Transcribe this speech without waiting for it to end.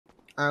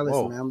All right,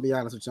 listen, man. I'm gonna be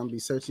honest with you. I'm gonna be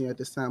searching you at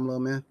this time,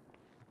 little man.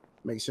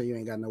 Make sure you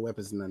ain't got no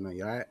weapons and nothing on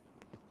you, all right?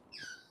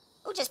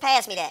 Who just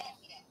passed me that?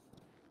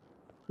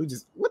 Who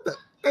just what the?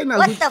 Ain't no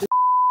what the?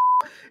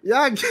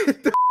 Y'all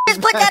get the.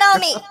 Just put that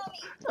on me.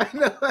 I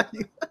know how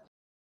you.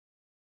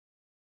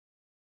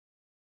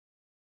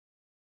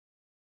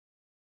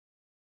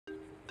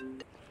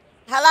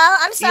 Hello,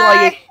 I'm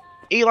sorry.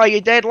 Eli,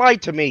 your dad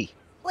lied to me.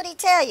 What'd he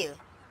tell you?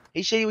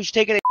 He said he was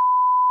taking it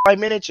 5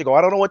 minutes ago. I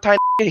don't know what time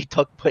he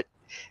took, but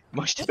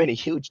must have been a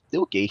huge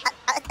dookie.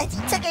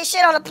 He took his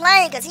shit on a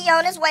plane because he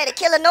on his way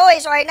to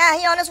Illinois right now.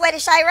 He on his way to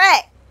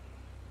Chirac.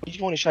 You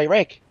going to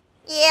Chirac?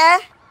 Yeah.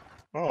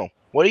 Oh,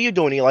 what are you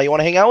doing, Eli? You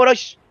want to hang out with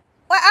us?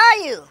 Where are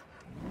you?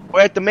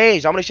 We're at the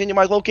maze. I'm going to send you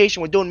my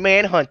location. We're doing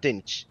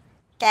manhuntings.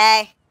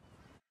 Okay.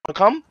 Want to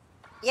come?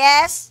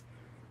 Yes.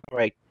 All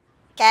right.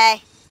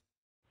 Okay.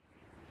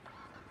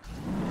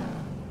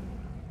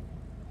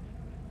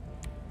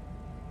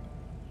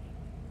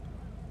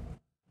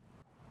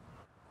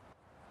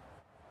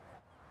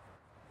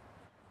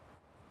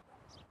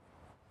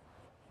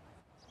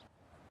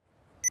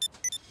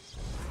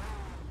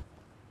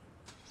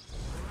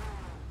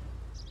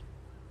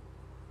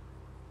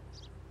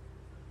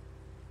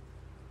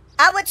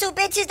 Our two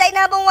bitches, they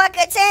 #1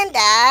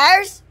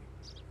 contenders.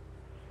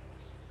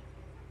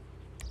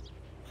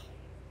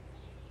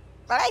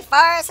 Bro, they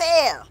far as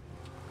hell.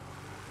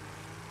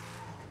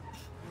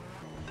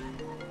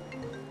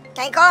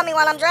 Can't call me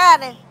while I'm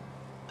driving.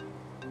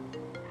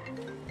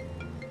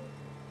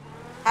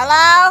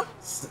 Hello?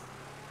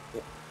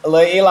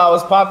 Hello, Eli,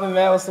 what's poppin',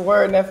 man? What's the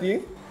word, nephew?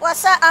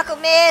 What's up, Uncle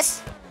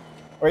Miss?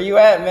 Where you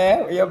at,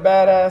 man? Where your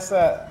badass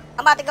at?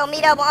 I'm about to go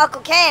meet up with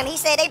Uncle Cam. He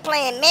said they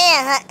playing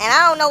manhunt, and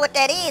I don't know what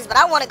that is, but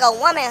I want to go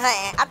woman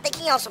hunting. I think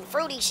he on some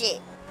fruity shit.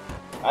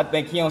 I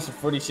think he on some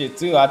fruity shit,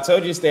 too. I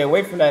told you to stay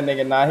away from that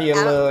nigga. Now he a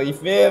little, you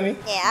feel me?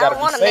 Yeah, I don't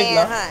want to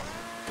manhunt.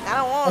 I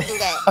don't want to do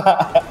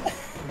that.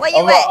 Where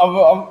you at?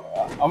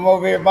 I'm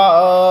over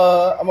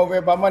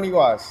here by Money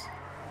Wash.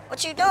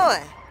 What you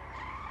doing?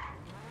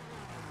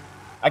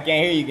 I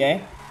can't hear you,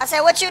 gang. I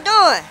said, what you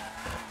doing?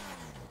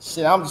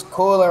 Shit, I'm just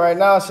cooling right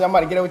now. Shit, I'm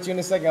about to get up with you in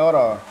a second. Hold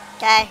on.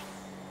 Okay.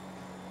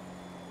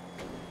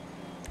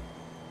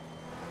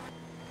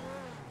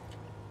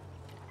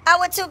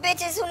 Our two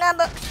bitches who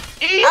number...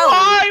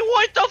 Eli,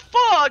 what the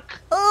fuck?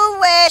 Who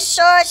wears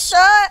short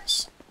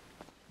shorts?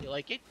 You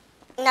like it?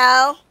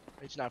 No.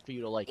 It's not for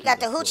you to like. You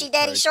got the hoochie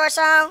daddy shorts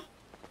on?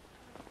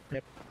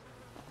 Yep.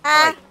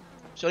 Huh? Right.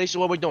 So this is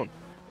what we're doing.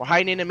 We're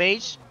hiding in a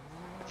maze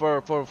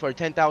for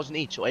 10,000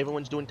 each. So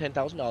everyone's doing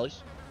 $10,000.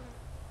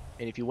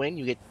 And if you win,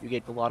 you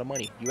get a lot of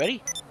money. You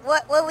ready?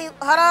 What we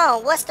hold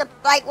on. What's the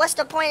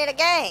point of the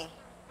game?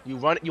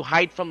 You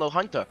hide from the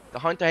hunter. The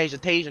hunter has a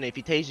taser, and if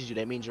he tases you,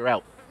 that means you're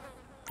out.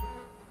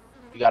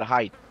 You gotta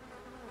hide.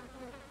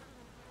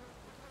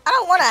 I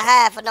don't want to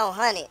hide for no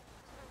hunted.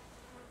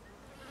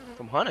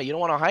 From hunter? You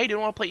don't want to hide? You don't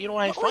want to play? You don't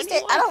want to have fun?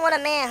 I don't want a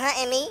man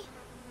hunting me.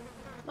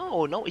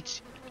 No,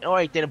 it's...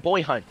 Alright, then a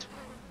boy hunt.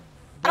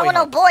 I don't want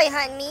no boy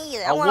hunting me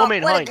either. A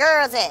woman hunt. Where the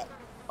girls at?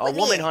 A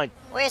woman hunt.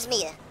 Where's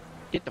Mia?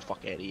 Get the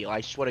fuck out of here. I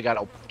swear to God,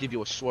 I'll give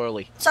you a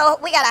swirly. So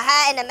we gotta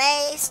hide in the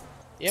maze?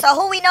 Yep. So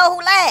who we know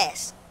who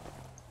last?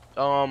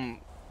 We're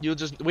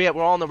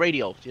all on the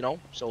radio, you know?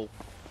 So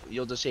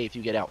you'll just say if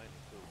you get out.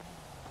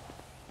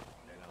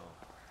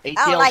 I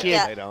don't like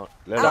that. They don't.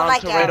 I don't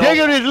like that. Dig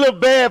him, this little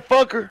bad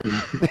fucker.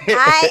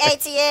 Hi,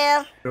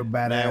 ATL.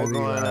 What's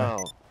going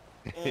on?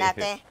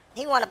 Nothing.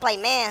 He want to play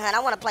man hunt. I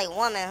want to play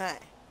woman hunt.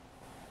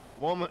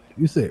 Woman?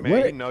 You said man,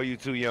 what? You know you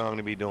too young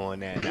to be doing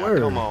that. Now,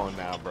 come on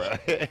now, bro.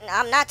 No,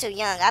 I'm not too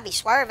young. I be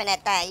swerving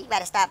that thing. You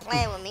better stop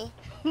playing with me.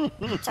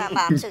 You talking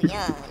about I'm too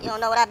young. You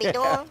don't know what I be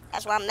doing?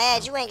 That's why I'm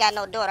mad. You ain't got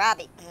no daughter. I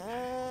be...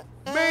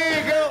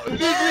 Man, go.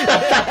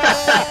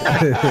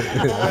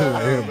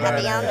 I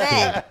be on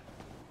that.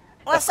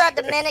 What's up,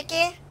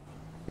 Dominican?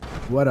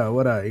 What up,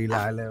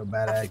 Eli, little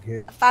badass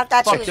kid? I found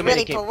out you was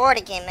really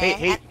Puerto Rican, man.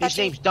 Hey, his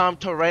name's Dom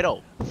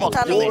Toretto. He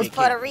told me he was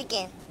Puerto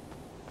Rican.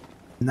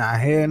 Nah,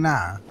 hell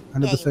nah.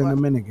 100%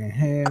 Dominican.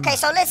 Hell okay,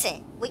 so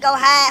listen. We go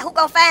hide. Who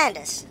gonna find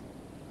us?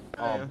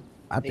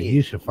 I think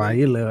you should find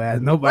your little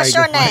ass. Nobody What's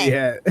your can find name?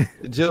 yet.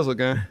 Jizzle,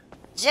 gang.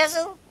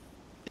 Jizzle?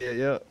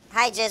 Yeah.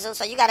 Hi, Jizzle.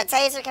 So you got a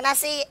taser? Can I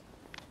see it?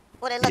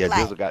 What it look like?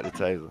 Yeah, Jizzle got the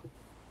taser.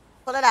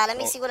 Pull it out. Let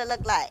me see what it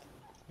look like.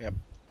 Yep.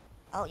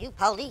 Oh, you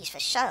police for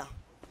sure.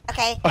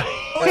 Okay.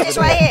 Who is this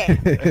right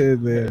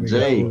here?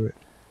 Jay.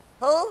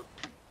 Who?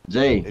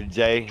 Jay.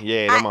 Jay.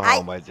 Yeah, them my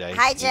homeboy, Jay.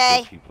 Hi,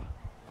 Jay.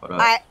 What up?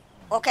 All right.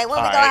 Okay,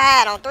 when we go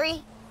hide? On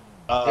 3?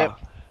 Yep.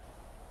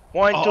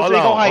 1, 2, 3, hold go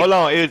on, hide. Hold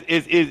on.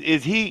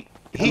 Is he?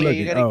 You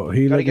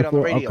gotta get on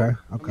the radio.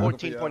 Okay.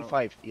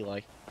 14.5,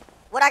 Eli.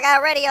 What I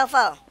got radio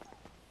for?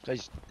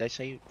 Because that's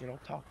how you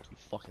talk. You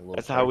fucking little.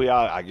 That's how we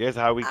are. I guess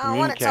how we I don't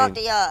want communicate. to talk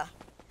to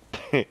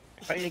y'all.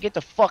 Trying to get the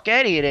fuck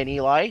out of here, then,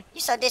 Eli.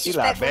 You so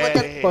disrespectful. Eli,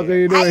 With the... Fuck are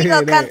you doing How you here,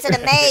 gonna come then? to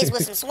the maze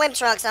with some swim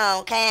trunks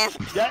on, Cam?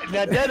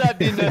 That I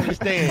didn't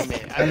understand, man.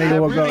 That nigga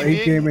woke up, he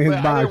came in his I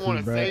didn't boxes, want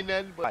to bro. say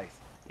nothing, but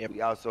Yep.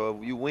 also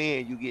if you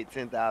win, you get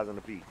 10,000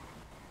 apiece.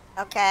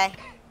 Okay.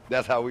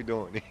 That's how we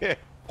doing it.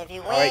 If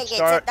you All win, right, get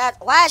start. 10,000.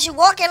 Why is you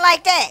walking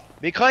like that?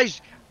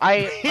 Because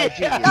I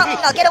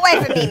No, get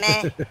away from me,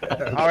 man.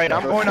 All right,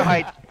 I'm going to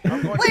hide.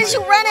 I'm going What to is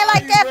you hide. running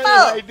like that Running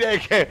for? like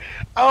that, Cam?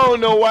 I don't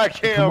know why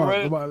Cam Come on,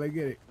 running. come on, let's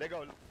get it. They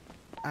go.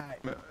 All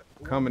right.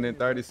 Coming in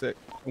 30 seconds.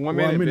 1 1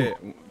 minute, minute.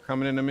 bet.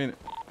 Coming in a minute.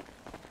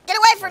 Get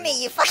away from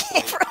me, you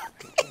fucking bro.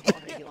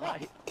 Eli.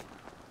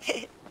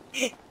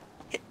 It's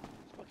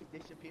fucking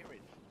disappearing.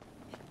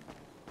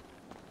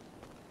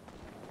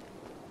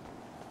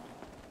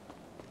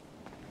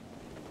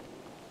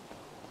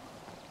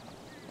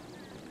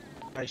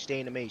 I stay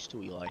in the maze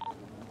too, Eli.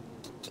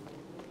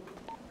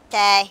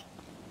 Okay.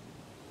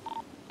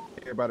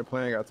 Everybody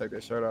playing gotta take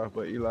their shirt off,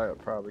 but Eli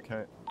probably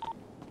can't.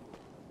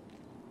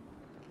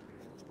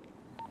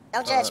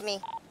 Don't judge me.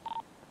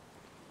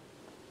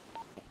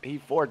 He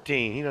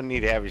 14. He don't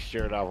need to have his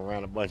shirt off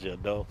around a bunch of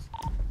adults.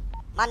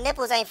 My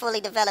nipples ain't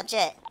fully developed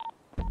yet.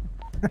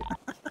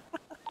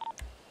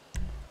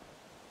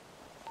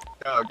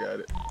 Y'all got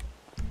it.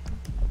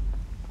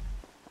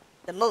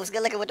 The moose,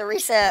 good looking with the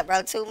resub,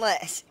 bro. Too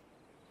much.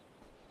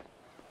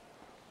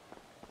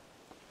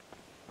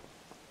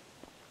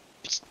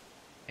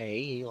 Hey,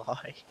 Eli.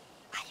 Why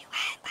you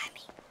hiding by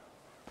me?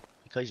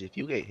 Because if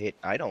you get hit,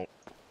 I don't.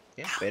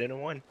 Yeah, better than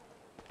one.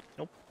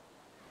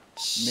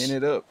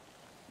 Minute up.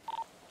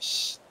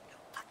 Shh. Don't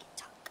fucking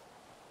talk.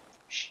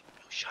 Shh.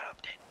 You shut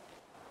up then.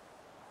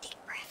 Deep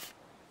breath.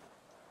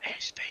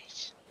 Ass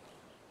face.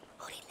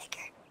 Booty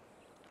liquor.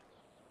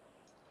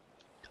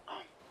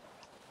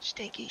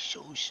 Stinky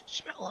shoes.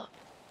 Smell up.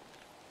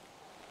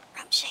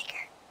 Rum shaker.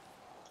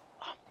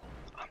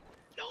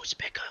 Nose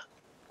picker.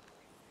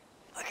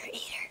 Booger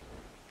eater.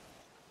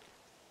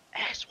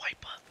 Ass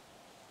wiper.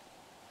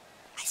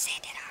 I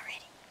said that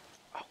already.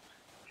 Oh,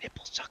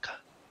 nipple sucker.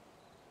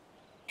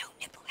 No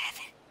nipple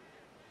heaven.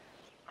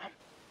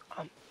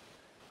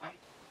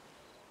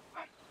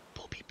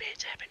 Poopy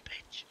pants having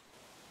bitch.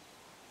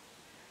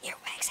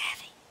 Earwax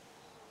heavy.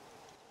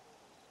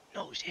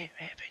 Nose hair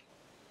having.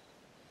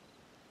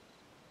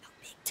 No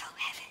big toe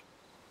heaven.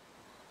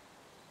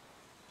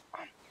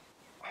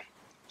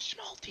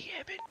 Small T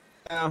having.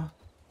 Now,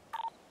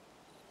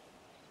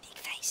 Big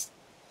face.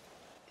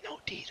 No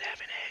teeth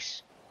having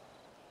ass.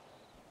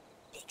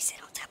 Big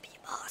sit on top of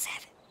your balls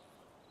heaven.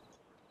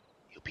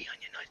 You be on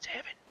your nuts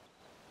having.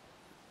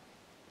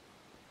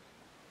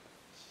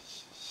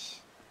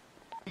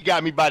 He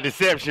got me by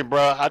deception,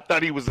 bro. I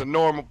thought he was a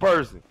normal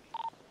person.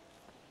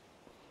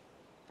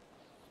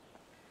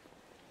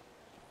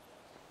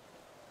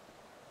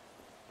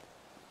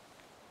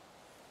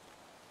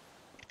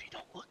 If you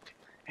don't look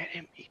at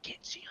him, he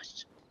can't see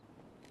us.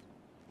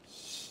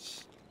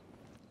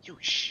 You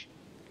shh.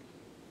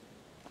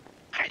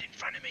 Hide in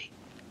front of me.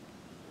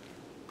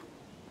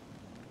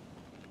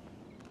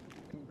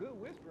 good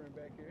whispering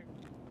back here.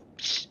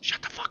 Shh,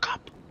 shut the fuck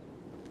up.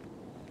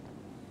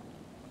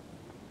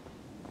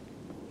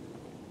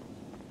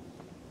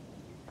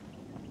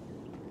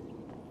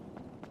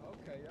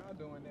 Okay, y'all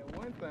doing that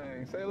one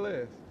thing. Say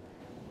less.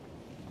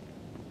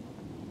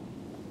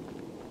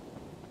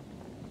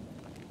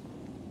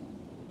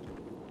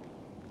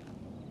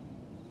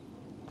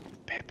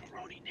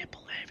 Pepperoni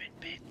nipple having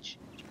bitch.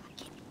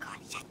 God,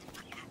 shut the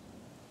fuck up.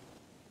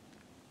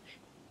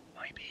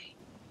 Might be.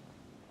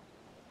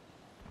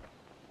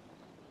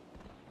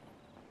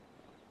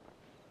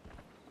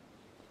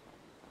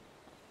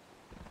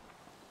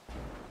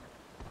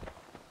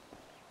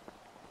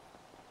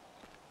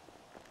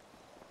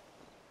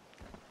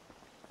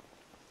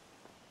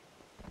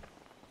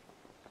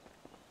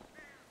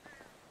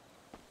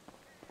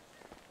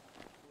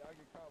 Y'all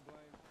get caught blame.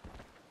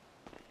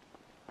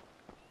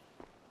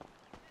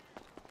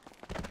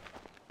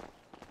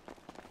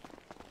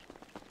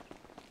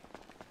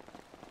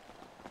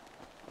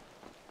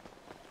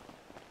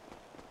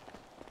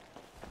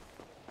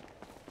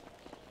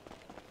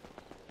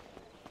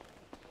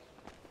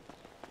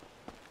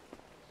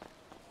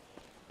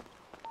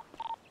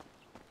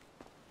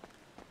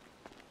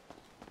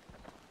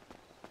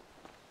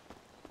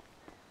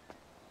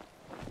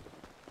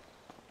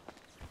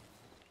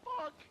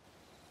 Fuck.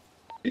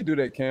 You do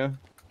that, Cam.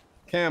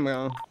 Cam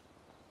on.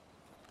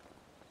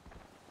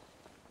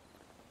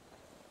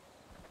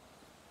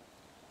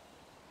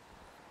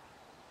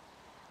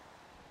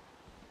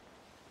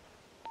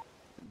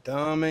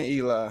 Dom and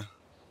Eli.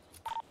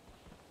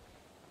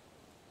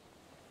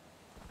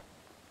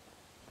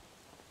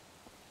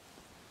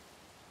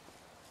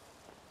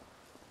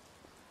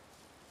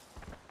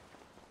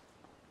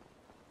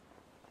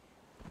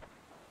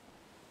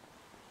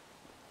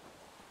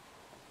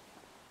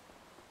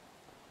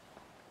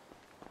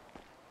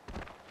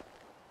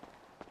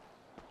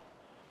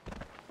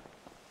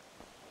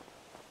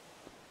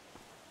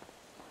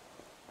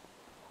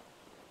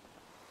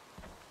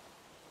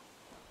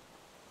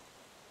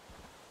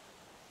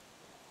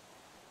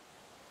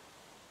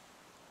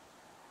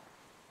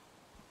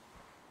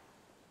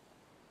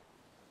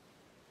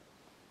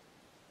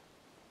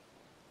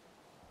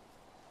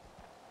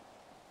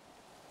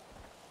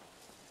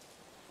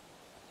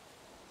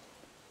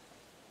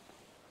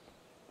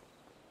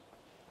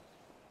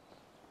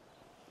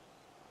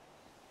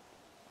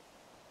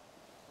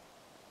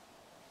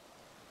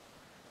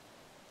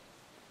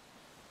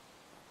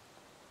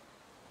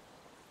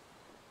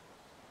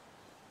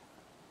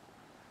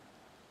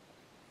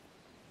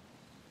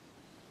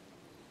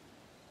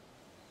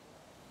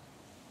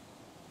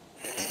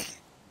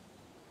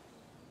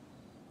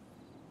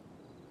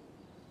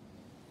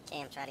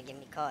 Cam try to get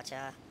me caught,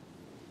 y'all.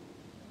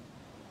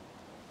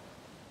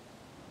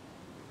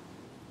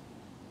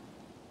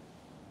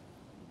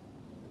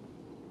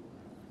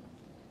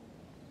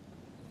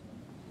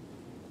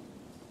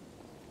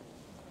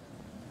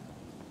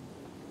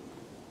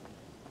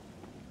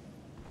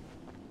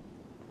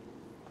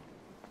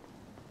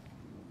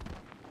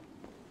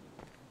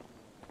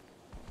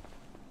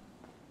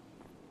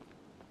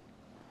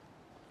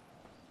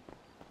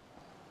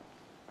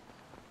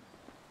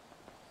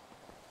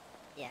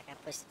 Yeah, I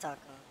got push to talk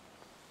on.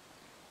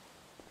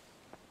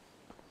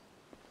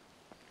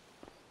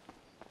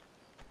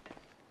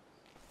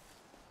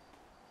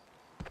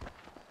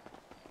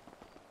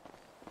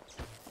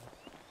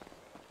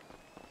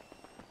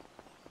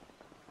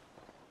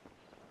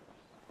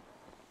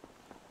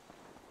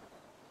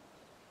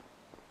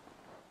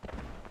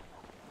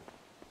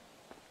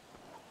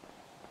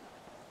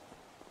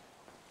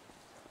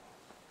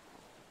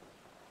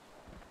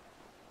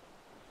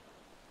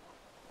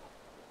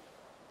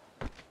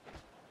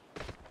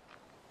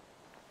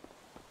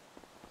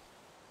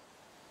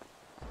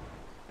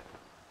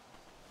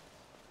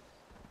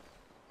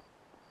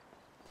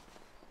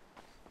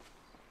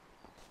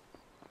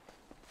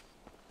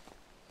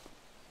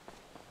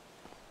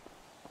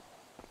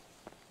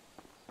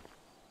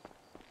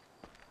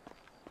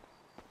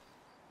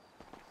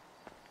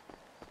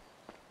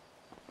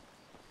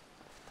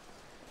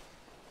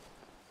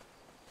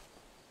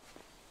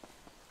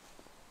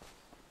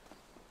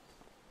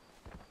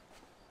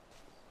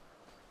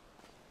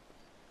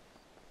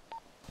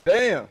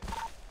 Damn.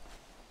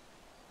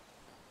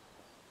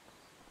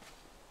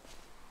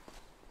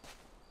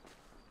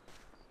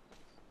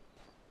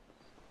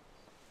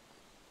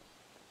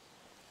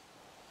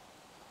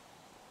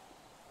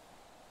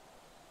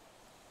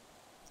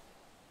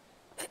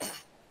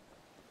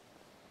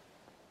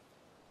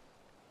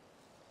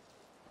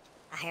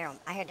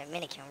 I hear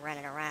Dominican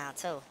running around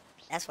too.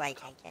 That's why you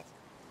can't catch him.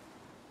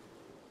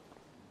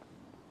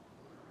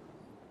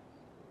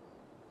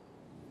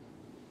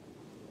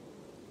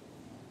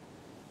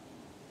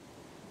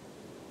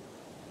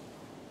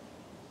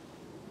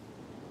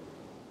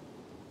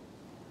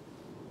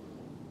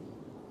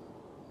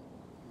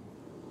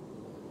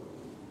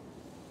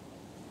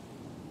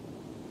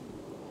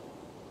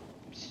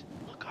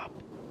 Look up.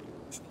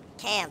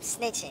 Cam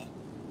snitching.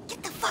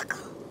 Get the fuck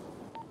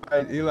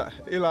on. Hey,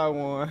 Eli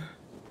won.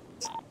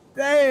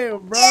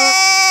 Damn, bro.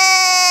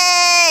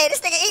 Yay! This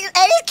nigga,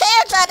 this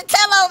Cam tried to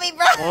tell on me,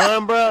 bro.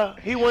 One, bro.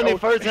 He won it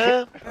first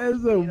time.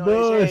 That's some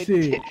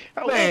bullshit.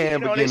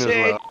 Man, beginner's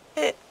luck.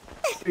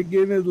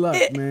 Beginner's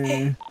luck,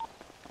 man.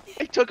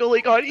 I took a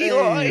leak on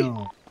Eli.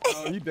 Damn.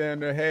 Oh, you damn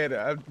near had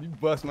it. You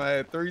bust my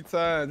head 3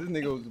 times. This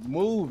nigga was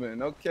moving.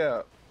 No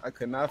cap. I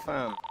could not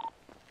find him.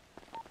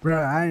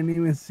 Bro, I didn't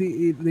even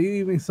see it. You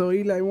even saw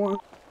Eli won?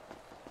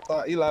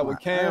 Saw Eli with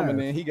Cam, and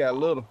then he got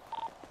little.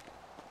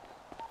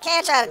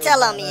 Cam trying to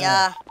tell on me,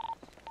 y'all.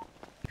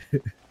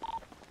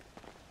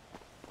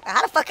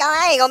 How the fuck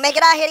I ain't gonna make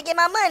it out here to get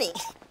my money?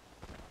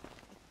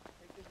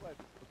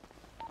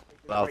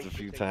 Lost a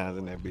few times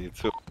in that bid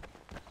too.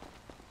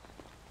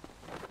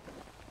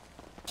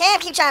 Cam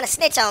keep trying to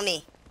snitch on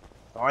me.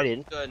 No, I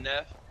didn't. Good,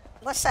 Neff.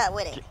 What's up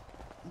with it?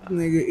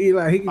 Nigga,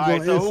 Eli, he can go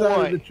Alright, so who inside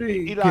won? of the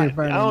tree. Eli,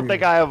 I don't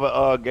think I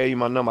ever gave you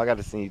my number. I got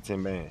to send you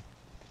 10 bands.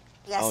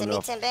 You gotta Oh, send no.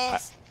 me 10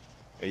 bands?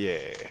 Yeah,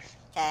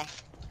 Okay.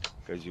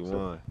 cause you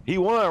won. He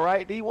won,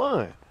 right? He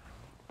won.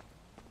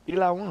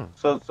 Eli won.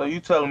 So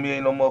you telling me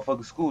ain't no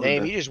motherfucking school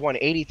Damn, today? you just won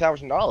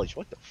 $80,000.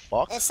 What the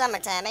fuck? It's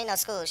summertime, ain't no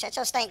school. Shut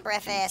your stank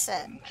breath ass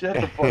up.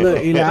 Shut the fuck Look,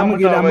 up. Eli, I'm gonna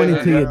get that money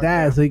to your Yeah.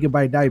 dad so he can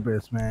buy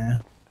diapers,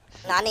 man.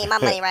 No, I need my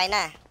money right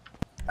now.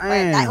 Who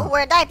Damn.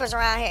 wear diapers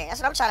around here?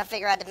 That's what I'm trying to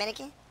figure out,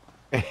 Dominican.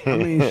 I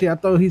mean, shit, I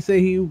thought he said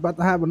he was about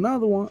to have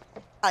another one.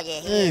 Oh, yeah,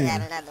 he is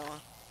having another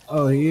one.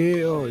 Oh,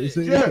 yeah. Oh, he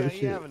said Yeah, that he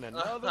shit. having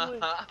another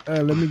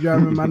one. Let me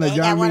drive him my Yeah, number.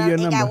 Drive me your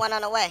he got number. one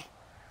on the way.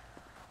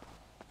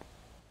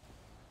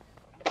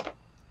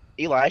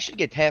 Eli, I should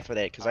get half of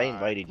that because I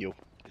invited you.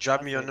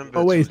 Drop me your number.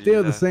 Oh, wait, too,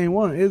 still Eli. the same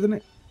one, isn't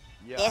it?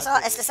 Yeah,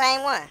 it's the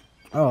same one.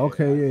 Oh,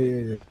 okay.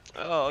 Yeah.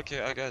 Oh,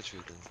 okay, I got you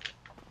then.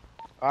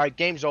 Alright,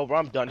 game's over.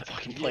 I'm done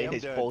fucking Yeah, playing I'm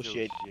this done,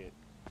 bullshit. too. Shit.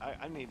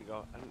 I need to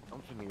go.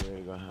 I'm finna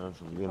ready to go have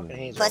some Fucking dinner.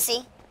 hands Pussy.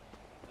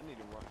 I need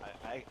to run.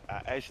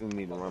 I actually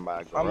need to run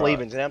by a I'm garage,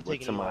 leaving today. I'm but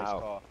taking to my Eli's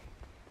house. car.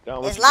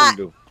 Done, what It's you gonna locked.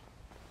 do?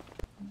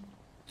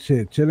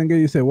 Shit, chilling good.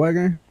 You said what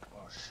again?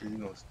 Oh, shit, you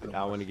know, still.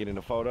 I want to get in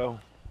the photo.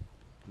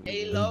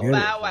 Hey, Get low it.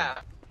 bow wow.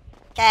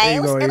 Okay, There it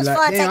you was go, fun Eli.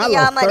 Damn, taking I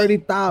y'all lost money.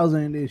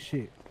 30,000 in this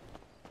shit.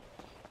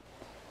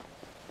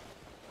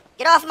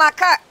 Get off my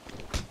car,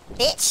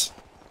 bitch.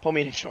 Put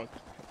me in the trunk.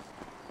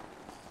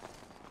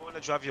 I want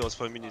to drive yours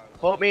for a minute.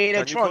 Put me in the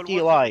Can you trunk, call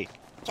one? Eli.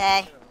 Okay.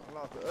 I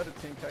lost the other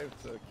 10K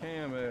to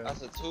Cam.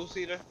 That's a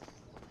 2-seater?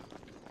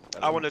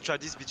 I want to try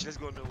this bitch. Let's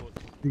go on the road.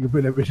 You can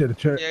put that bitch in the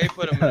church. Yeah, he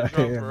put him in the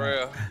trunk Yeah, for man.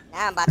 real.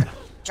 Now I'm about to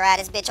drive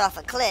this bitch off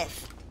a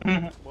cliff.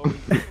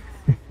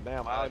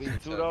 Damn, all these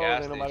It's a 2 doors.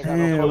 gas Ain't nobody got station.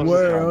 no Damn, photos.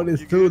 world,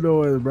 it's 2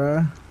 doors,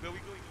 bruh. Where we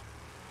going?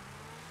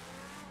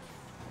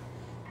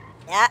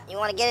 Yeah, you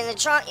want to get in the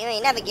trunk? You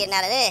ain't never getting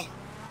out of there.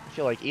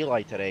 feel like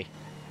Eli today.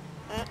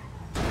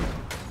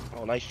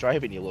 Oh, nice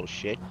driving, you little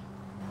shit.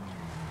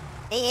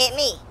 He hit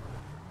me.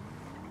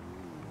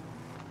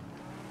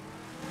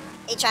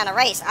 He trying to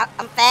race.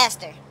 I'm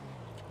faster.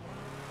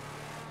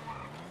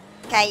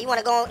 Okay, you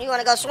wanna go? You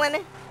wanna go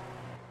swimming?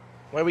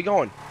 Where are we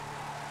going?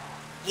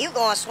 You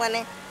going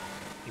swimming?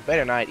 You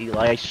better not,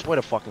 Eli. I swear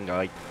to fucking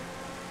God.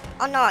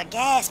 Oh no, a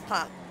gas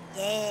pump.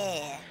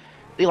 Yeah.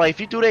 Eli, if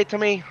you do that to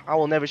me, I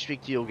will never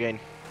speak to you again.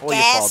 Or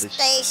your Gas fathers.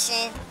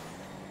 station.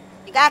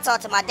 You gotta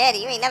talk to my daddy.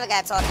 You ain't never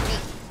gotta talk to me.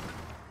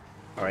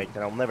 Alright,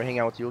 then I'll never hang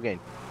out with you again.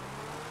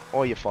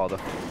 Or your father.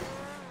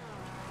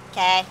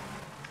 Okay.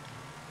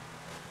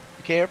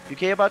 You care? You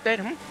care about that?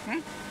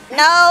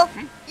 No,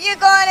 you're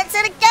going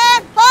into the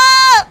gas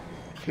pump.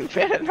 You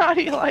better not,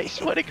 Eli. I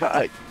swear to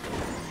God.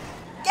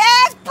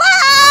 Gas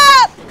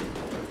pump.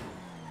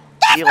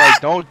 Eli,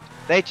 don't.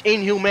 That's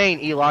inhumane,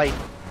 Eli.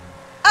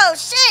 Oh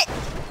shit.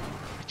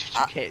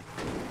 You can't.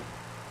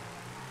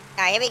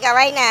 All right, here we go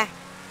right now.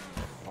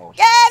 Oh,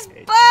 Gas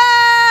shit.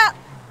 pump.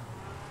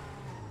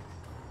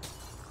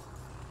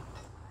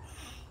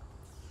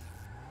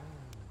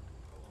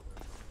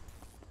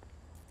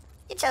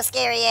 Get your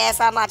scary ass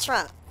out my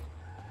trunk.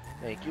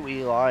 Thank you,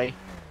 Eli. You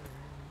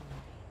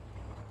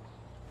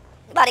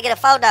about to get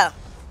a photo.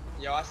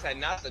 Yo, I said,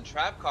 not the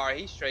trap car.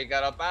 He straight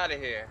got up out of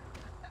here.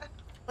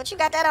 What you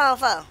got that on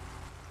for?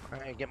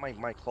 Alright, get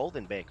my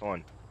clothing back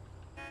on.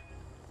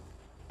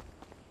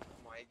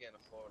 Come on, he getting a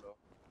photo.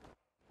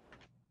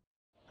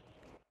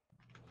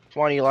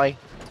 Come on, Eli.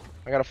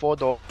 I got a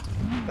 4-door.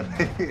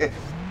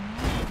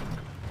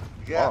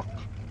 Yeah. Oh.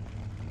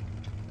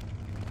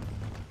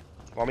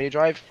 Want me to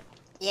drive?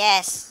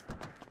 Yes.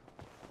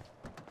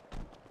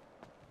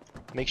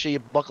 Make sure you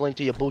buckle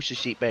into your booster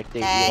seat back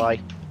there, Okay. Eli.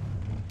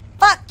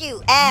 Fuck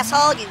you,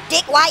 asshole, you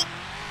dick white.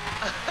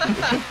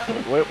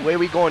 Where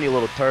we going, you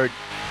little turd?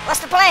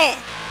 What's the plan?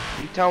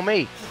 You tell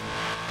me.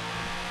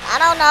 I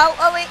don't know.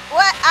 Oh, wait,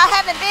 what? I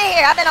haven't been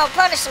here. I've been on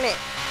punishment.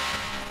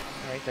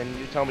 Alright, then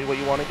you tell me what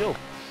you want to do.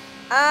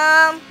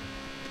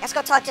 Let's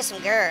go talk to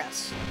some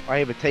girls. I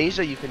have a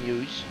taser you can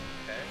use.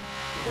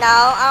 No,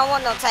 I don't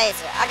want no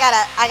taser. I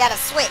got a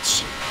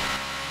switch.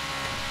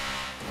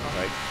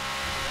 Alright.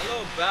 That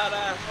little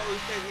badass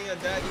always taking your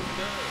daddy's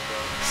gun, bro.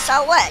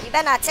 So what? You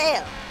better not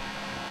tell.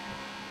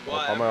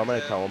 What, I'm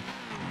gonna tell him.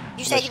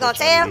 You said you gonna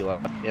tell?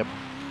 Yep.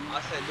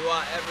 I said, do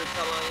I ever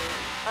tell on you?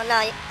 Oh no,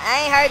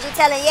 I ain't heard you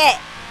telling yet.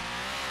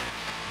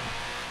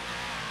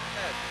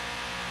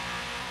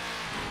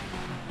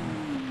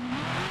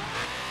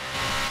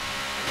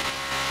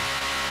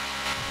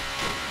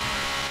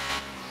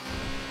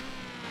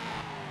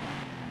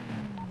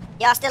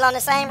 Y'all still on the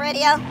same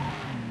radio?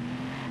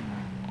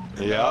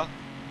 Yeah.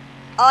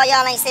 Oh,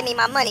 y'all ain't send me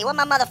my money. Where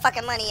my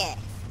motherfucking money at?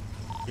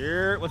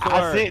 Here, what's the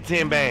I word? sent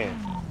 10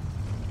 bands.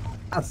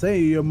 I seen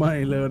you your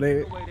money, little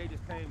nigga.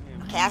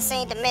 Okay, I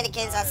seen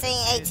Dominicans, I seen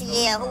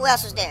ATL. Who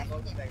else was there?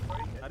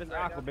 This is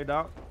Aqua, big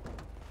dog.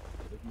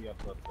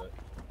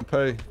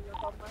 Pay.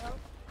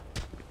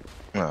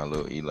 Nah,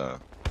 little Eli.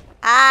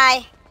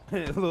 Hi.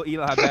 Little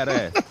Eli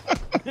badass.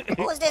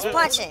 Who is this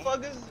punching?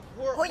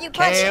 Who you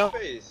Cam.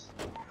 punching?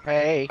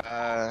 Hey.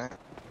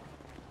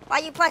 Why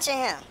you punching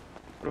him?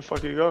 Where the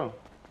fuck you go?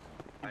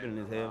 He's been in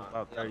his head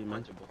about 30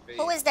 minutes.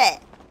 Who is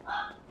that?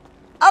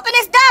 Open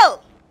this door!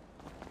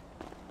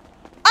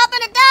 Open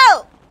the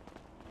door!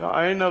 Yo,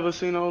 I ain't never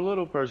seen no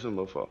little person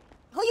before.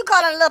 Who you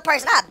calling a little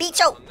person? I'll beat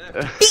your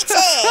bitch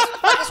ass.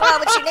 What the fuck is wrong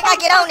with you, nigga? I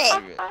get on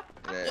that.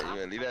 Yeah, you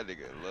gotta leave that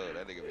nigga alone.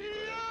 That nigga be going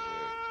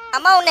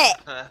I'm on that.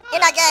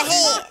 And I got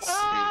hands.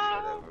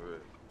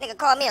 Nigga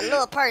call me a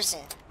little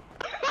person.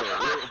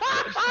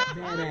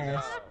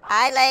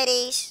 Hi,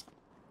 ladies.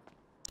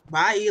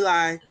 Bye,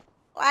 Eli.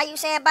 Why you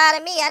saying bye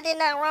to me? I did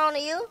nothing wrong to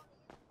you.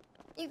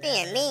 You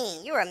being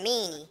mean. You're a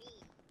meanie.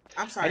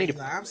 I'm sorry,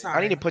 Eli. I'm sorry.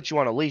 I need to put you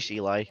on a leash,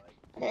 Eli.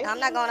 I'm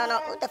not going on no.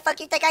 What the fuck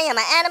you think I am?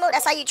 An animal?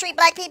 That's how you treat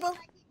black people?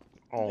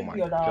 Oh my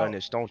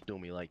goodness, don't do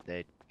me like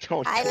that.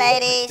 Don't Hi, do me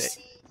like ladies.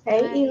 that.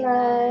 Hey,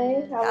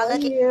 Eli. How are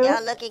you?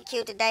 Y'all looking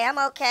cute today. I'm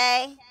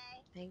okay.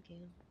 Thank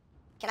you.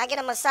 Can I get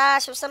a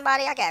massage from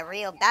somebody?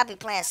 I be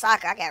playing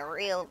soccer. I got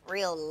real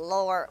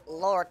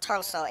lower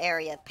torso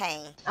area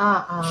pain.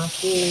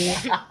 See.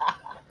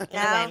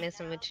 No,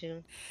 messing with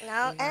you.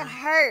 no, it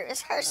hurt. It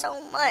hurt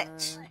so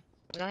much.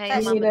 Go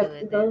ahead, mama, do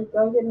it.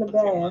 Go get in the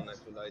bath.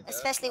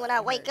 Especially when I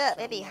wake up,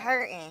 it be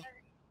hurting.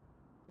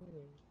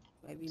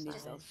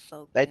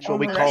 That's what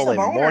we That's call a it,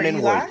 boner, morning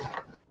Eli. wood.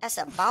 That's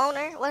a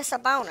boner? What's a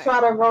boner? Try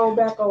to roll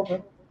back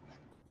over.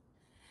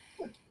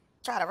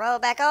 Try to roll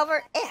back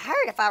over? It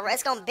hurt if I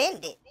it's gonna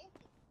bend it.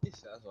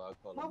 That's what I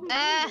call him.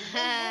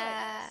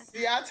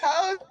 See, I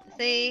told you.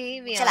 See,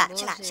 he be Chill on out.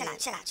 bullshit.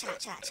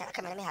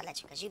 Come here, let me holler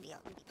at you, cause you be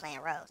playing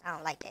roles. I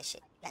don't like that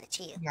shit. You gotta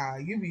chill. Nah,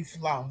 you be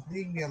slow.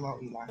 Leave me alone,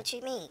 Eli. What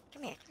you mean?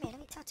 Come here, let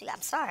me talk to you.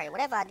 I'm sorry,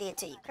 whatever I did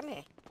to you. Come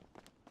here.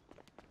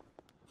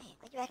 Hey,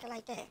 why you acting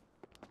like that?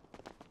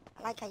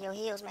 I like how your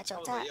heels match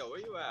your top. Yo, where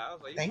you at? I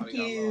was like, Thank probably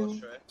got a you. little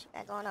stretch. What you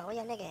got going on? Where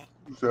your nigga at?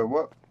 You said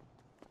what?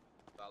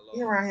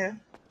 You around here?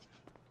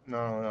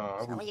 No.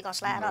 So when you gonna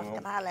slide off?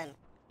 Come holler at me.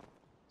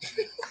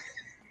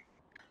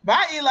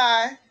 Bye, Eli.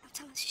 I'm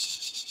telling you,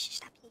 shh,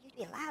 stop you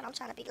being loud. I'm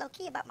trying to be low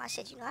key about my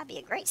shit. You know, I be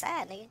a great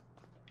side nigga.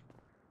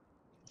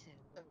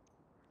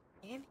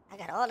 You hear me? I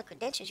got all the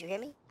credentials. You hear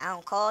me? I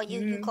don't call you.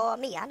 You call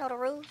me. I know the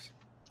rules.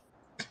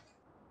 You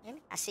hear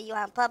me? I see you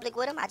out in public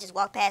with him. I just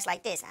walk past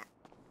like this.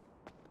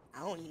 I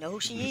don't even know who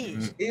she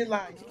is. Eli.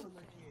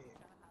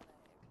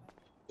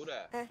 Who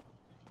that? Huh?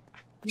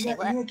 You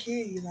a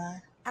kid, Eli.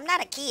 I'm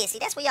not a kid. See,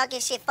 that's where y'all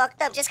get shit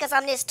fucked up. Just because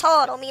I'm this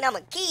tall don't mean I'm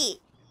a kid.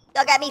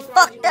 Y'all got me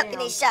fucked up in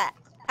this shot.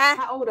 Huh?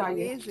 How old are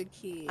you? Is a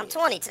kid. I'm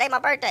 20. Today my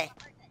birthday.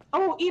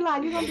 Oh, Eli,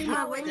 you gonna be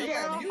my ring You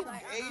girl?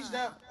 aged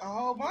up a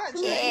whole bunch.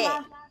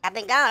 Yeah. I've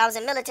been gone. I was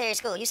in military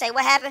school. You say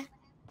what happened?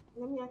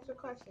 Let me ask you a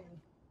question.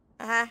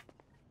 Uh-huh.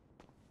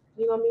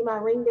 You gonna be my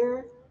ring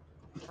bearer?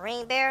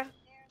 Ring bearer?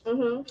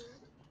 Mm-hmm.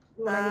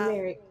 When I get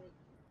married.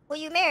 Who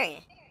you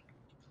marrying?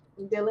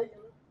 Dylan.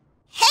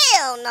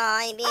 Hell no,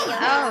 I ain't being your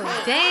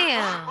Oh,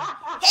 damn.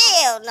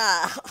 Hell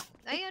no.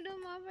 Now you do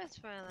my best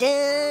friend.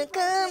 Done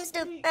comes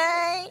the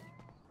pain.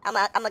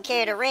 I'm a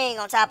carry the ring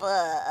on top of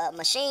a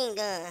machine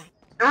gun.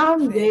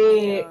 I'm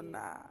dead.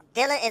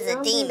 Dylan is a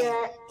Don't do demon.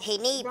 that. He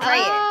need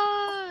prayer.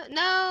 Oh,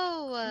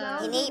 no.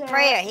 He Don't need do that.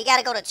 prayer. He got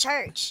to go to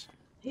church.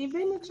 He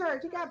been to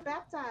church. He got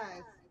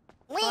baptized.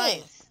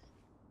 When?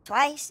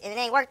 Twice? And it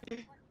ain't worked?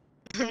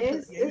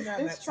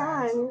 It's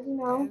trying, you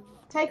know.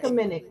 Take a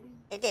minute.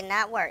 It did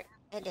not work.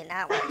 It did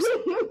not work.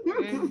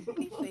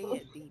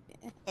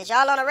 Is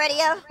y'all on the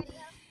radio?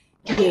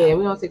 Yeah,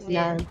 we on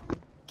 69.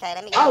 Okay,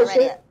 let me get on the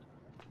radio.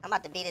 I'm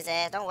about to beat his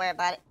ass. Don't worry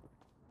about it.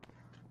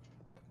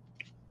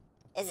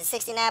 Is it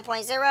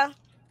 69.0?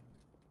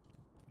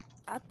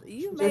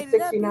 You made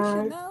it up, you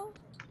should know.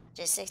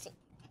 Just 60.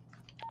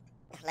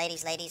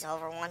 Ladies,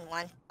 over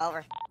one,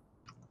 over.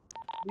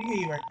 We hear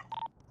you right.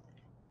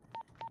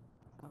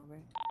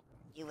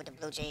 You with the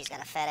blue jeans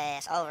got a fat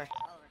ass, over.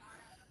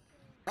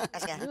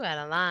 Let's go. You out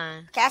of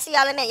line. Okay, I see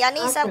y'all in a minute. Y'all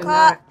need some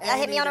call? Y'all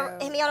hit me on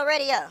the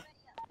radio.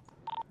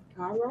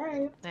 All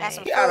right. Got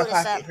some You food out or of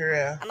pocket something. for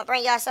real. I'm gonna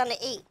bring y'all something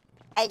to eat.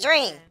 Hey,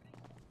 Dream.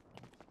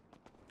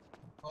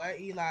 Boy,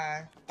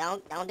 Eli.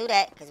 Don't do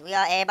that, cause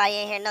everybody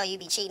in here know you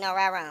be cheating on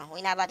Ryan.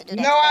 We not about to do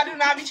that. No, I do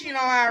not be cheating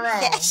on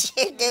Ryan. Yes,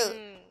 you do.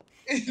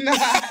 No,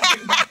 I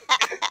do not.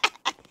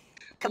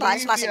 Come on,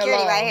 it's my Leave me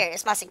security right alone. here.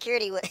 It's my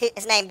security.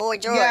 His name Boy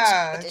George.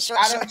 Yeah, with the short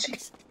I don't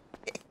shorts.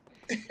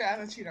 I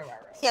don't cheat on Ryan.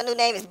 Your new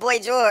name is Boy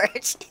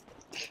George.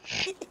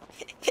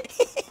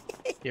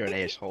 You're an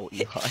asshole,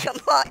 Eli. Come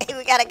on,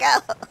 we gotta go.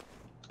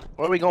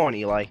 Where are we going,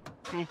 Eli?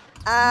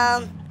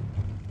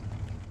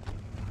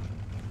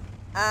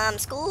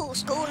 School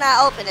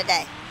not open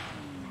today.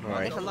 All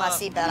right. Put my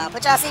seatbelt on.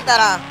 Put y'all seatbelt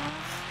on.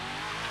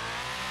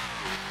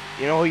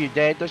 You know who your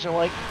dad doesn't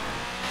like?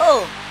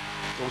 Who?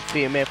 Those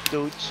BMF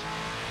dudes.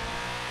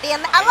 I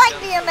like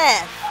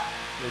BMF.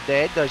 Your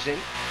dad doesn't.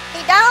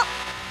 He don't?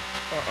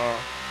 Uh-uh.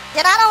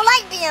 Then I don't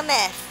like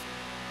BMF.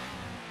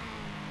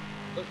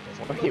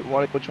 You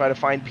want to go try to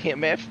find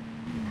BMF?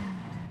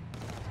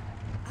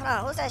 Hold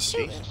on, who's that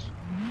shooting?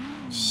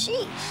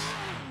 Sheesh.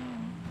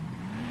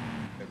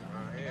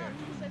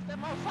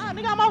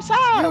 Nigga, I'm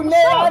outside.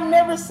 I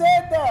never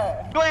said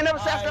that. You ain't never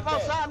said step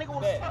outside, nigga.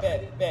 What's up?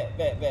 Bet.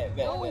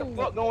 What the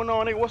fuck going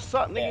on, nigga? What's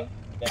up, nigga?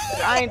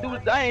 I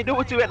ain't do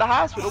what you at the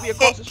hospital. We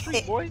across the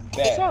street, boy.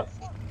 What's up?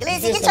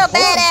 Glizzy, get your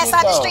bad ass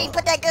out the street and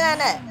put that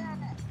gun up.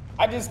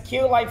 I just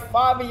killed like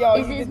 5 of y'all.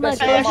 You did that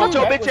shit Hey, while shut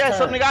your my back bitch was ass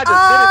up, turned. nigga. I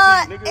just did it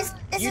to you, nigga.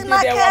 This You is did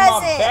my that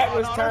while my cousin. back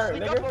was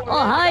turned, nigga. Oh,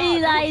 hi,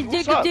 Eli.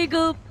 What's up?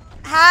 Jacob.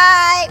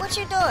 Hi, what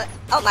you doing?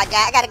 Oh my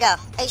God, I gotta go.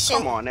 Hey, shoot.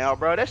 Come on now,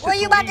 bro. That shit Where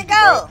you too about to easy,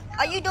 go? bro.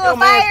 Are you Yo, doing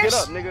man, fires?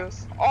 get up, nigga.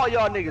 All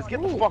y'all niggas,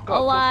 get the fuck up.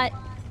 Oh, what?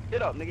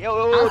 Get up, nigga.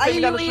 Yo, take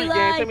me down the street,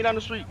 gang. Take me down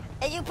the street.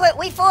 And you put,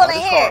 we full Oh, in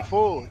this here. car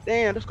full.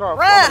 Damn, this car full.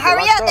 Run, I'm gonna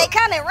hurry get up, locked they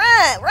coming,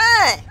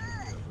 run.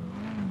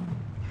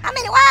 I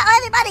mean, why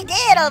everybody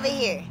dead over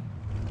here?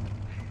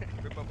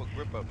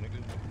 Grip up, nigga.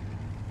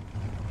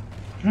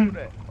 Who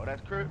that? Oh,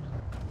 that's Crips.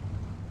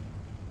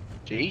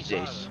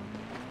 Jesus.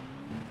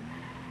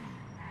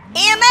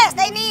 EMS,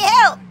 they need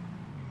help.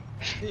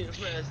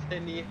 EMS, they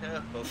need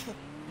help.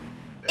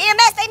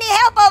 EMS, they need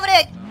help over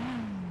there.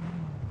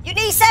 You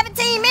need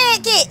 17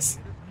 med kits.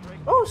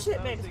 Oh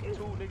shit, man.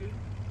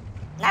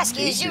 Not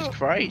excuse you. Jesus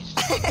Christ.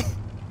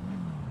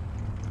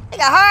 They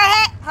got hard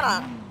hat. Hold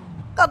on.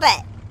 Go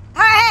back.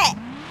 Hard hat.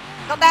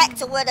 Go back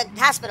to where the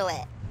hospital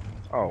at.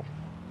 Oh.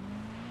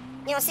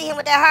 You don't see him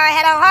with that hard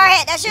hat on? Hard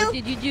hat, that's you? What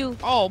did you do?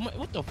 Oh,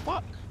 what the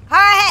fuck?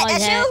 Hard hat,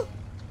 that's you?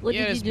 What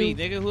did you do? Me,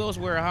 nigga. Who else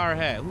wear a hard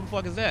hat? Who the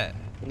fuck is that?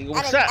 Nigga,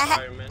 what's up? I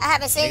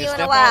haven't seen Nigga, you in a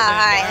step while, out,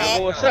 hard nigga. hat.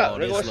 Nigga, what's up? Oh, Nigga,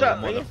 this what's little up,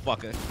 nigga?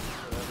 motherfucker.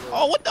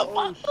 Oh, what the fuck?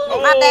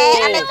 My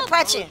bad, I meant to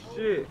punch you.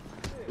 Shit.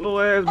 Little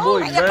ass boy.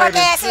 Bring your punk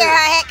ass here,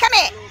 hard hat. Come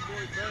here.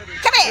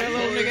 Come Where here. that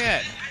little nigga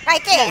at?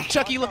 Right there. Little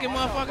Chucky looking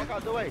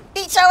motherfucker.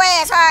 Beat your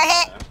ass, hard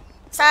hat.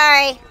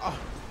 Sorry.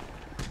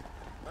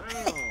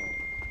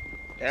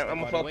 Yeah, I'm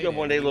gonna fuck you up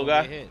one day, little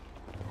guy.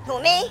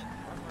 Who, me?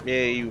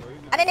 Yeah, you.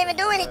 I didn't even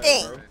do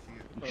anything.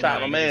 You shot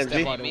my man,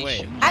 Z. I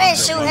didn't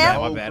shoot him.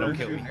 My bad, don't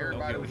kill me.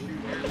 Don't kill me.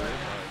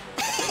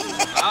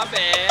 My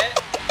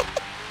bad.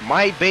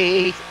 My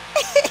bad.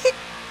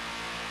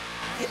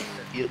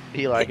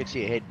 Eli, I can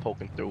see a head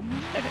poking through.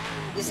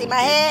 You see my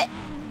head?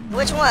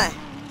 Which one?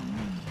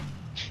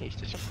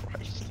 Jesus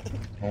Christ.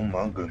 Oh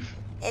my goodness.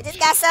 Is this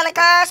guy selling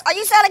cars? Are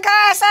you selling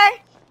cars, sir?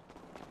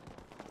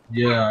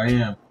 Yeah, I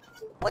am.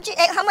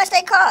 How much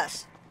they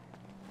cost?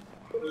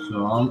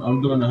 So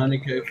I'm doing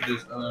 100K for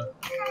this.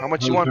 How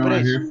much you want for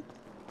this? Here.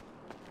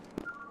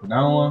 For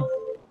that one?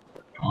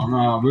 I don't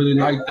know. I really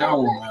like that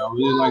one, man. I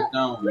really like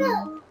that one,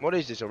 man. What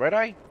is this? A red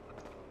eye?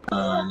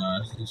 No,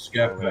 it's a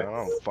scat pack. I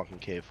don't fucking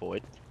care for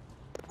it.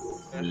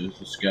 Yeah, it's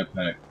a scat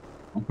pack.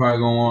 I'm probably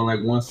going on like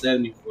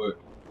 170 for it.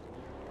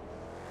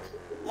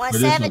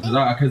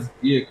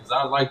 170? Cause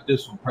I like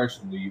this one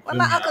personally. You Where feel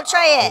my me? Uncle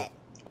Trey at?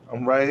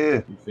 I'm right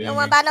here. You don't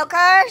want to buy no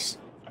cars?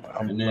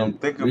 I'm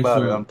thinking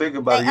about it. I'm thinking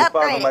about it. Your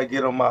father might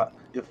get on my.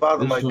 Your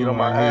father might get on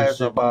my ass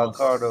to buy a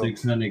car though.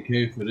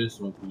 600K for this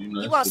one. You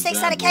know, You want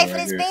 600K for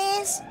this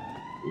Benz?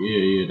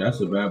 Yeah, that's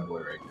a bad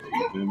boy right there.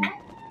 You feel me?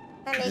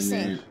 Let me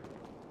see.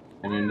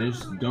 And then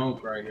this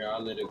dunk right here,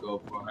 I'll let it go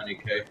for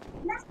 100K.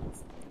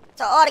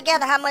 So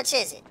altogether, how much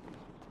is it?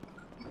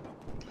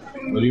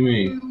 What do you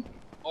mean?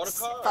 All the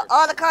cars. For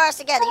all the cars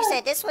together, you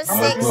said this was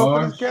 6.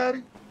 Cars?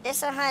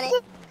 This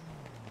 100.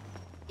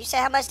 You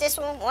said how much this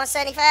one?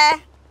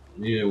 175.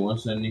 Yeah,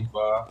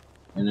 175.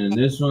 And then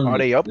this one. Are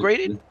they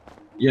upgraded?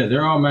 Yeah,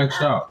 they're all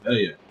maxed out. Hell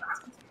yeah.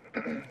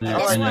 And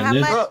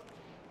then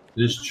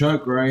this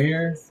truck right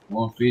here,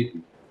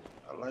 150.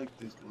 I like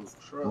this little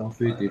truck.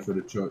 150 for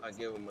the truck. I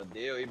give him a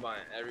deal. He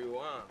buying every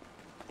one.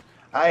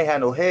 I ain't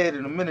had no head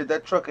in a minute.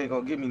 That truck ain't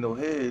gonna give me no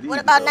head. What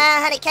about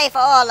 900K for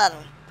all of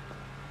them?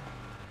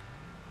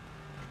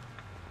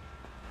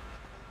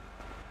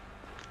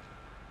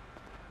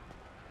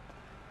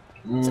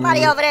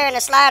 Somebody over there in the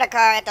slider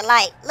car at the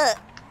light. Look.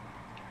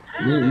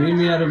 Meet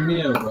me at a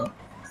meal, bro.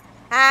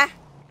 Huh?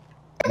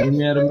 Meet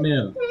me at a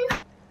meal.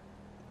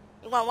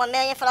 You want 1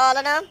 million for all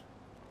of them?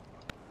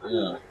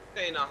 Yeah.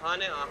 Saying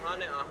 100,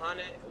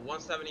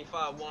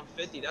 175,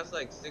 150. That's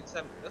like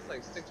 650. That's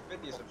like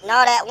 650 or something.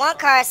 No, that one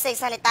car is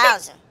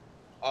 600,000.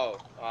 Oh,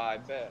 I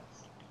bet.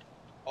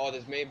 Oh,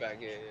 this Maybach,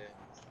 yeah.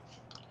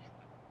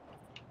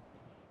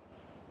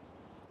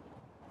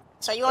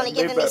 So you only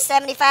giving me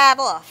 75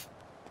 off?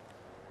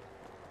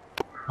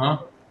 Huh?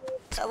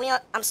 So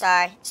I'm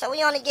sorry. So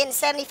we only getting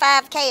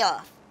 75K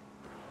off.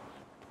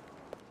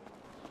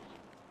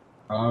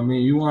 I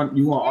mean, you want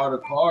all the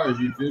cars,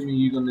 you feel me?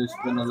 You're gonna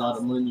spend a lot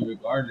of money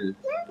regardless.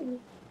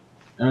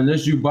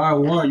 Unless you buy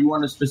one, you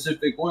want a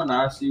specific one,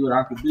 I see what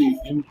I could do. You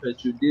feel me?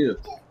 Cut your deal.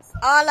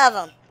 All of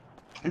them.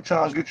 He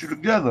trying to get you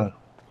together.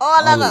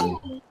 All of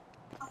them.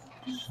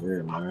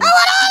 Shit, man. I want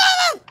all of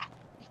them.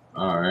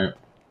 All right.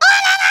 All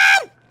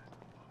of them.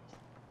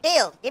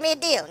 Deal. Give me a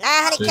deal.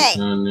 900K.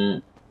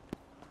 600.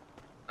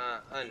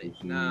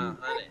 100.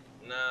 900.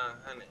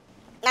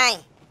 9.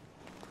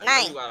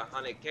 You got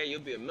 100K,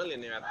 you'll be a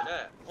millionaire after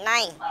that.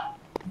 9.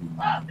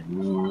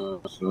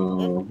 So,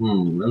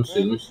 let me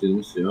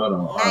see. Hold on.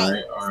 All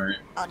right.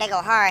 Oh, they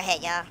go hard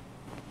head, y'all.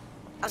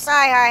 I'm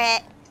sorry, hard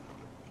head.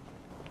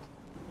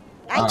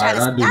 I ain't trying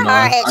to. Not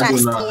hard head trying to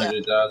steal.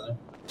 100,000.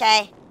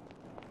 Okay.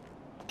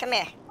 Come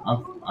here.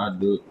 I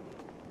do it.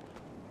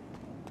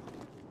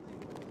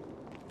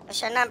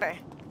 What's your number?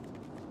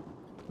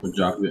 We'll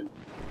drop it.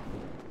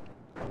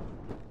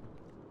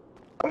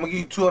 I'm gonna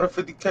give you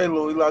 250K,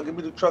 Lil Eli. Give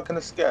me the truck and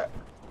the scat.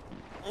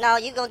 No,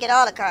 you gonna get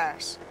all the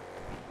cars.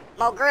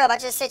 Mo Grub, I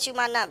just sent you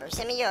my number.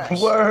 Send me yours.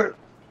 Word.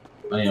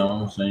 I am. I'm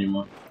gonna send you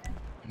mine.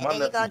 And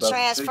then you gonna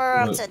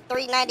transfer them to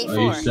 394.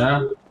 Are you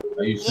shy?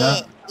 Are you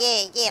shy?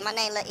 Yeah. My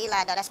name Lil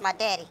Eli though. That's my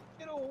daddy.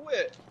 Get a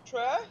whip,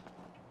 try.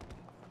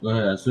 Go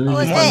ahead. As soon as Who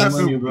you is get this?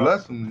 money, bro.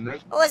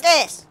 Who is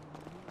this?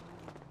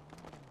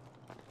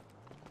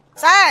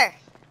 Sir.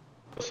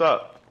 What's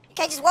up? You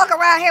can't just walk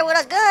around here with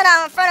a gun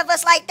out in front of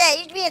us like that.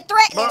 You're being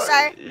threatening,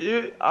 sir.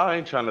 I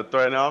ain't trying to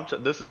threaten.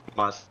 This is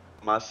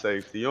my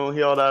safety. You don't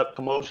hear all that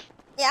commotion?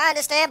 Yeah, I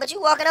understand, but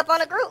you walking up on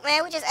the group,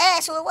 man. We just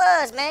asked who it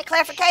was, man.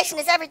 Clarification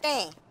is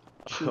everything.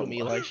 Shoot him,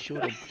 Eli.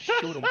 Shoot him.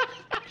 Shoot him.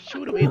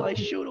 Shoot him, Eli.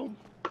 Shoot him.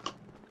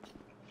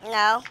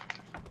 No.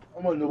 I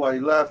wonder why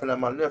you laughing at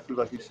my nephew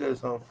like he said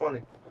something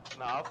funny.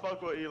 Nah, I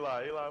fuck with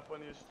Eli. Eli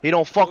funny as shit. He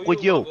don't fuck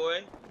with you.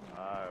 Alright,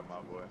 my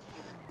boy.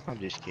 I'm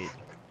just kidding.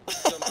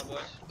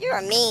 You're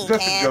a mean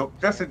Just man. a joke.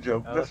 That's a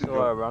joke. That's a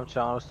joke. Bro. I'm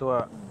trying to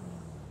store.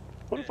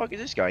 Who the fuck is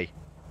this guy?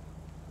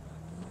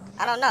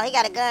 I don't know. He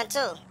got a gun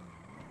too.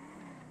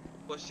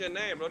 What's your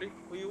name, Brody?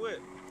 Who you with?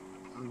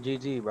 I'm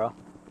GG, bro.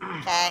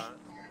 Okay.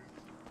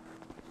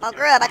 Mo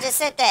Grub, I just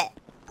sent that.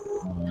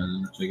 Alright, let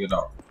me check it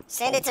out.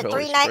 Send it to Bro,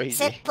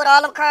 390. Put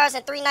all them cars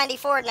in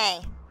 394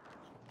 name.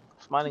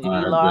 My nigga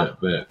Alright,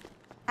 Eli. bet.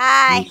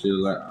 Hi. Let me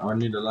see I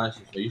need the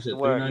license. So you said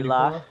Where,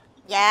 394?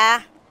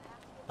 Yeah.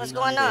 What's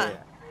going on?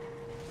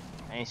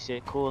 Ain't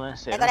shit cool and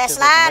shit. There go that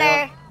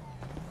slider.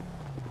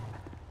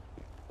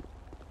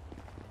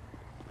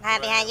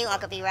 Behind you,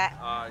 Uncle B-Rock.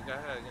 Alright, go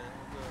ahead,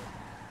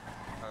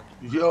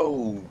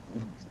 Yo,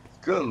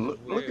 good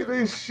look at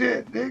this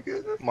shit, nigga.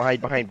 I'm gonna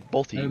hide behind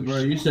both of you. Hey, bro,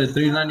 you said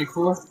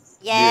 394?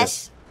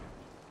 Yes.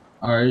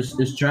 Alright,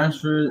 it's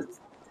transferred.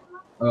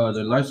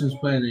 the license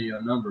plate and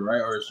your number,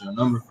 right? Or it's your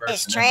number first?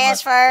 It's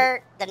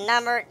transferred, the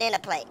number, then the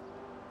plate.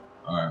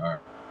 Alright.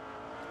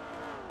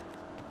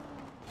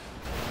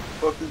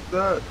 What is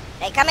that?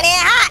 They coming in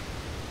hot.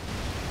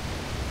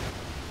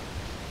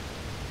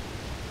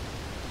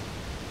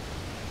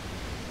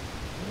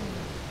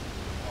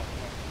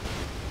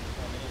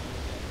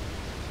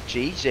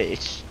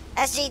 Jesus.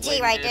 That's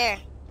GG right there.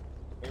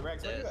 Hey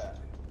Rex, where you at?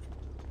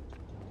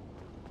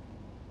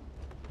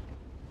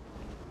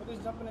 What is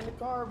jumping in the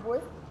car, boy?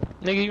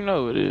 Nigga, you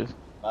know who it is.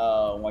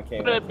 1K.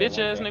 Look at that bitch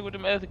ass nigga with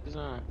them ethics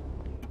on.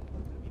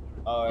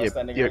 Oh, that's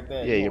that nigga right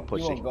there. Yeah, you you're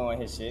pussy. You won't go in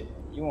his shit.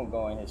 You won't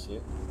go in his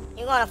shit.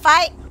 You gonna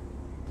fight?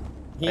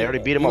 I already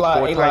beat him up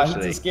 4 times He's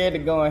today. too scared to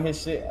go in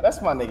his shit. That's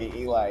my nigga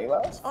Eli.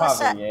 What's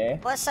poppin', yeah?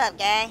 What's up,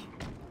 gang?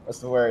 What's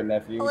the word,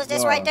 nephew? Who is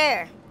this right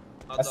there?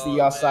 I see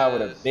you outside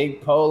with a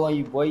big pole on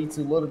you, boy. You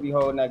too little to be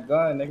holding that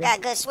gun, nigga. Got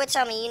a good switch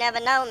on me. You never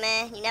know,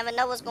 man. You never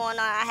know what's going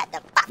on. I had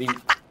to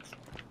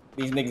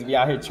These niggas be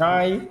out here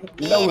trying you. You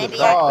Yeah, know they who be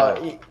to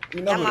call. You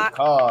know who to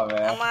call,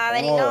 man. I'm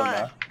already Come on, knowing.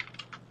 man.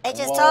 They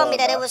just Come told on, me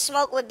that man. it was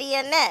smoke with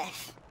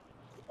BMF.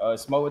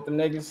 Smoke with them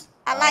niggas?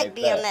 I like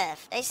bet.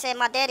 BMF. They said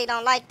my daddy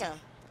don't like them.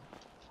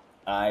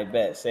 I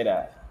bet. Say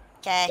that.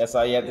 Okay. That's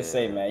all you have to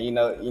say, man. You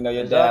know your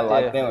It's dad up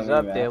like there. them, It's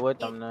man. up there with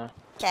them now.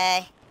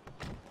 Okay.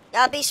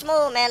 Y'all be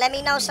smooth, man. Let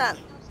me know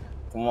something.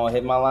 Come on,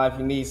 hit my line if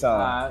you need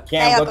something. Alright.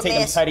 Cam, Hey, go Uncle take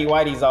them Miss. tighty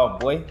whities off,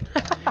 boy.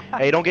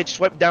 Hey, don't get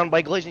swept down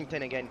by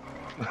Glizzington again.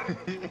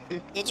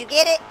 Did you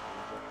get it?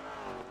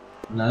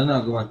 No, it's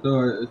not going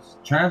through. It's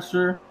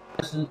transfer,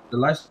 the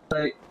license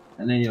plate,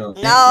 and then your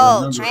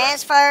No, number.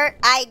 transfer,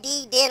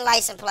 ID, then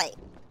license plate.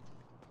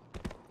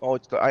 Oh,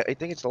 it's the, I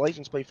think it's the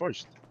license plate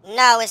first.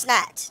 No, it's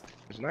not.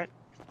 It's not?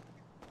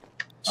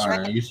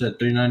 Alright, you said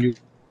 390,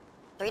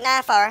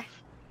 394,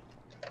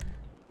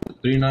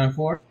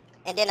 394?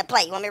 and then the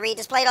plate. You want me to read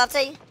this plate off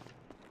to you?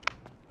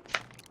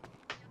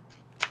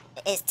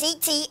 It's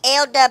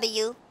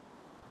TTLW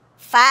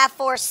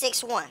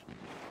 5461.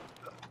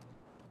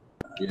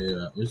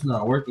 Yeah, it's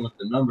not working with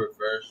the number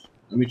first.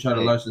 Let me try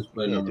the license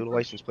plate Yeah, number. do the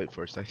license plate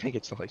first. I think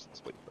it's the license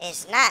plate.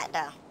 It's not,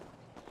 though.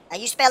 Are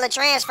you spelling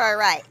transfer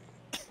right?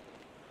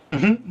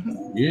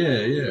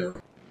 Yeah.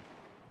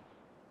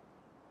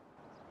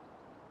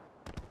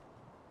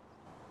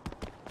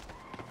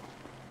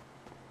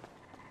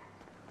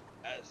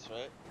 That's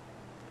right.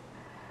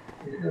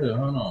 Yeah,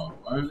 hold on.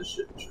 Why is this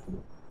shit?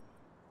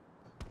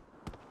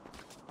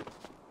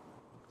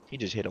 He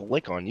just hit a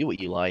lick on you,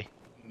 Eli.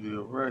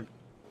 Yeah, right.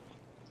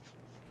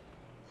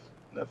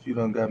 Nephew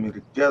done got me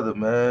together,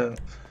 man.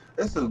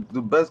 That's the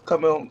best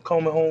coming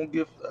home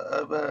gift I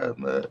ever had,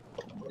 man.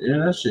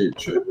 Yeah, that shit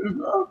tripping,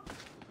 bro.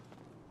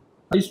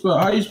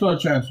 How you spell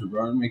transfer,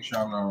 bro? Let me make sure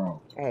I'm not wrong.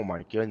 Oh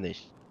my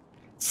goodness.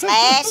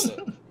 Slash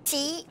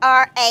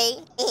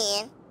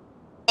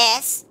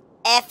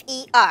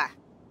TRANSFER.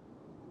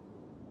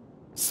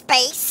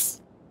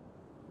 Space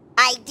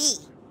ID.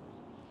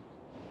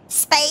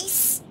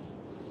 Space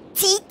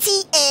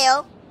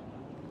TTL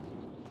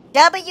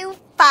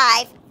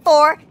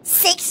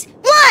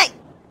W5461.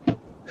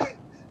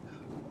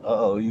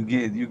 Uh-oh, you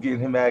getting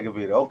him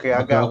aggravated. Okay,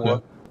 I got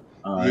one.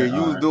 Right,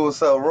 you was doing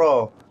something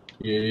wrong.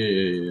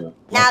 Yeah.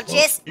 Now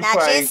just T,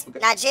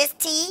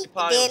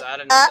 then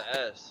up,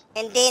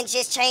 and then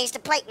just change the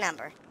plate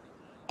number.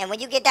 And when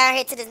you get down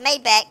here to this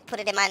Maybach, put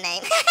it in my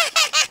name.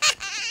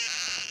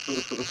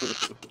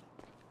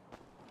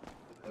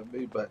 That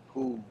Maybach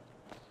cool.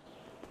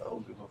 I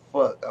don't give a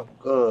fuck. I'm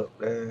good,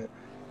 man.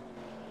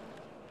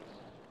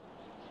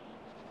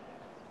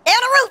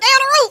 Down the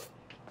roof!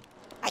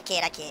 I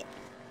can't.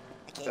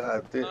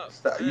 God damn.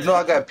 Stop. You know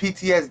I got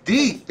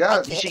PTSD.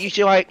 God. You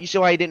see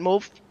why he didn't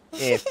move?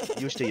 Yeah,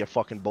 used to your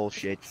fucking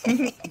bullshit.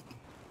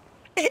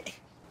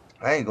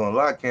 I ain't gonna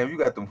lie, Cam. You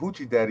got them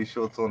hoochie daddy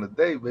shorts on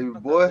today, baby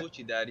boy.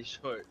 Hoochie daddy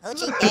shorts.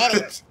 Hoochie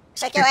daddy.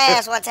 Shake your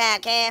ass one time,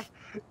 Cam.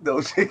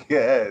 Don't shake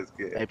your ass,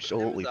 Cam.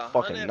 Absolutely It's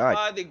fucking not.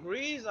 105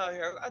 degrees out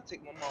here. I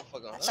take my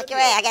motherfucking hoodie Shake your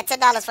ass. I got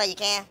 $10 for you,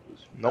 Cam.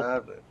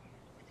 Nope.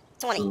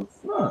 20.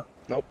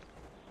 Nope.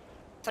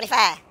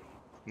 25.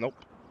 Nope.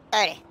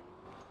 30. I'll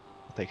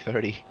take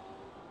 30.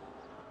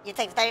 You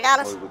take $30?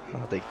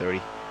 I'll take 30.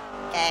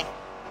 Okay.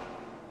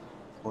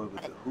 Boy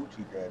with the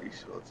hoochie daddy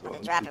shorts on.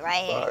 Drop it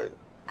right here.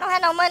 I don't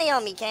have no money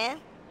on me, Cam.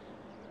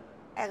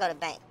 I gotta go to the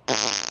bank.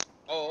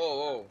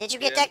 Oh. Did you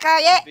get that car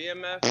yet?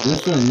 BMF.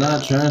 This is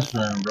not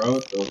transferring, bro.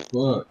 What the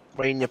fuck?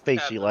 Right in your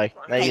face, Eli.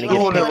 Now Hey, you're gonna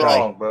doing get it picked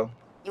wrong, on. bro.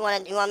 You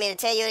want me to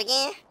tell you it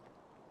again?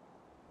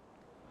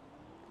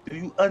 Do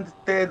you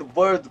understand the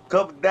words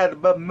coming out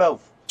of my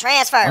mouth?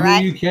 Transfer, I mean,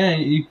 right? you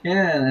can,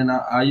 and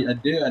I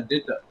did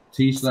the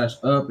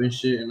T/up and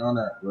shit and all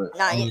that, but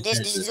No, I you only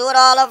just changed it. do it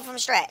all over from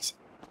scratch.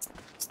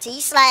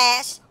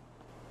 T/TRANSFER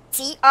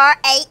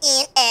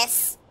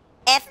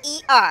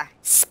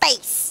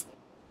space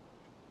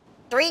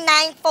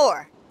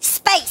 394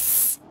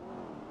 space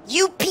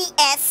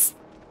UPS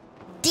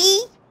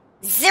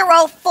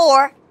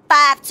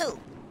D0452.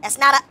 That's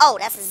not an O,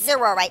 that's a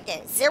 0 right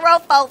there.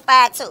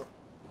 0452.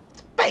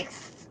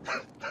 Space.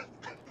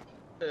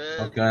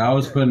 Okay, I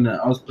was putting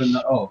the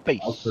O.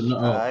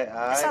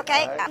 It's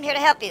okay. I'm here to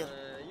help you.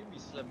 You be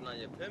slipping on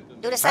your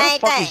pimpin'. Do the same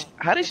thing.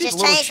 How does this Just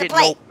little change the shit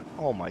plate.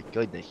 know? Oh my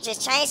goodness.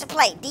 Just change the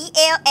plate.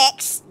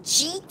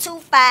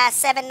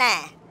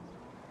 DLXG2579.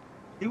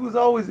 He was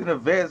always in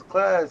advanced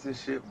class and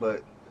shit,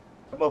 but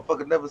that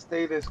motherfucker never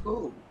stayed in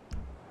school.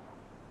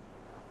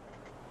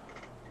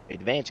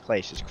 Advanced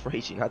class is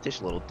crazy, not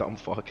this little dumb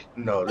fuck.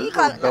 No, this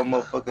little dumb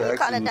motherfucker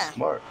actually was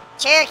smart.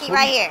 Cherokee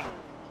right here.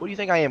 Who do you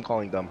think I am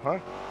calling dumb, huh?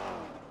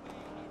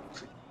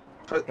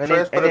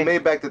 Transfer the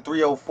Maybach to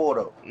 304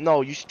 though.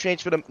 No, you should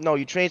transfer the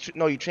you transfer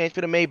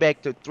the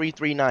Maybach to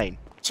 339.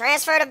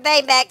 Transfer the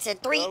Maybach to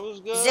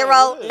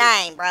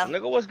 309, bro.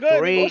 Nigga, what's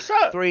good? Nigga, what's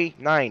up?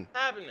 339.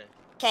 Happening?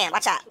 Cam,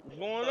 watch out. What's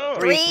going on?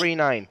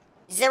 339.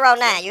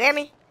 09. You hear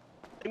me?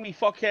 Let me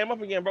fuck Cam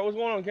up again, bro. What's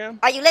going on, Cam?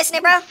 Are you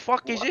listening, bro?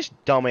 Fuck is this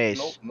dumbass?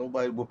 Nope,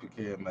 nobody whooping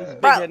Cam, man. Bro.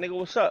 Big head nigga,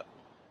 what's up?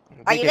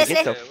 Are you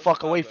listening? Get the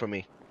fuck away from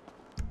me.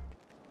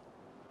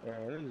 Yeah,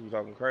 this is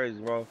talking crazy,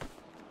 bro.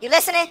 You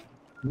listening?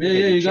 Yeah,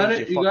 you got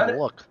it. You got it.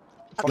 Look.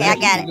 Okay, I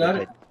got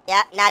it.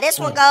 Yeah. Now this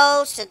one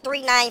goes to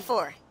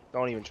 394.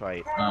 Don't even try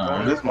it.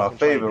 This is my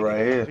favorite right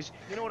here.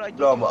 You know what I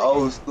do? I'm an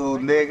old school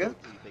nigga.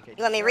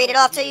 You want me to read it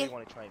off to you?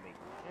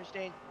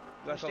 Understand?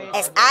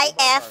 It's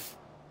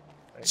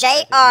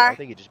IFJR I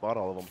think you just bought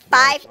all of them.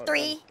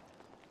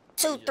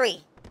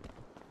 5323.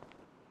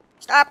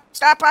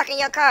 Start parking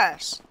your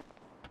cars.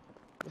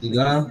 You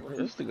got him?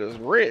 This nigga's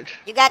rich.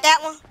 You got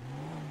that one?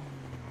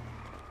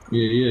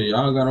 Yeah,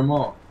 y'all got them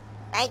all.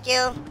 Thank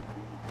you.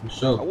 For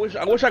sure. I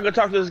wish I could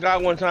talk to this guy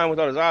one time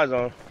without his eyes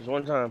on. Just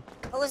one time.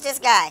 Who is this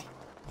guy?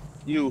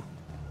 You.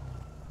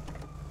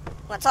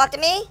 Want to talk to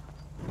me?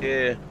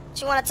 Yeah.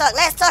 You want to talk?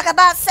 Let's talk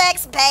about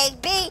sex,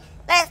 baby.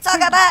 Let's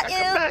talk about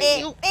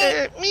you.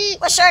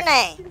 What's your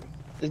name?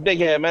 It's Big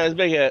Head, man. It's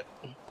Big Head.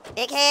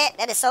 Big Head?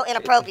 That is so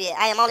inappropriate.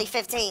 I am only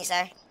 15,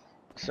 sir.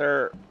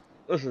 Sir,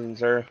 listen,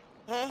 sir.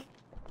 Hmm?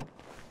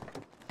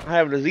 I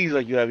have a disease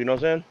like you have, you know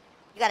what I'm saying?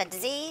 You got a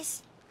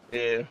disease?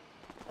 Yeah.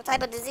 What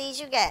type of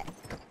disease you got?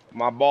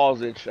 My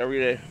balls itch every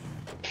day.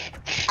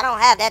 I don't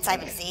have that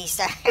type of disease,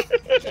 sir.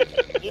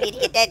 You need to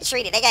get that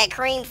treated. They got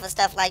cream for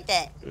stuff like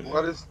that.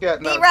 Why this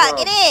cat not D-Rock,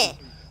 get in.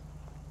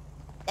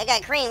 They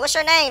got cream. What's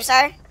your name,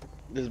 sir?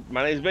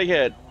 My name's Big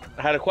Head.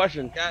 I had a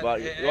question.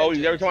 But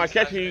every time I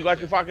catch you, you got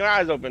your fucking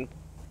eyes open.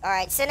 All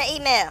right, send an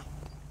email.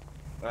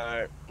 All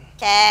right.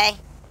 Okay.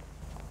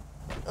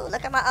 Ooh,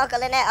 look at my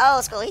uncle in that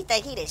old school. He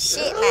think he the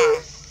shit now.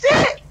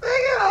 Shit,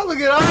 nigga, look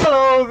at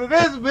all those in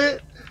this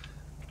bit.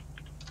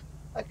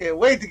 I can't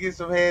wait to get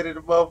some head in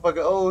the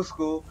motherfucking old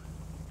school.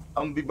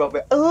 I'm gonna be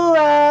bumping. Ooh,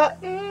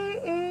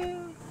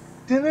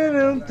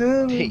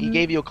 He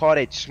gave you a car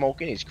that's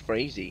smoking. It's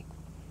crazy.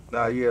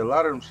 Nah, yeah, a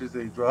lot of them shits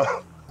they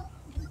drop.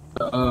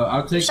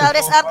 I'll take. So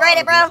this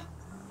upgraded, bro?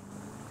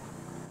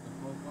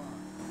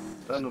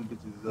 None of them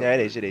bitches. Yeah,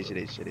 it is.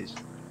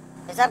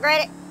 It's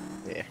upgraded?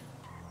 Yeah.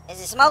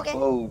 Is it smoking?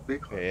 Oh,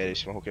 big. Yeah, it is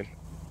smoking.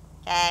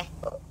 Okay. Yeah,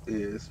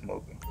 it's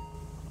smoking.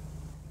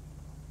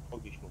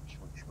 Smoke.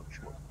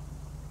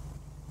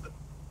 What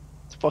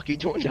the fuck are you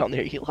doing down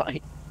there, Eli?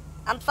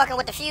 I'm fucking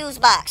with the fuse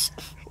box.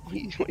 What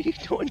are you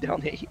doing down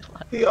there,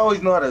 Eli? He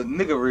always know how to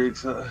nigga rig,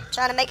 son.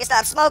 Trying to make it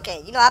stop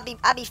smoking. You know, I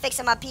be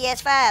fixing my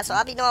PS5, so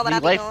I be doing what I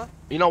be doing.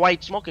 You know why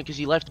he's smoking? Because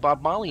he left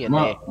Bob Marley in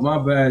there. My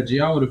bad, G.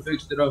 I would have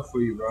fixed it up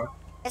for you, bro.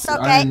 It's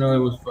okay. I didn't know it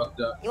was fucked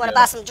up. You want to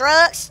buy some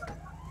drugs?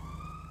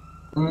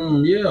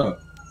 Yeah.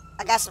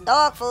 I got some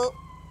dog food.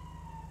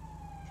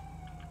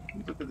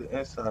 Look at the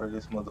inside of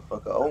this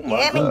motherfucker. Oh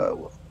my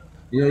god.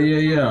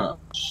 Yeah.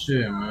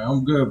 Shit, man.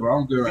 I'm good, bro.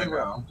 I'm good right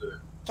now. I'm good.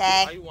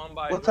 Okay.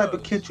 What type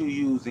of kit you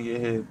use in your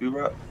head,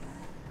 B-Rock?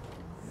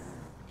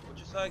 What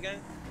you say again?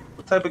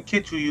 What type of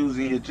kit you use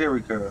in your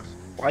Jerry curls?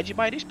 Why'd you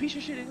buy this piece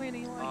of shit,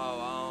 Eli?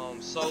 Oh,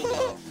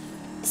 Solo.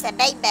 It's a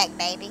bait back,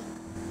 baby.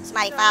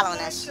 Somebody following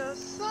us.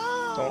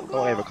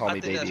 Don't ever call me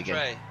baby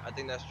again. I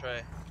think that's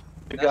Trey.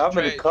 Nigga, I'm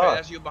in the car. Trey,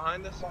 that's you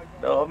behind us?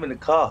 No, I'm in the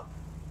car.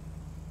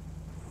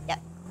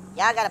 Yep.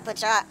 Y'all gotta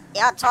put y'all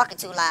talking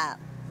too loud.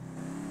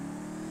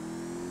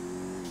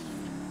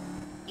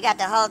 You got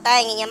the whole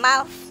thing in your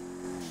mouth?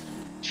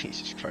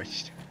 Jesus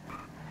Christ.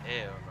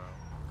 Hell no.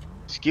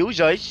 Excuse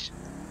us.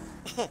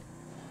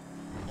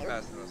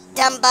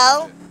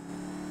 Dumbo.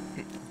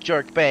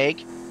 Jerk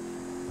bag.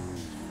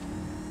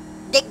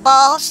 Dick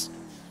balls.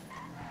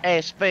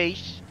 Ass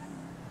face.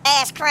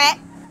 Ass crack.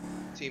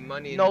 Team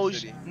money in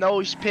nose, the city.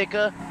 Nose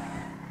picker.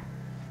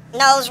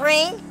 Nose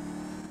ring.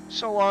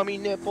 Salami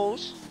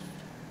nipples.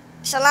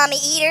 Salami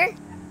eater.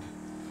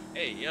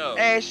 Hey, yo.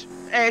 Ass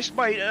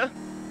biter.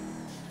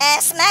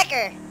 Ass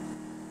smacker.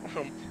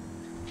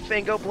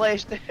 Finger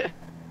blaster.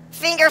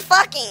 Finger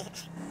fucking.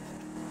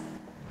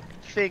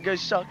 Finger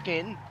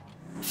sucking.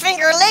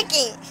 Finger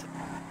licking.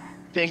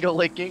 Finger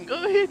licking. Go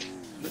ahead.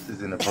 This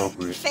is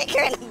inappropriate.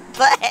 Finger in the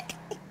butt.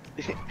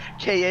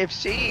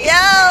 KFC.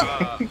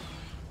 Yo.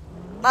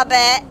 My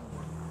bad.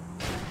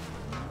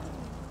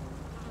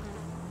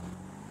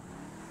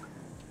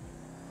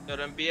 Yo,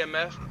 them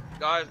BMF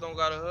guys don't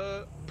got a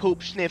hood.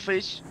 Poop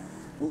sniffers.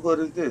 Who hood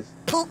is this?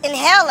 Poop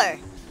inhaler.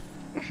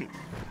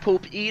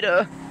 Poop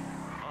eater.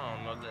 I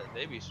don't know that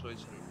they be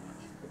switching.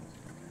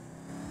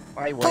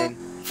 I win.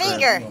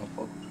 Finger.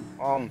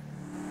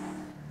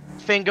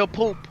 Finger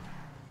poop.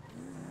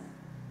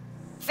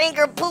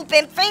 Finger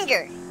pooping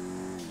finger.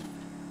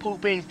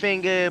 Pooping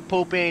finger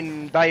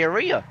pooping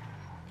diarrhea.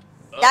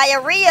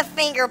 Diarrhea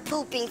finger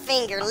pooping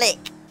finger lick.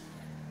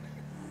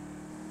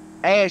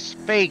 Ass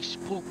face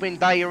pooping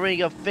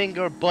diarrhea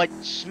finger butt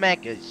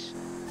smackers.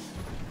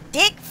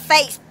 Dick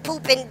face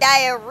pooping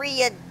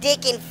diarrhea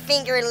dick and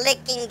finger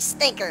licking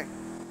stinker.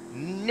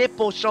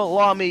 Nipple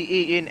salami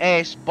eating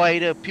ass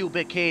biter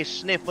pubic hair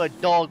sniffer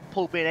dog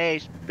pooping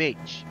ass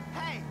bitch.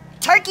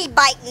 Turkey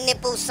biting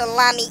nipple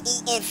salami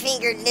eating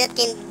finger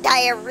licking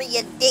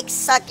diarrhea dick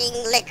sucking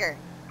liquor.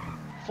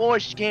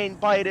 Foreskin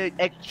biter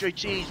extra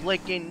cheese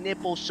licking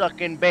nipple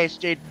sucking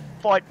bastard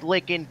fart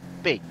licking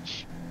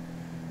bitch.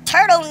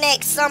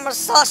 Turtleneck summer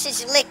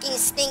sausage licking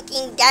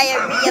stinking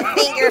diarrhea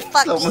finger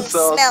fucking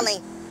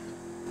smelling.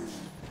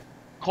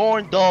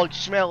 Corn dog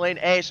smelling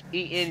ass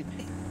eating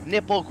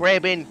nipple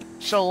grabbing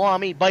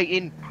salami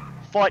biting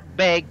fart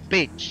bag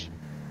bitch.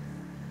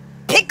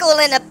 Pickle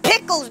in a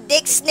pickle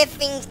dick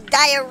sniffing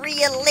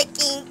diarrhea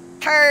licking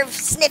curve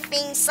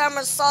sniffing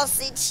summer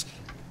sausage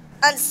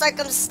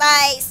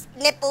uncircumcised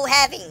nipple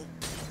having.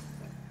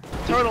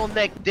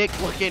 Turtleneck dick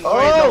looking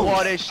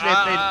underwater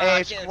sniffing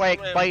ass crack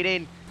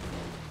biting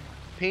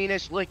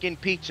penis licking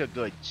pizza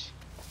goods.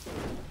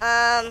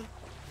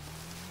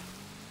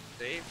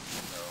 Dave?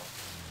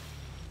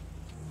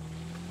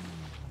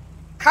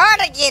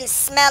 Cardigan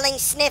smelling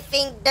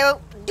sniffing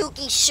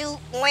dookie shoot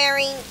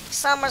wearing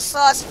summer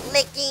sauce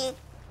licking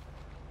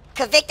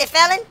convicted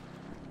felon.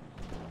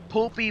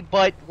 Poopy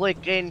butt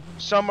licking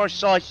summer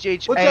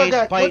sausage What ass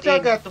y'all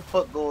biting got the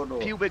fuck going on?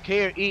 pubic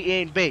hair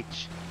eating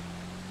bitch.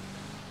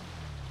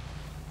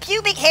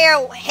 Pubic hair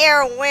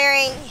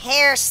wearing,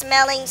 hair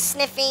smelling,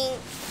 sniffing,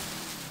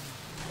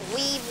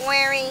 weave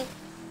wearing,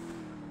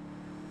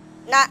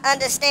 not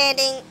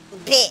understanding,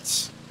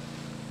 bitch.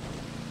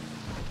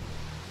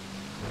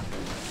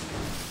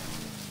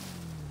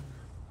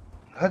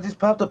 I just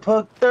popped a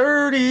puck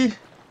 30.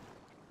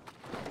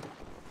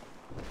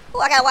 Ooh,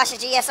 I gotta wash the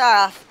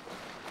GSR off.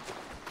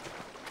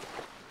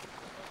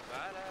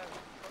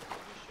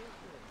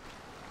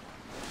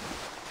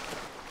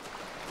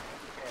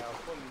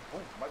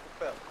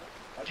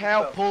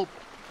 Cow poop,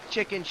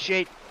 chicken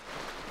shit,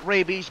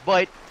 rabies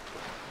butt,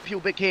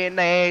 pubic hair in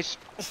the ass.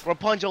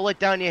 Rapunzel, let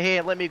down your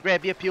hair. Let me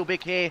grab your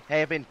pubic hair,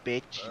 having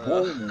bitch.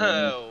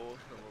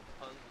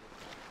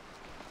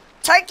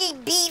 Turkey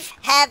beef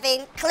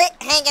having,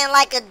 clit hanging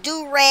like a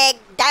do-rag,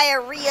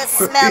 diarrhea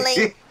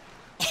smelling,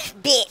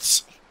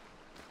 bitch.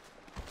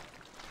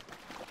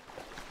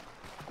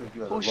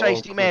 Who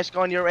shiesty mask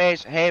on your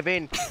ass,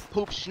 having,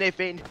 poop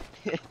sniffing,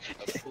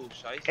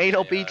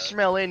 anal bead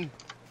smelling,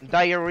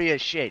 diarrhea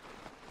shit.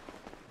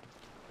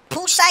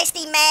 Pooh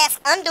shiesty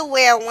mask,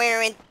 underwear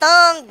wearing,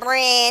 thong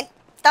brand,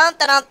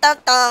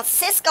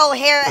 Cisco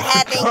hair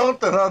having,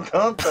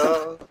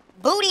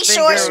 booty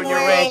shorts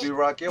wearing, Be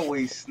rock your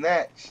waist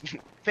snatch.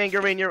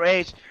 Finger in your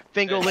ass,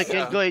 finger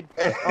licking good.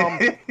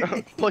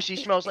 Pussy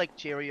smells like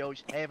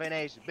Cheerios, having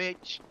ass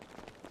bitch.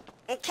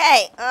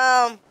 Okay,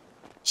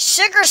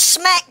 sugar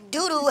smack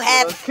doodoo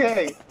having.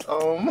 Okay,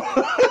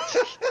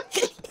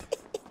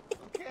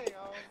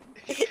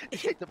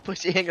 The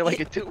pussy hanging like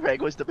a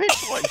do-rag was the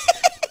bitch one.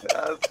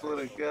 I swear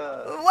to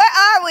God. Where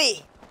are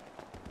we?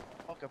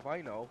 Fuck if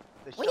I know.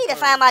 We need to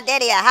find my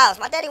daddy a house.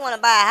 My daddy want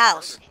to buy a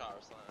house.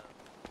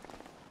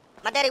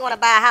 My daddy want to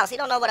buy a house. He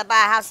don't know where to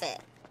buy a house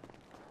at.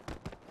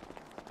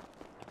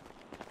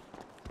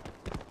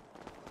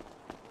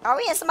 Are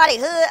we in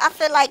somebody's hood? I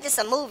feel like this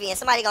is a movie and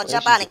somebody gonna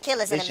jump out and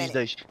kill us in a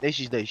minute. This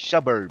is the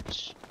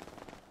suburbs.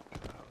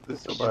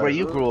 This is where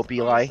you grew up,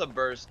 Eli.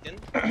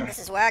 This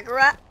is where I grew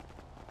up.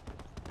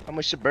 I'm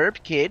a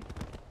suburb kid.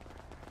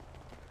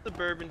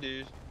 Suburban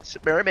dude.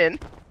 Suburban.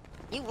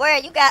 You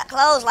got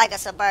clothes like a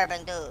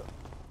suburban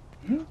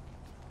dude.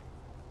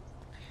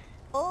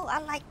 Oh, I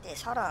like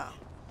this. Hold on.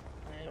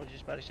 I was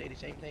just about to say the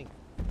same thing.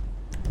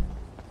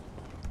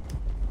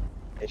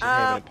 They should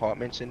have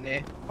apartments in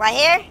there. Right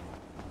here?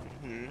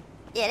 Mm-hmm.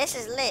 Yeah, this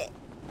is lit.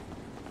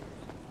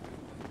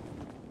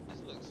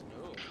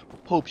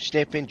 Poop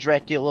sniffing,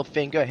 Dracula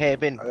finger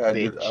having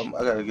bitch.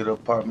 I gotta get an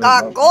apartment.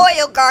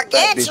 Gargoyle,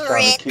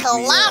 gargantuan,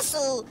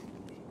 colossal,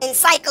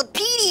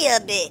 encyclopedia,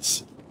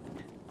 bitch.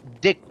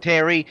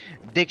 Dictionary,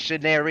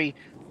 dictionary,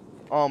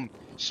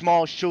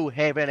 small shoe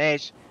having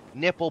ass,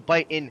 nipple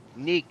biting,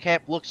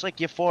 kneecap looks like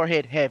your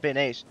forehead having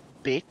ass,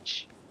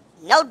 bitch.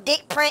 No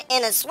dick print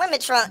in a swimming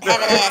trunk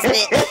having ass,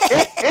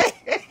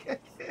 bitch.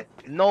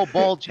 No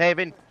bulge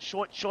having,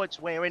 short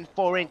shorts wearing,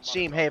 4-inch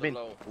seam having,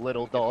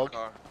 little dog.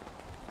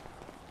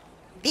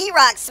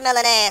 B-Rock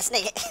smelling ass,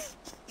 nigga.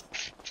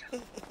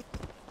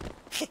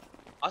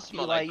 I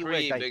smell Eli, like you wear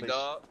cream, big diapers.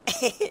 dog.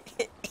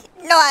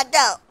 No, I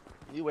don't.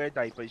 You wear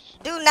diapers.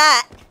 Do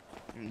not.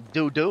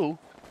 Do. Do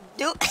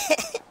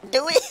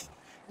we?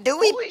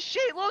 Holy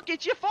shit, look,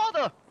 it's your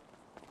father.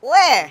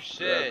 Where?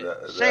 Shit.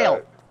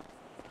 SALLE.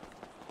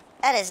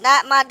 That is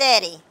not my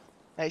daddy.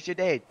 That's your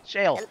dad.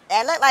 SALLE.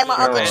 That looked like my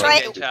Yeah, Uncle man.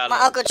 Trey. Yeah, My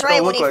Uncle Trey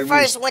Don't when look he like me.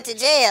 first went to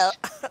jail.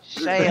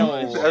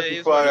 SALLE. That's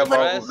before I got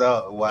my uncle.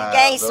 No, wow.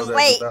 gained No, some that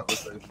weight. does not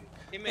look like me.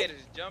 He made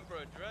his jumper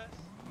a dress.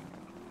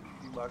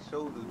 See my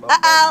shoulders, my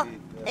Uh-oh. back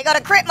big, They go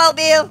to Crip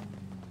Mobile.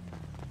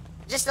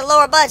 Just a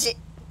lower budget.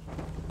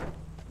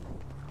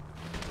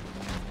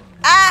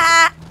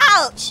 Ah!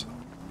 Ouch!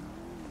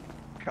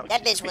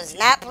 That bitch was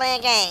not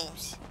playing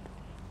games.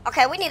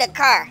 Okay, we need a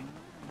car.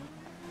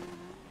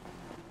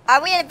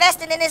 Are we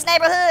investing in this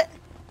neighborhood?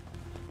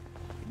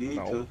 Need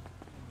to.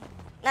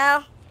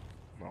 No?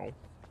 No.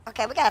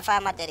 Okay, we gotta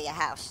find my daddy a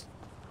house.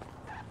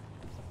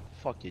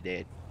 Fuck your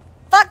dad.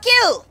 Fuck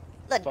you!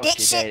 Little Fuck dick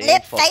your shit daddy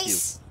lip and fuck you.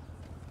 face.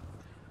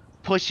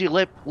 Pussy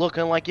lip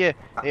looking like you.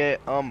 Yeah,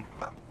 Damn.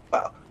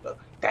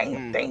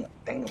 Okay,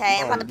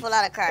 I'm about to pull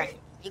out a car.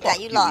 You Fuck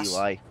lost.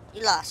 Eli.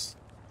 You lost.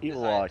 You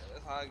lost.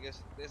 That's how I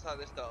guess. That's how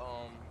this the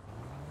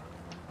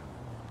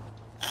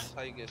That's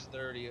how you get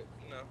sturdy. You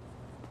know.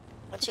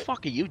 What the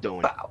fuck are you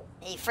doing?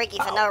 You freaky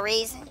for no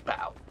reason?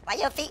 Why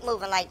your feet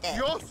moving like that?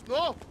 No.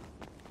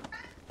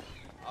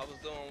 I was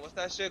doing what's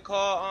that shit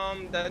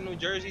called? That New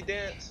Jersey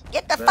dance.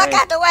 Get the fuck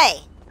out the way.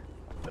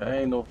 There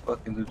ain't no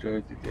fucking New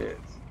Jersey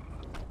dance.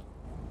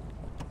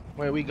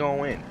 Where we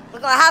going? We're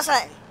going house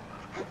hunting.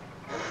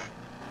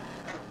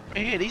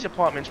 Right here, these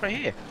apartments right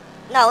here.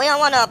 No, we don't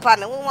want no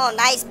apartment. We want a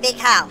nice big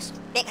house.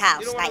 Big house.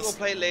 You don't want to Nice. go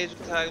play laser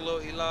tag,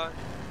 little Eli?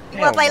 You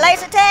want to play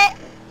laser tag?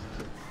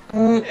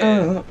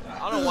 Yeah.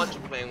 I don't want you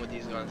playing with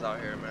these guns out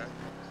here, man.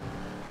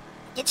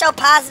 Get your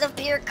positive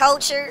peer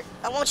culture.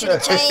 I want you to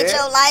change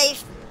your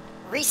life.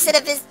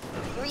 Recidivism.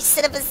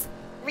 Recidivism.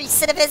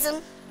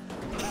 Recidivism.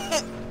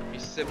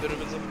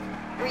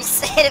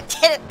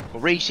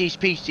 Reese's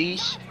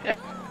Pieces.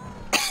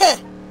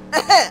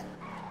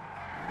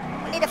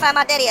 We need to find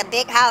my daddy a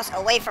big house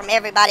away from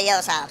everybody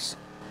else's house.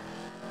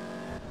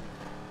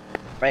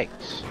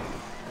 Thanks.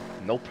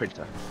 No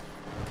printer.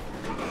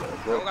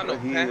 We don't got no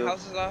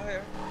penthouses out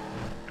here.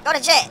 Go to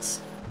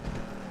Jets.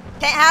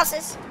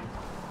 Penthouses?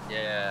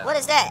 Yeah. What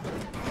is that?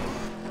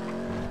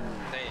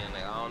 Saying,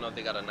 like, I don't know if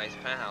they got a nice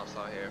penthouse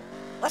out here.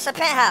 What's a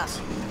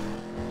penthouse?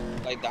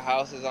 Like the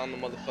houses on the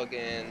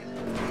motherfucking.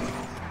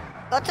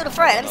 Go to the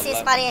front. Let me see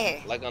somebody in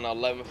here. Like on the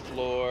 11th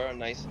floor, a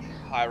nice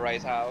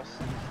high-rise house.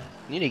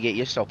 You need to get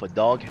yourself a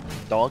dog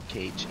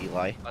cage,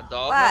 Eli. A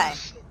dog Why?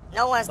 house?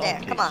 No one's Dog there.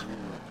 cage. Come on.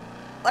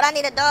 What, I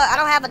need a dog? I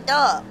don't have a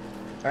dog.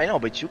 I know,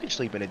 but you can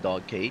sleep in a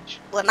dog cage.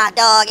 With my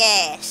dog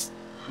ass.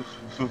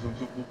 Y'all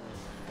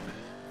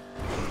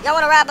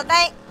want to rob a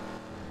bank?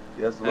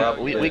 Yes, Rob.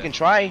 We can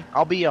try.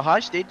 I'll be your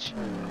hostage.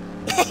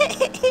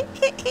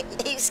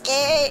 You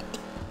scared?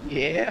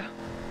 Yeah.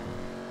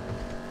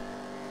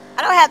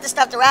 I don't have the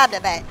stuff to rob the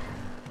bank.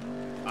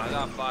 I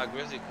got 5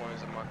 Grizzly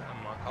coins in my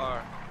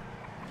car.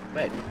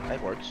 Bet,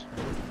 that works.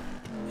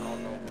 I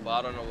don't know, but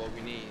I don't know what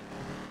we need.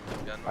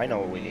 I know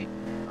what we need.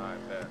 Alright,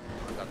 bet.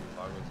 I got the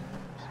 5 Grizzly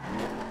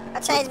coins. I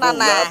changed my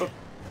mind.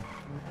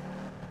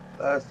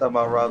 Last time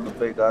I robbed the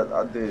bank,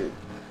 I did.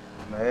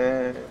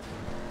 Man.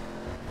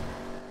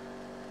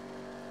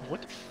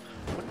 What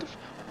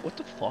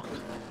the fuck?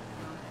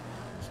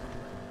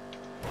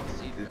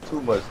 Did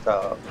too much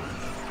time. I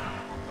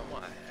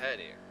want a head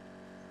here.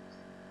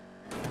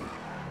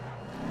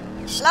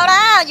 Slow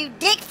down, you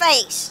dick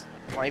face.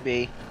 Might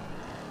be.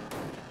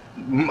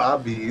 My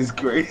B is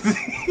crazy.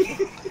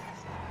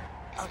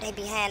 Oh, they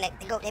behind it.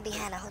 They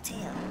behind the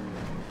hotel.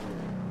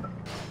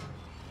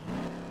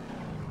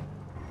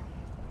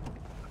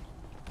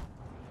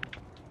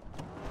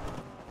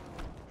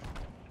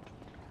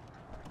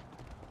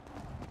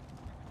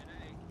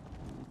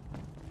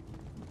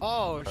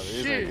 Oh, These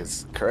shit.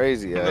 niggas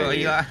crazy, Oh, eh?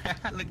 yeah.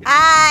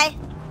 Hi.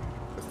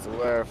 What's the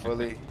word,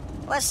 fully?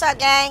 What's up,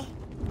 gang?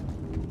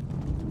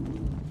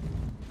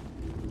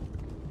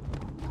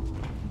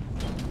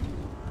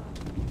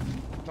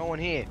 No one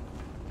here.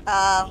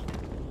 Oh.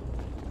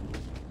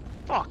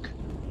 Fuck.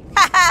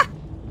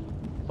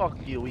 Fuck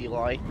you,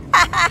 Eli.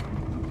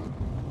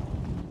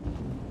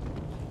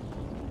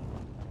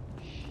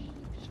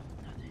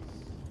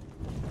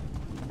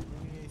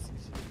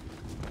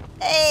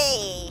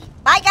 Hey.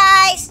 Bye,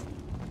 guys.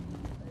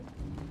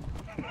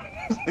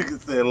 Nigga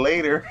said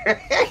later.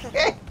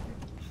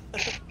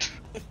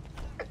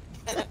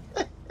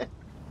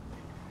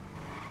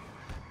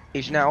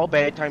 It's now a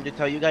bad time to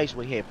tell you guys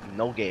we have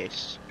no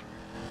gas.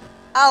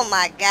 Oh,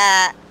 my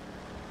God.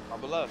 My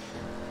beloved.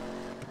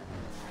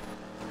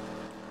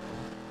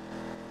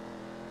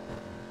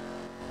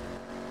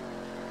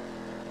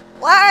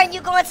 Why aren't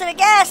you going to the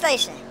gas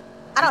station?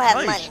 I don't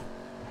have money.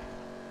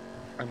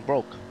 I'm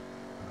broke.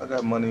 I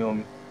got money on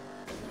me.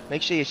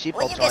 Make sure your Where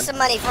seatbelt's you get on. some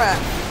money from?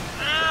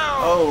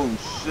 Oh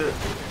shit.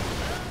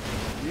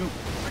 You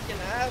freaking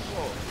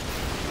asshole.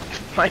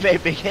 My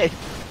bad, big head.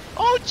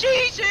 Oh,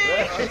 Jesus! Your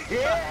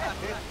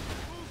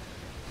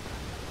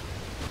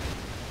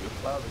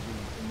father gave you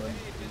some money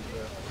to do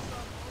that.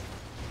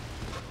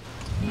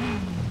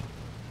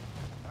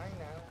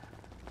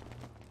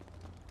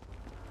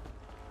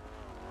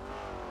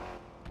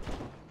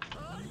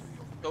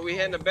 So we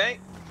hitting the bank?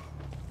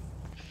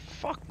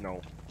 Fuck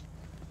no.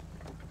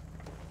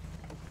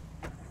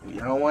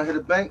 Y'all don't want to hit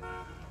the bank?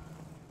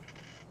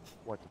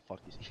 What the fuck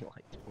is Eli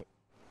doing?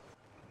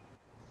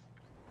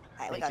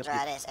 Alright, we gonna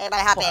try this.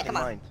 Everybody hop in, come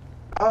on.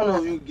 I don't know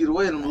if you can get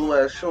away in them blue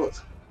ass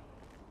shorts.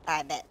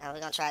 Alright, bet. Now we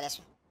gonna try this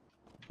one.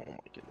 Oh my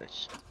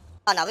goodness.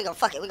 Oh no, we gonna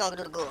fuck it. We gonna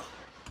do the goal.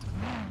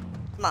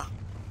 Come on.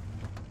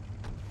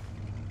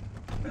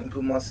 Let me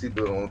put my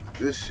seatbelt on.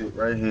 This shit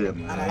right here,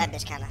 man. Oh no, that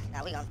bitch kinda.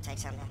 Now we gonna take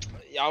something.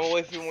 Yeah, I'm gonna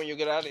wait for you when you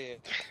get out of here.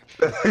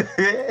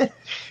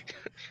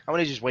 I'm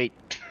gonna just wait.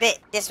 Bit,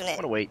 this one. I'm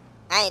gonna wait.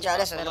 I ain't drove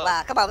this one in a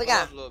while. Come on, we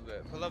got. Pull up a little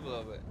bit. Pull up a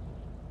little bit.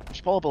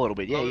 Just pull up a little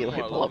bit. Yeah, Oh, Eli,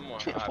 more, pull up. more.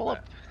 Yeah, pull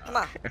up. Come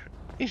on.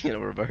 He's gonna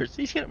reverse.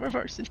 He's gonna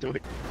reverse into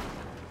it.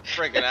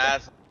 Freaking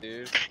ass,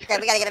 dude. Okay,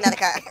 we gotta get another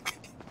car.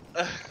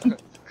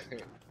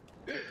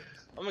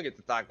 I'm gonna get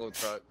the taco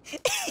truck.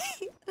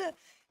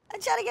 I'm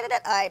trying to get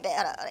it. Alright, bet.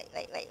 Hold on.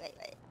 Wait.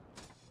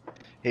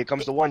 Here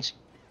comes the ones.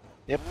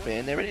 Yep,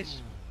 and there it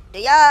is. Do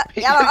y'all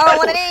don't own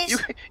one of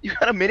these? You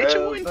got a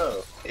miniature one?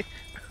 No.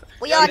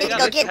 We all need to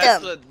go get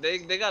them.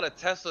 They got a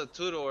Tesla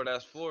 2-door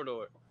that's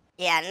 4-door.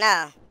 Yeah, I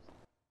know.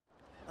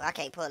 Well, I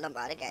can't pull them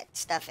out. They got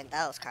stuff in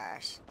those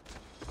cars.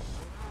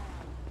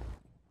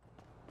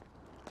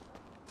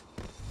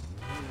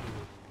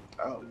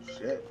 Oh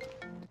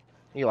shit.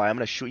 Eli, I'm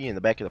gonna shoot you in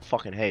the back of the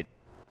fucking head.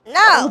 No!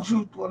 Why would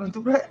you want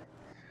to do that?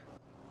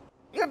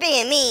 You're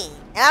being mean,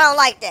 and I don't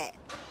like that.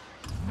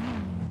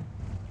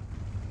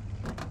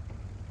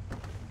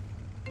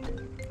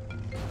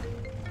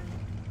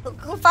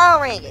 Who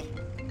phone ringing?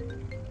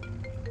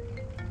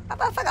 My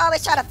motherfucker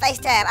always try to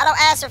FaceTime. I don't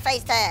answer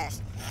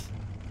FaceTimes.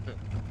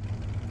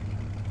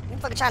 You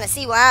fucking trying to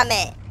see where I'm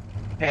at.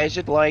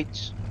 Hazard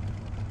lights.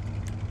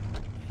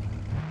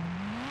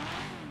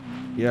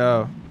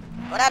 Yo.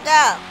 What up,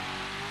 dog?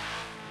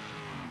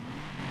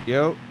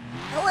 Yo.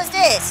 Who is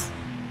this?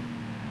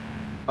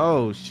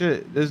 Oh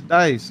shit, this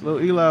Dice.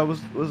 Little Eli,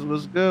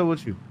 what's good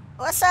with you?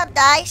 What's up,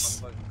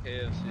 Dice?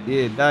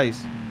 Yeah,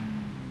 Dice.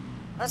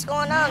 What's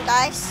going on,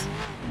 Dice?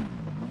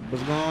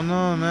 What's going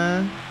on,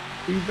 man?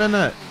 Where you been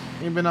at?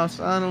 You ain't been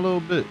outside in a little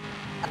bit.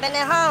 I've been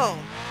at home.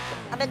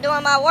 I've been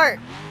doing my work.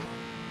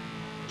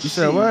 You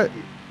said what?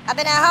 I've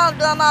been at home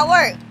doing my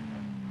work.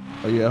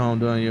 Oh, you at home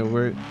doing your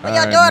work? Where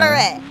your daughter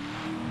at?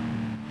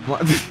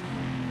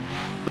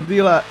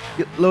 Eli,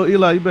 little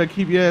Eli, you better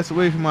keep your ass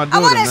away from my daughter, I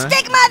want to man.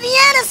 stick my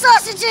Vienna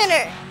sausage in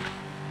her.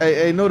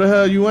 Hey, know the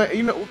hell you ain't.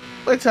 You know,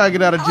 wait till I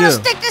get out of I jail. want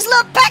to stick this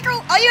little pecker.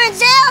 Are you in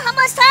jail? How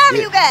much time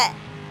you got?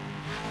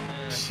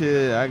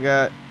 Shit, I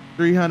got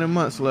 300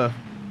 months left.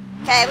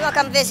 Okay, we're gonna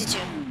come visit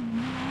you.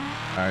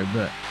 All right,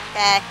 bet.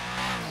 Okay.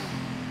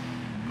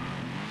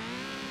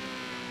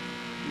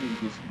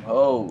 Get some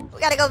hoes. We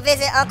gotta go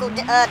visit Uncle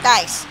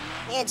Dice.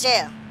 He in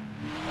jail.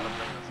 Gotta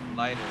bring us some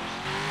lighters.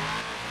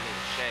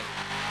 Shank.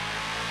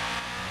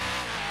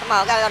 Come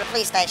on, we gotta go to the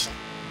police station.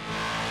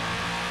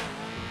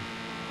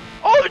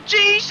 Oh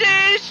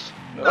Jesus!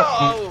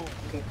 No,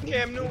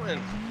 Cam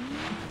Newton.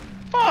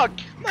 Fuck!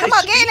 Come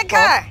on, get in the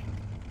car.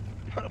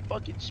 Not a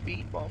fucking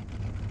speed bump.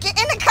 Get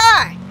in the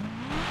car.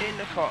 In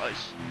the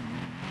cars.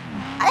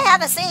 I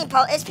haven't seen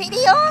Is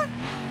PD on?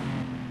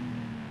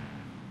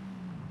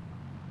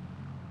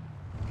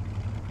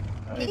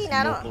 PD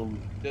not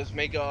on. Just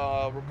make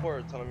a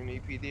report. Tell them you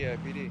need PD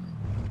at PD.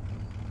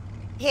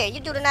 Here, you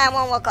do the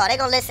 911 call. They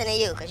gonna listen to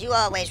you, because you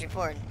always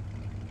reporting.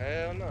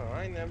 Hell no,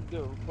 I ain't never do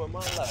a report in my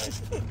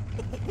life.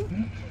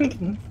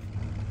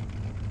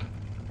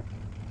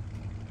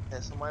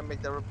 And somebody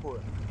make that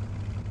report.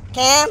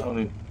 Cam? I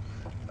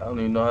don't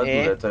even know how to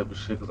do that type of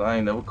shit, because I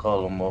ain't never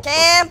called them off.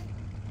 Cam?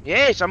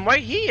 Yes, I'm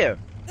right here.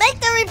 Make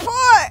the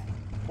report.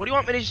 What do you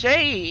want me to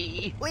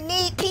say? We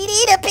need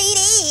PD to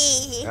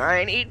PD.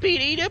 I need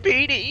PD to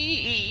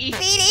PD.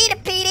 PD to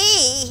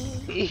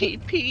PD.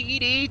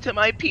 PD to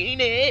my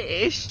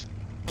penis.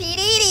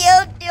 PD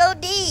to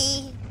OD.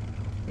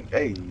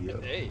 Hey, yo.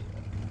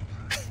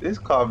 This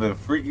car been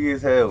freaky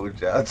as hell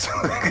with y'all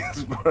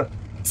talking, bro.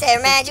 Say,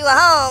 remind you of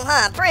home,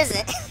 huh?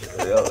 Prison.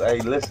 Yo, hey,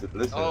 listen.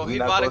 Oh, he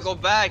about to go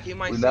back. He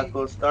might. We're not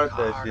gonna start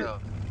that shit.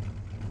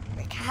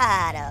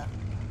 Ricardo.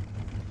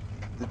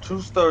 The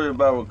true story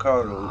about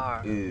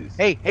Ricardo is.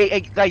 Hey,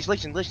 guys,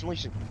 listen.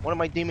 One of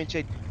my demons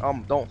said,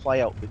 don't fly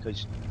out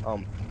because,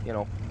 you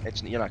know,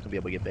 you're not gonna be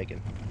able to get back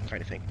in,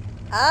 kind of thing.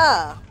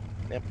 Oh.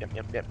 Yep.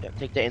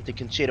 Take that into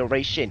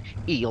consideration,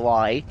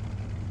 Eli.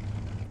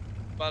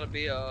 About to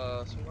be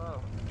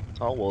tsunami.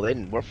 Oh well,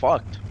 then we're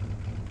fucked.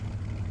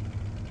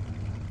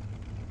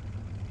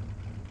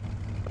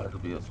 About to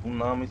be a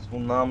tsunami.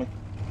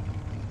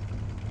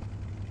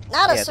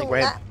 Not a Yeah,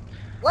 tsunami.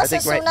 What's a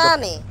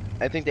tsunami?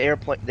 I think the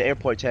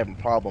airport's having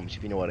problems,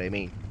 if you know what I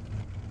mean.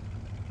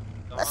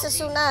 What's a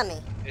tsunami?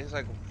 It's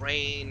like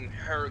rain,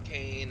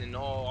 hurricane, and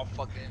all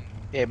fucking.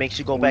 Yeah, it makes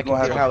you go back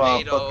into your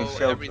house.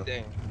 Tornado,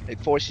 everything. It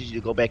forces you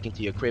to go back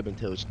into your crib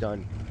until it's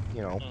done,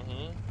 you know.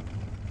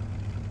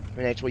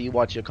 And that's where you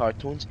watch your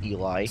cartoons,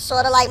 Eli.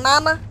 Sort of like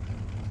mama?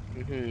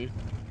 It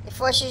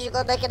forces you to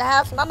go back in the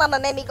house? My mama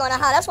made me go in the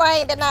house. That's why I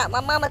ain't been out.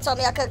 My mama told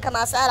me I couldn't come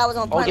outside. I was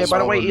on punishment. Oh yeah, by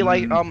the way,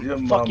 Eli,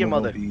 fuck your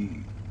mother.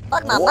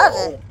 Fuck my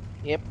mother?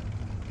 Yep.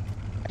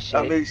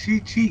 said. I mean, she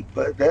cheat,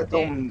 but that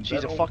don't.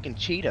 She's a fucking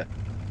cheater.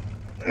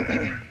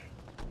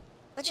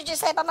 What you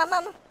just say about my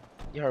mama?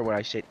 You heard what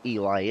I said,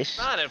 Elias.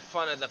 Not in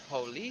front of the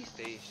police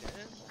station.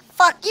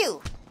 Fuck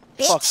you,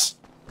 bitch. Fuck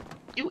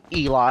you,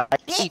 Eli.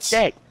 Eat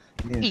that.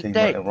 He didn't Eat think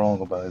that. nothing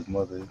wrong about his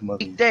mother. His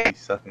mother used to be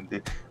sucking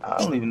dick. I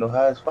don't even know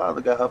how his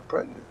father got her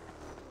pregnant.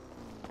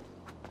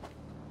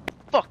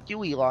 Fuck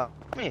you, Eli.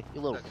 Man,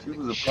 you little She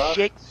was a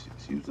shit.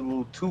 She was a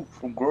little toot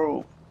from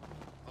Grove.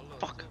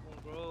 Fuck.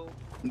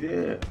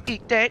 Yeah.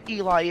 Eat that,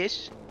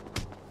 Elias.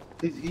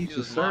 He used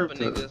to serve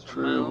to her.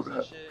 True.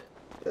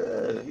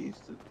 Yeah, he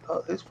used to.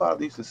 His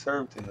father used to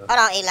serve to her. Hold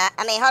on, Eli.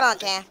 Hold on,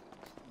 Cam.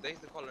 They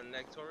used to call her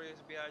Nectorious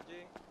B.I.G.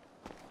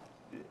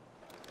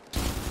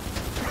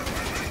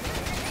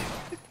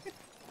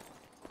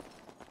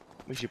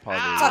 We should probably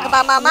Talk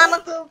about my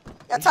mama?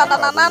 Y'all talk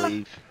about my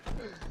mama?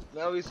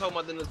 Now he's talking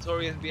about the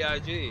Notorious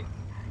B.I.G.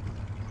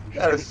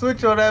 Gotta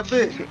switch on that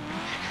bitch.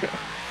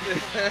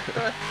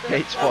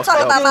 It's Don't fucked talk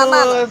up. about my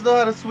mama. Let's know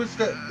how to switch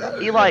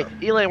that.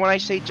 Eli, when I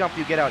say jump,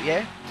 you get out,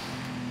 yeah?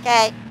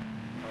 Okay.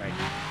 Alright.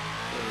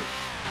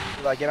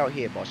 Eli, get out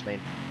here, boss man.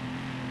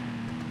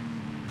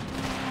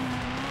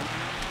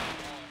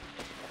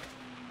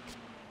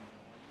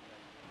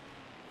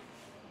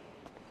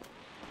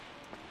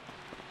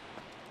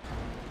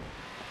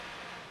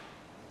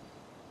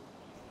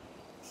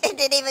 It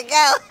didn't even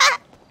go.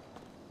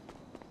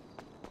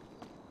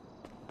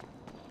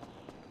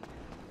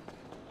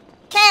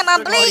 Cam,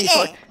 I'm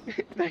bleeding.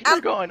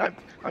 You're gone.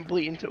 I'm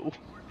bleeding too.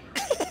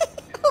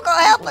 Who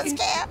gonna help us,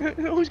 Cam?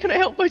 Who's gonna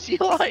help us,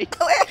 Eli?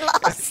 We're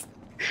lost.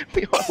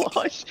 We are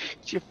lost.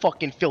 Get your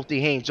fucking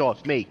filthy hands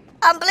off me.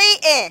 I'm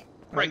bleeding.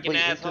 Breaking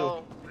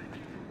asshole.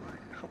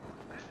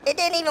 It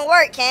didn't even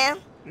work, Cam.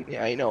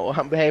 Yeah, I know.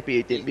 I'm happy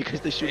it didn't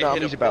because the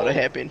tsunami's about to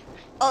happen.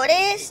 Oh, it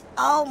is?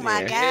 Oh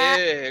my god. Yeah,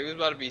 it was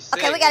about to be sick.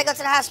 Okay, we gotta go to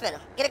the hospital.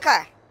 Get a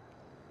car.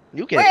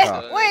 You get a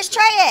car. Where's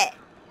Trey at?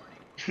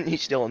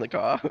 He's still in the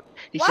car.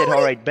 He Why said, would all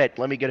he- right, bet.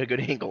 Let me get a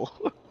good angle.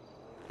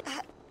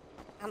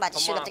 I'm about to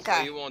shoot up the So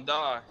car. you won't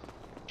die.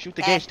 Shoot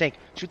the gas tank.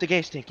 Shoot the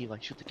gas tank, Eli.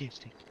 Shoot the gas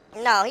tank.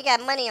 No, he got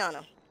money on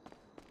him.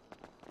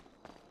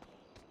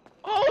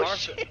 Oh,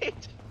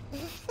 shit.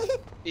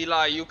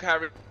 Eli, you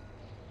carry.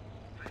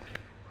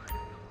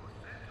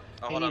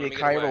 Oh, I hold on, need let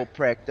a me get away.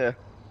 chiropractor.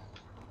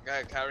 Go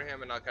ahead, carry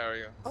him and I'll carry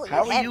you. Oh,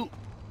 How are heavy. you?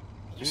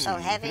 You're so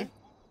heavy.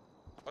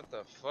 What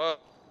the fuck?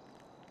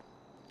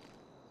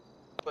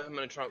 Put him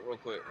in the trunk real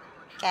quick.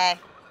 Okay.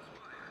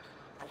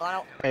 I'm going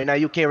out. And now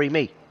you carry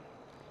me.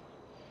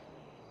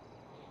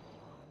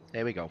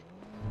 There we go.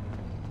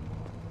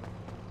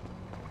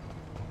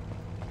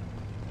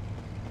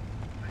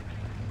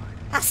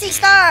 I see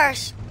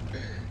stars.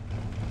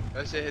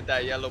 That shit hit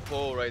that yellow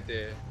pole right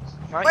there.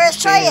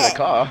 Where's Trey in at? the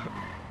car.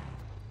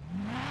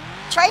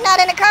 Trey not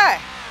in the car.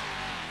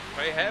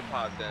 Trey head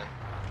popped then.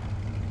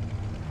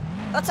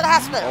 Go to the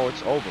hospital. Oh,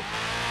 it's over.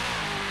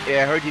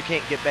 Yeah, I heard you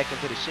can't get back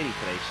into the city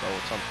today, so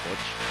it's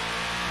unfortunate.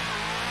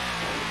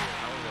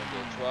 I was gonna do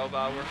a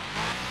 12-hour.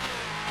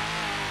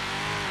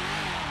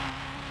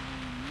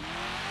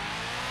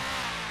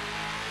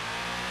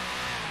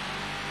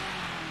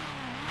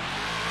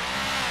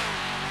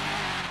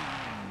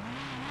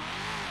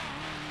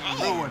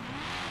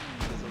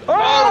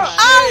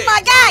 Oh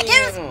my God!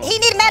 He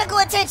need medical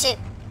attention.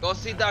 Go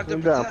see Dr. Put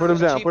him down. Put him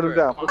down. Put him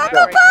down. Put him Uncle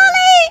down.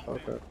 Polly.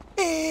 Okay.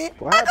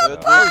 Uncle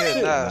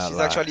Polly. Nah, she's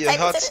actually a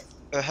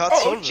hot Oh,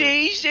 soldier.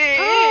 Jesus!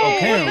 Oh,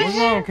 Cam, what's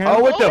wrong, Cam? Oh,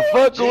 what the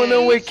fuck going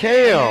on with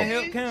Cam?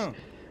 Help Cam.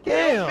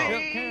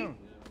 Cam.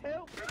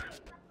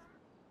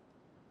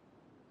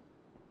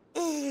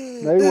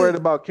 Now you worried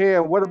about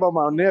Cam. What about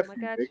my nephew,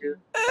 nigga?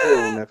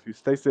 Hey, nephew.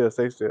 Stay still.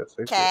 Stay still.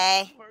 Stay still.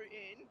 Okay.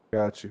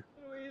 Got you.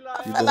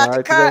 You Fill been out the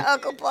alright car, today?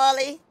 Uncle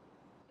Polly.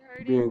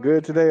 You being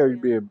good today, or you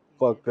being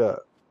fucked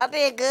up? I'm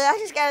being good. I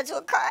just got into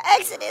a car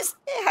accident.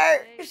 It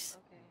hurts.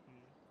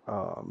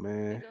 Oh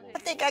man. I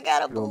think I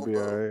got a You gonna be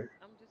boo-boo. alright.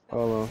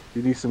 Hold on.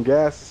 You need some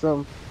gas or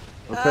something?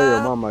 Don't tell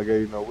your mama I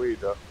gave you no weed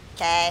though.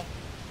 Okay.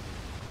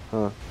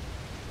 Huh?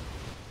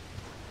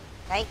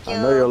 Thank you. I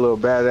know you're a little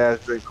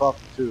badass. Drink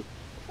coffee too.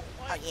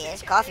 Oh yeah,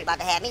 this coffee about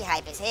to have me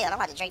hype as hell. I'm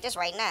about to drink this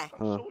right now.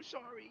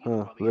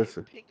 Huh?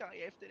 Listen.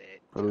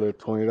 Put a little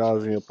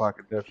 $20 in your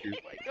pocket, nephew.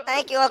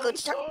 Thank you, Uncle.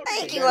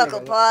 Thank you, Uncle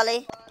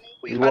Polly.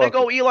 We gotta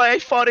go, Eli. I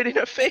fought it in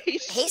her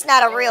face. He's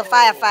not a real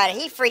firefighter.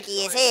 He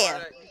freaky as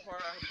hell.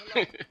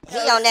 He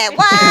on that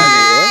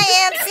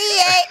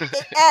YMCA.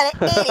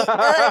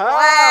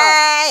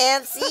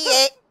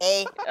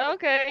 YMCA.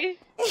 Okay.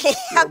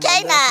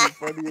 Okay now.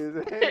 Funny as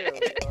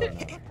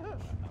hell.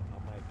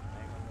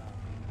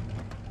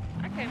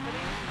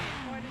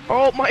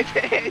 Oh, my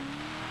bad.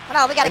 Hold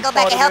on, we gotta go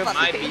back and help him.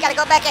 We gotta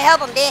go back and help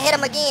him, then hit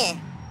him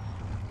again.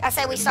 I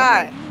say we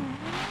sorry.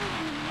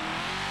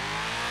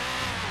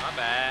 My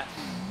bad.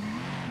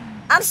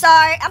 I'm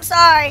sorry. I'm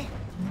sorry.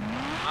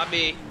 My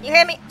B. You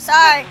hear me?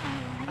 Sorry.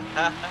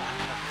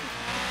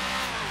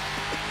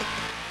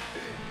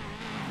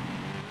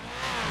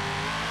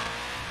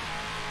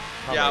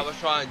 Yeah, I was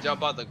trying to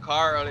jump out the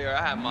car earlier.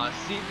 I had my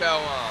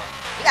seatbelt on.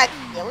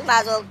 We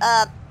might as well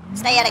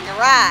stay at a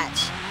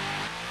garage.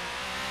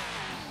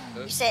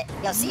 You said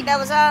your seatbelt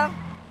was on?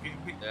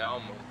 Yeah, I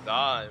almost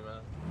died,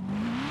 man.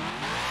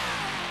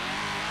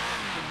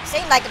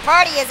 Seems like the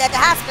party is at the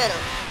hospital.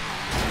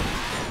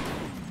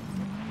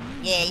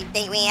 Yeah, you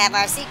think we ain't have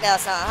our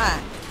seatbelts on, huh?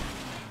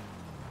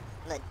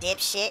 Little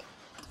dipshit.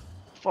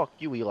 Fuck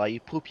you, Eli. You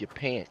poop your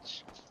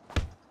pants.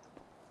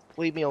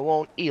 Leave me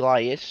alone,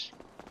 Elias.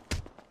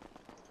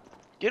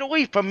 Get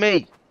away from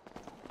me.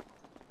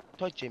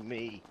 Touching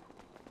me.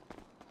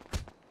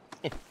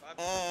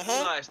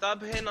 Eli,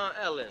 stop hitting on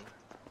Ellen.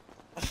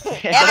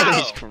 Ellen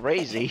is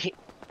crazy.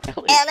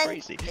 Ellen,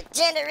 crazy. the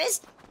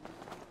generous.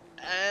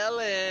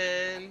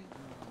 Ellen.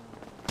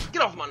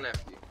 Get off my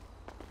nephew.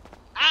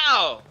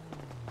 Ow.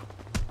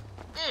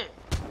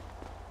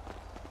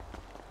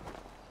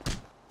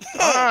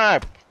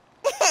 Stop.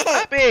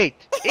 Stop it.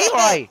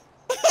 Eli.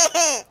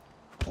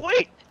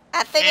 Wait.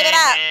 I figured it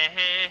out.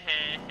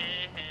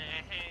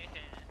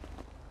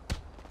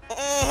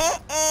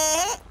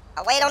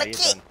 I wait on the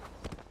kick.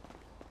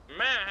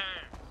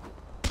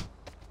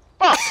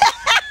 Fuck.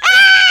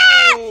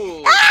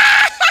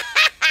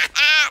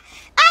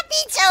 I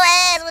beat your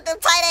ass with them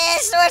tight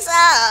ass shorts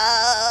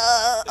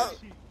on.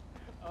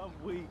 I'm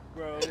weak,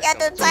 bro. You got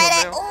them tight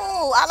ass.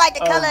 Ooh, I like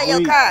the color of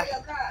your car.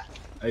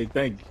 Hey,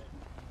 thank you.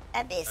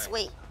 That bitch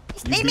sweet.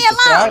 You Leave beat me the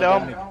shit alone. out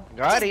of that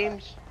Got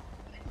him.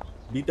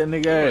 Beat that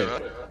nigga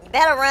ass. You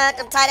better run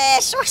them tight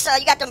ass shorts on.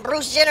 You got them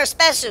Bruce Jenner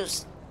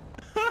specials.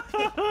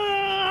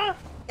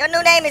 Your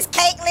new name is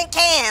Caitlin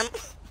Cam.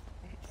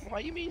 Why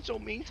you being so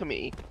mean to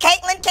me?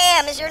 Caitlin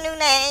Cam is your new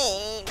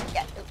name.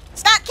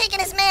 Stop kicking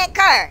this man's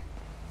car.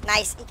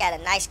 Nice. He got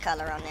a nice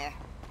color on there.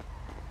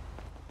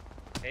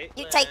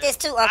 You take this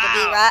too, Uncle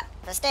D-Rock,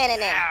 for standing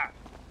there.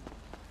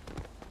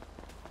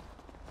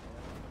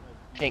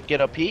 Can't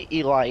get up here,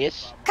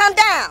 Elias. Come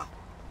down.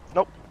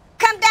 Nope.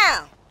 Come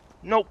down.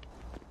 Nope.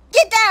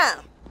 Get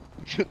down.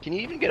 Can you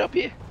even get up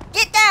here?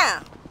 Get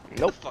down.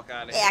 Nope. Fuck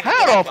out of Yeah, here. I can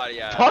How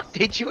get up. the fuck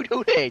did you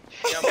do that?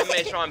 Yo, my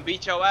man trying to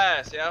beat your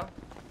ass, yo.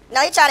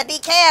 No, you trying to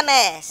beat Cam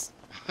ass.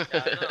 Yeah, I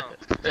know.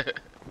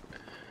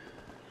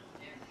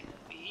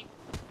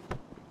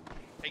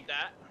 Take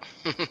that.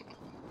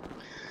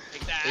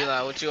 Take that.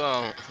 Eli, what you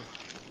on?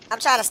 I'm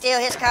trying to steal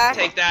his car.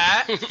 Take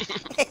that.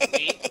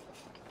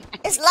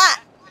 It's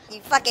locked.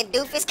 You fucking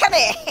doofus. Come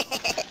here.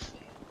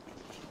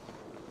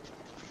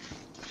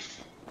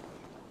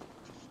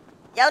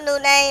 Your new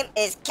name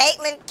is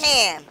Caitlin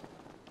Cam.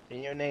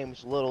 And your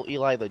name's Little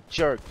Eli the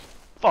Jerk.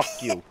 Fuck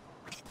you.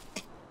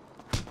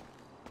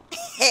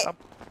 Stop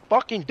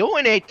fucking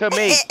doing it to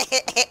me.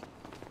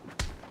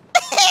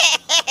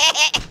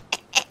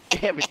 You're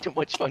having too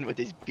much fun with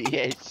this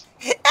BS.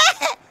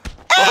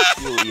 Fuck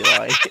you,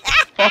 Eli.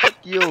 Fuck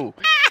you.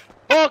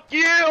 Fuck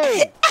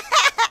you.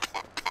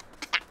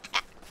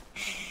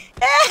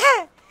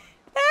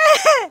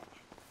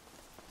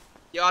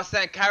 Yo, I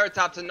sent Carrot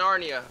Top to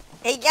Narnia.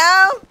 He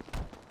gone?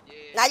 Yeah.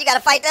 Now you gotta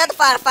fight the other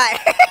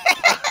firefighter.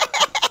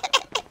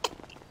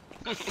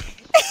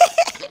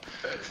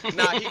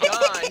 Nah, he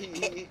gone.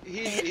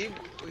 He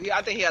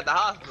I think he at the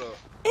hospital.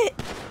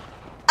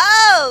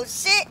 Oh,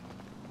 shit.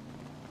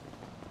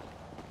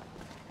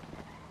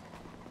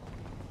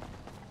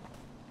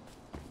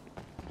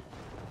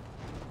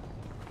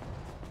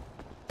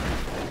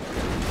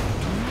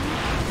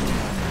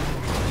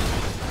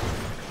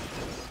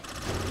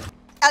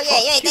 Oh, yeah,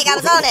 you ain't think I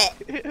was on it.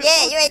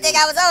 Yeah, you ain't think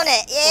I was on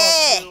it.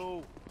 Yeah.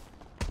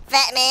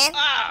 Fat man.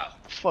 Ow.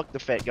 Fuck the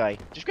fat guy.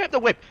 Just grab the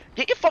whip.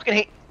 Get your fucking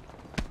hand.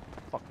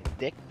 Fucking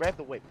dick. Grab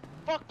the whip.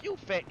 Fuck you,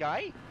 fat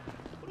guy.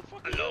 What the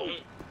fuck are you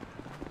doing?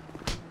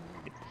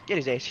 Get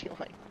his ass.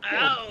 Eli.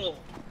 Ow.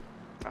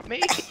 Not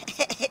me.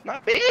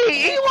 Not me.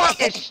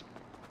 Elias.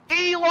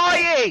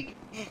 Eli.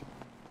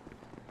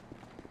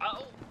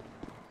 Ow.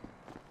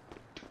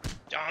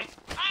 Jump.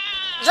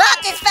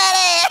 Drop this fat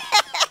ass.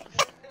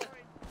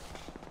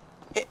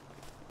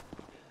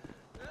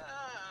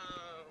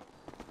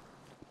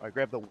 Alright,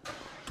 grab the.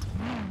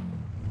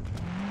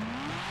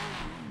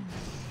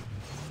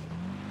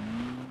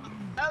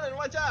 Ellen,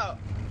 watch out.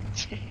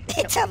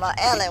 They talking about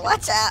Ellen,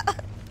 watch out.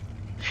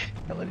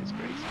 Ellen is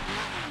crazy.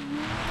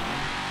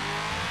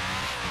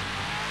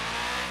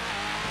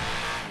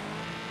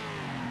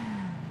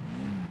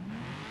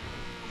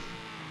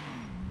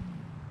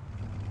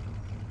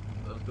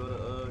 Let's go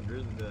to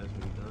Grizzley Dash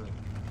when we're done.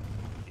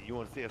 You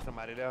want to see if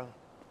somebody there?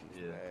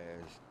 Yeah.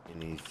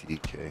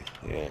 N-E-C-K.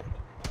 Yeah.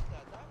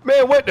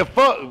 Man, what the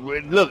fuck?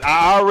 Look,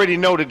 I already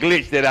know the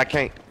glitch that I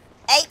can't.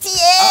 ATL.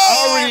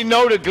 I already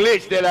know the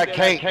glitch that I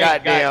can't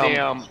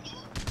goddamn.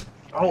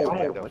 Oh,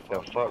 what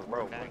the fuck,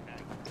 bro?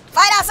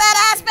 Fight outside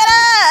the hospital.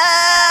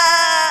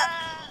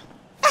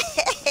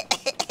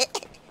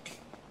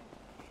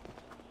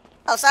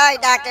 Oh, sorry,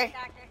 doctor.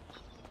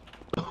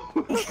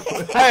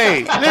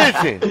 Hey,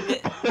 listen.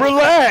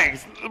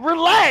 Relax,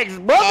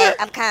 brother. Yeah,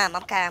 I'm calm.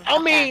 I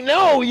mean,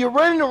 no, you're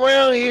running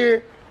around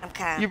here. I'm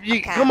calm.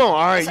 You come on,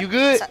 all right, you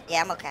good?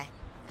 Yeah, I'm okay.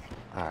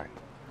 All right.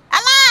 I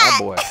lied.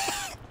 My boy.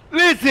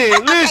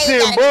 Listen,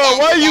 bro.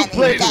 Why you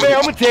play? Man,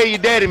 I'm gonna tell your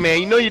daddy, man.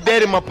 You know your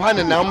daddy my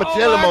partner now. I'm gonna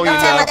tell him on you Don't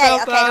tell my now.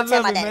 daddy. Okay, don't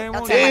tell my daddy. Don't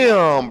tell my daddy.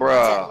 Damn,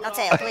 bro. Don't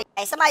tell, please.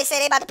 Hey, somebody said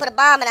they about to put a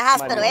bomb in the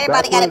hospital.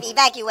 Everybody gotta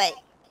evacuate.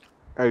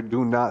 Hey,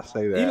 do not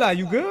say that. Eli,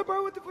 you good,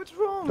 bro? What's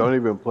wrong? Don't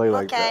even play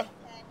like Okay.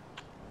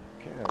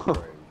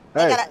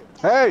 that.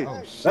 Hey,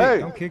 Oh, shit. hey.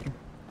 Don't kick him.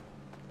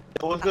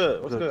 What's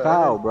good? What's It's a good?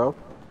 foul, bro.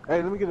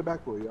 Hey, let me get it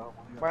back for you, y'all.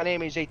 My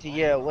name is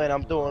ATL and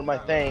I'm doing my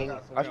thing.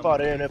 I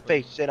fought it in her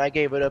face and I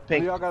gave it a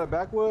pink. Y'all got a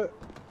backwood?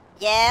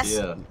 Yes.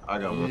 Yeah, I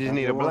got You one. just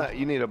need a blunt.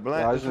 You need a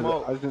blunt. Yeah, I to just need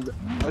smoke. I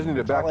just need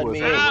a backwood.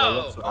 me I in.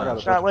 got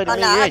It's not letting Oh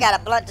me no, I in.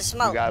 got a blunt to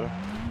smoke. You got him.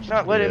 It's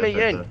not letting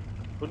me in.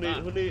 Who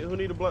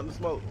need a blunt to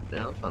smoke?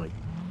 Damn, I'm trying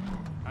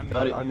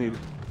to. I need it.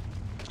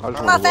 I just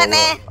Come wanna on, fat roll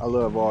man. up. I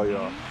love all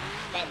y'all.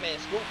 Fat man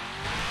scoop.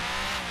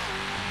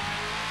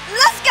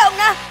 Let's go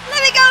now.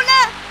 Let me go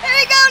now. Here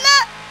we go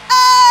now.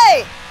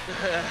 Hey!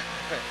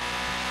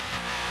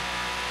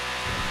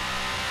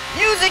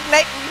 Music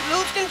make you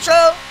lose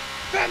control.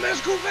 Fat man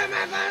scoop, fat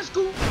man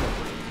scoop.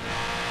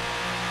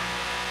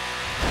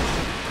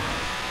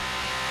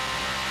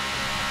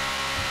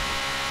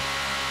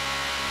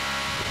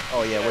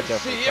 Oh yeah, we're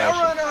definitely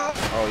crashing.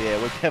 Oh yeah,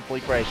 we're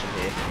definitely crashing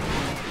here.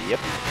 Yep,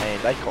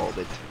 and I called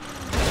it.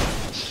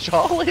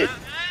 Solid.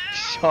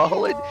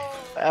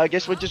 I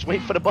guess we'll just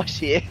wait for the bus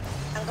here.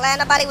 I'm glad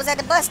nobody was at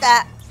the bus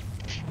stop.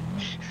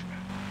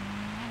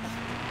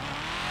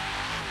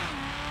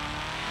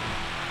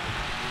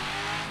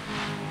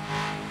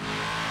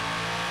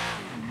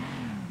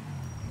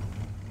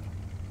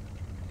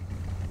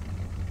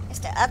 It's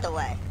the other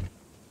way.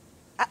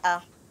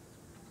 Uh-oh.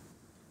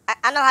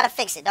 I know how to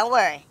fix it, don't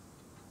worry.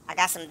 I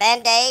got some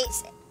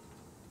Band-Aids.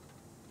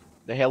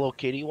 The Hello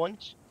Kitty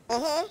ones?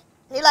 Mm-hmm.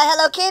 You like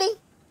Hello Kitty?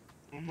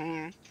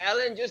 Mm-hmm.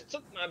 Alan just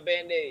took my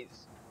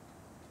band-aids.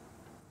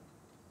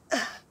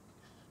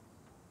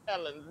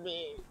 Alan's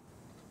mean.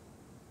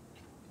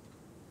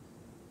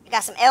 I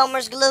got some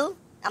Elmer's glue.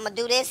 I'm gonna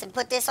do this and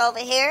put this over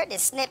here, then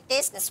snip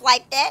this and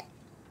swipe that,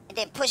 and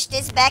then push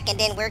this back, and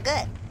then we're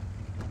good.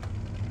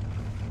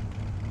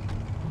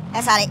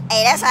 That's how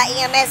that's how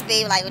EMS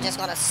be. Like, we're just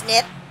gonna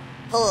snip,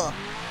 pull,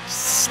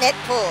 snip,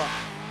 pull.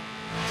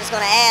 Just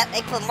gonna add.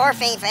 They put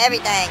morphine for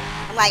everything.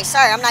 I'm like, sir,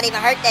 I'm not even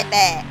hurt that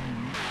bad.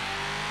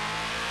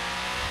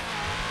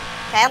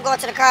 Okay, I'm going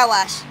to the car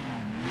wash.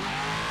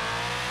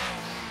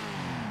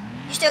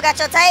 You still got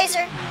your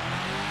taser?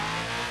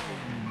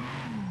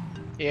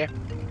 Yeah.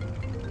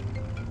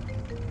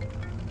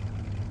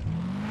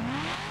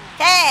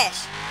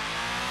 Cash.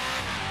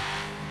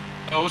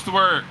 Oh, what's the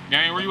word?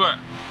 Gang, where you at?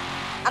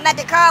 I'm at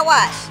the car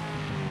wash.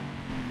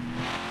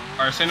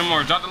 All right, say no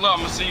more. Drop the low. I'm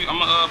gonna see you. I'm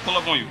gonna pull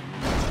up on you.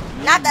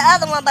 Not the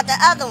other one, but the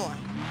other one.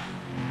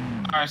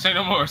 All right, say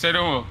no more. Say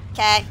no more.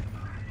 Okay.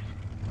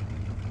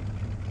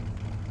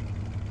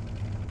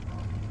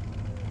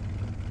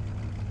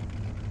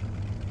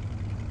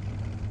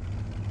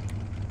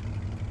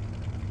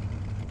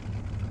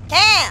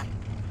 Cam!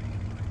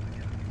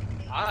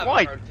 I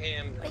What? haven't heard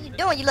Cam. What are you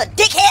doing, you little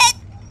dickhead?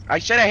 I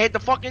said I had the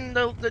fucking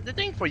the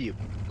thing for you.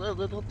 The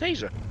little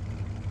taser.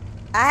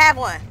 I have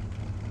one.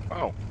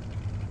 Oh.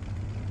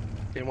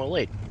 Then we're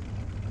late.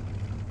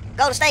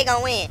 Golden State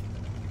gonna win.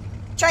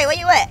 Trey, where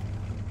you at?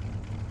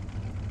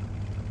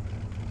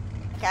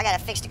 Okay, I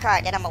gotta fix the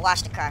car, then I'm gonna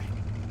wash the car.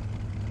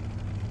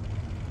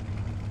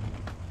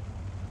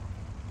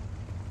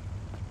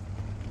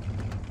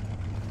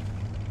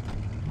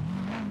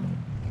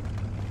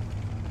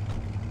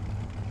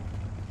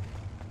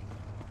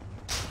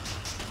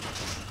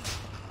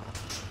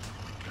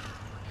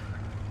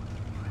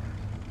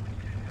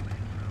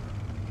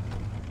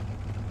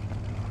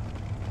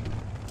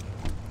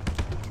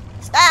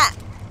 Stop!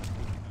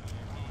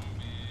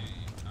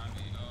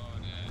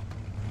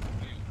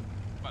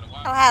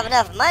 I don't have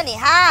enough money.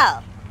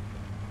 How?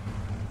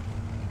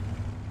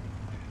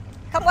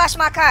 Come wash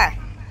my car.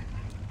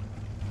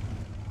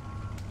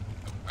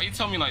 Why you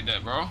tell me like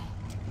that, bro?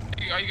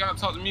 Why you gotta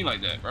talk to me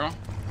like that, bro?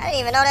 I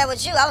didn't even know that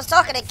was you. I was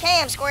talking to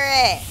Cam, square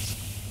ass.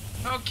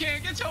 Okay,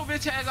 get your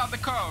bitch ass out the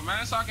car,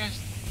 man, so I can.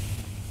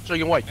 So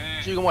you can what?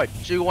 So you can what?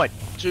 So you can what?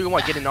 So you can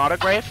what? Get an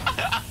autograph?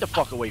 Get the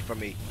fuck away from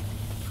me.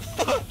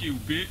 Fuck you,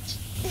 bitch.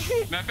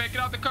 Matter of fact,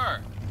 get out the car.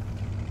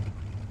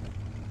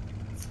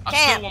 I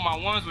Cam. still want my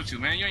ones with you,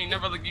 man. You ain't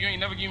never give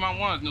me my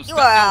ones. No, You step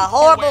are a them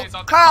horrible ass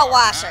out the car man.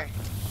 washer.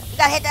 You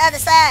gotta hit the other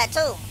side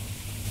too.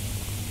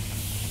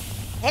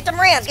 Hit them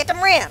rims. Get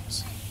them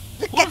rims.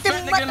 Look Who at the them.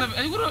 fat nigga in the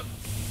hey,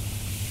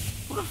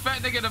 who the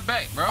fat nigga in the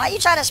back, bro? Why you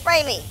trying to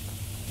spray me?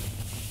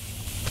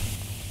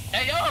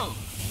 Hey yo,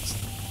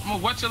 I'm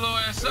gonna wet your little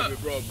ass up. Big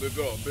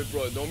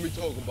bro, don't be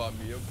talking about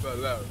me. I'm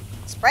fat out.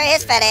 Spray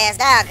his fat ass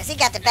down, cause he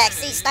got the back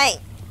seat stink.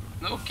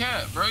 No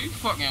cap, bro. You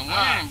fucking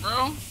win,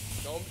 bro.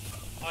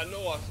 I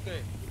know I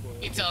stink.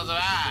 He tells her,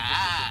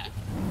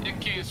 you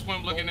can't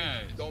swim looking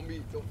ass. Don't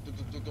be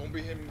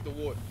hitting me with the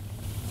water.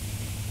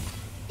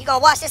 You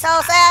gonna wash this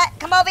whole side?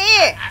 Come over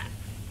here.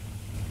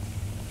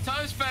 Tell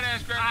his fat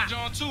ass grab the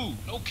John too.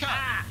 No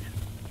cap.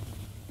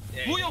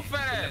 Yeah, Who your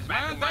fat ass,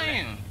 man?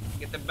 Damn.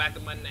 Get the back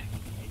of my neck.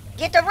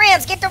 Get the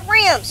rims. Get the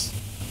rims.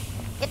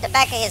 Get the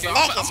back of his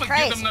neck. It's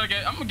crazy.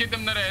 I'm gonna get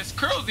them nut ass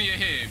curls in your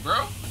head,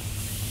 bro.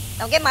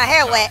 Don't get my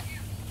hair wet.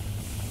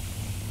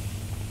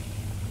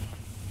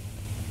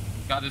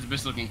 Got this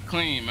bitch looking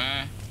clean,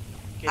 man.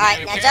 All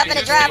right, now jump in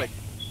the driver.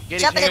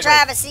 Jump in the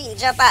driver's seat and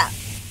jump out.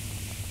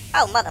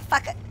 Oh,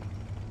 motherfucker.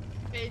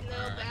 Hey, no,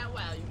 Bow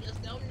Wow, you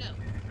just don't know.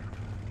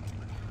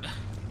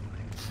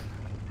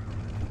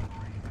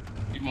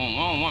 You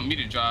don't want me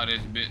to drive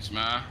this bitch,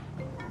 man.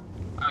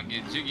 I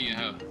get jiggy in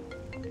her.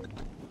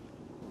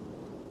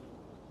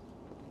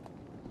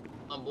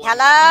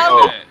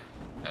 Hello?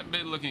 That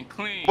bitch looking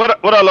clean. What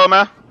up, little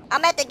man?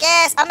 I'm at the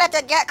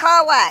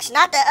car wash.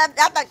 Not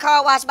the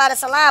car wash by the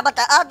salon, but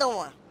the other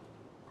one.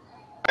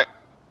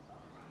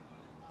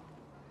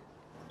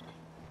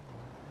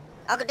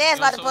 Uncle Dan's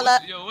about to pull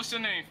up. Yo, what's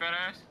your name, fat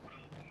ass?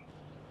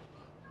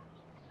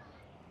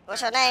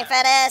 What's your name,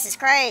 fat ass? It's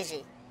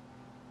crazy.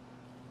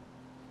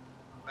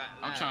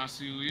 I'm trying to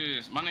see who he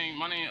is. My name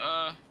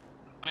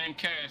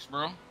Cash,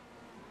 bro.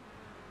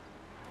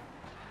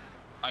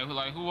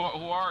 Like who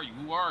are you?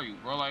 Who are you,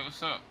 bro? Like,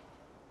 what's up?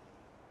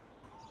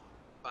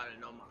 I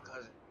didn't know my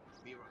cousin.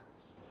 Be right.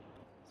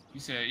 You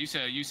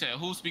said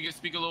who? Speak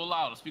a little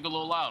louder. Speak a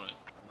little louder.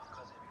 My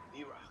cousin.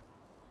 Be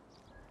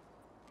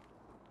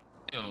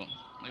right.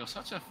 Yo,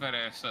 shut your fat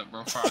ass up,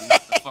 bro. Before I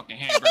knock the fucking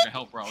hamburger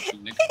helper out you,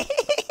 nigga.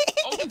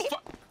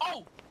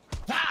 Oh,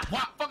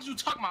 what fuck is you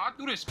talking about? I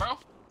do this, bro.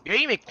 You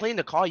ain't even clean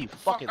the car, you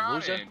fucking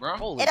loser. Here, bro.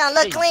 Holy it don't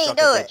look shit, clean,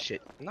 do it.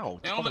 Shit. No,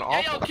 it's Hey, fucking yo,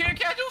 awful. can't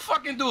you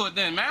fucking do it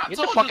then, man? Get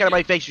the fuck out of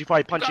my face before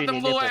I punch you in your got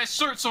them nipple. little ass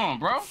shirts on,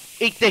 bro.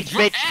 Eat this,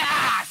 bitch.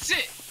 Ah,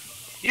 shit.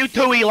 You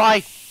too,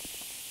 Eli.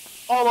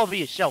 All over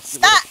yourself, you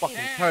Stop, fucking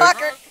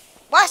fucker.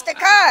 Watch the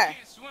car. I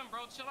can't swim,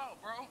 bro. Chill out,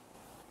 bro.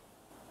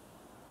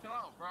 Chill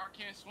out, bro. I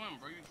can't swim,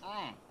 bro. You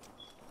wrong.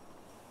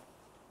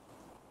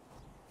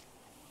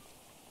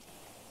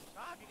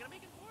 Stop, you're gonna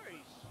make it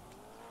worse.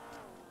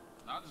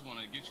 I just want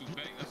to get you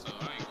back. That's all.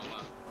 I ain't gonna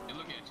lie. Hey,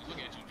 look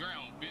at you.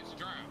 Drown, bitch.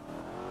 Drown.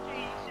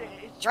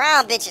 Jesus.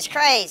 Drown bitch is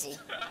crazy.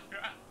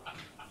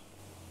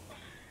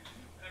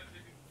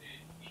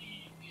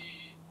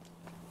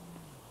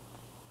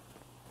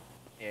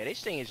 Yeah,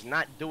 this thing is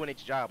not doing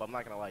its job. I'm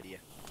not gonna lie to you.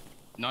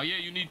 No, yeah, I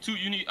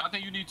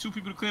think you need two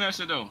people to clean that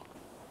shit though.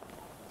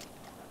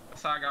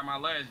 That's how I got my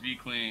last V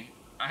clean.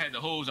 I had the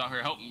hoes out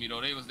here helping me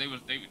though. They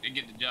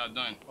get the job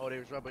done. Oh, they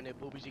was rubbing their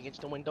boobies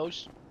against the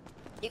windows.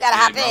 You gotta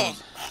hop bro, in.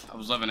 I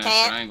was loving that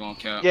shit. I ain't gonna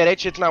cap. Yeah, that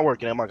shit's not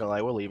working. I'm not gonna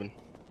lie. We're leaving.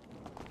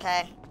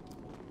 Okay.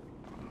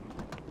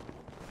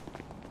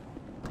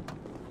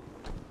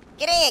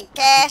 Get in,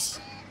 Cash.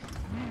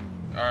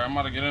 Alright, I'm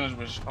about to get in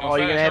this bitch. Oh,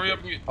 you're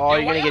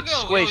gonna get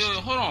squished.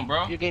 Yo, hold on,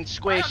 bro. You're getting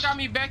Why y'all squished. got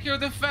me back here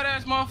with this fat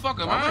ass motherfucker,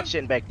 man? I'm not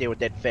sitting back there with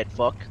that fat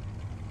fuck.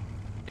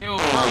 Yo,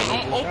 bro,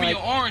 don't open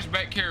your orange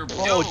back here, bro.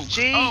 Oh,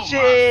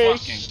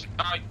 Jesus.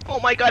 Oh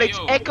my god, it's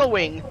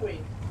echoing.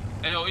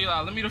 Hey, yo,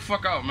 Eli, let me the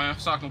fuck out, man,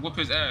 so I can whoop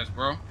his ass,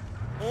 bro. Nah.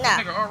 This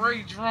nigga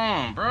already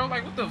drawn, bro.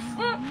 Like, what the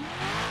fuck?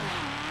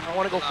 I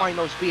wanna go find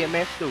those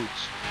BMF dudes.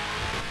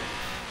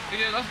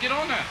 Yeah, let's get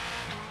on that.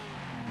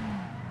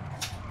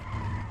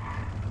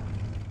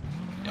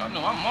 Y'all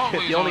know I'm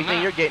always The only on thing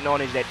that. you're getting on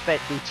is that fat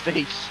dude's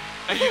face.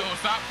 Hey, yo,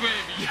 stop playing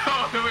me.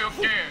 Yo, we don't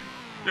care.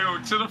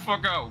 Yo, chill the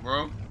fuck out,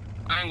 bro.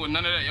 I ain't with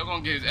none of that. Y'all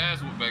gonna get his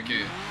ass whooped back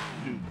here.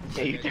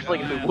 Yeah, you're definitely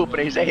gonna be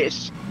whooping his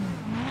ass.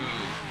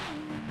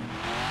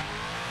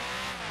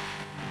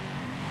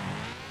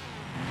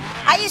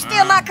 How you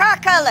steal my car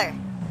color?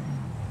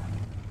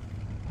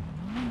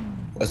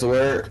 What's the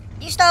word?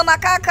 You stole my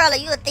car color.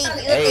 You a thief.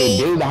 You a Hey,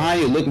 thief. dude behind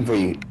you looking for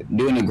you.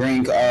 Doing the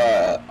green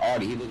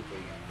Audi, he looking for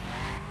you.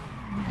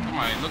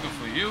 Somebody looking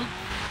for you?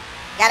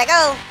 Gotta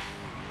go.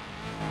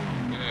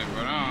 Yeah,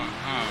 bro.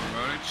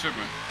 Bro, they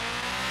tripping.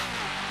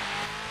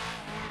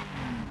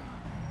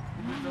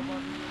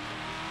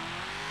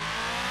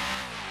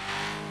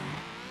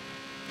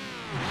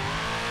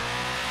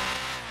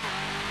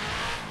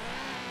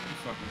 You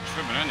fucking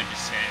tripping. That nigga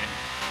said,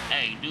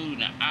 hey, dude,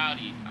 the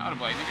Audi. I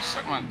would've like, nigga,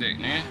 suck my dick,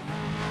 man.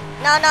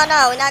 No.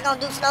 We're not gonna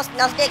do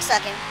no dick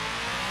sucking.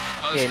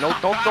 Yeah,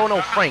 don't throw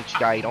no French,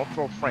 guy. Don't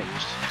throw French.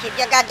 Keep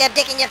your goddamn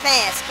dick in your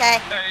pants, okay?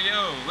 Hey,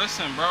 yo,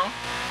 listen, bro.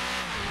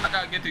 I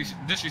gotta get these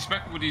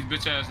disrespectful with these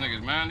bitch ass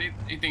niggas, man.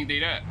 They think they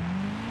that.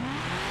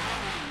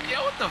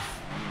 Yo, what the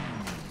f?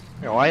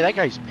 Yo, that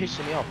guy's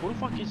pissing me off. Who the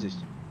fuck is this?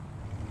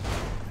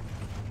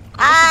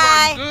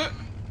 Hi. Good?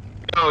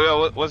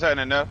 Yo, what's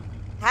happening there?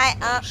 Hi,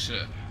 Oh,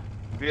 shit.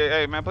 Yeah,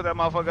 hey, man, put that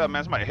motherfucker up,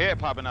 man. Somebody's head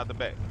popping out the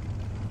back.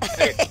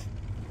 Hey,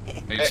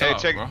 Hey,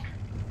 check. bro.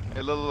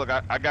 Hey, look,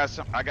 I got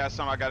some I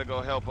gotta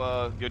go help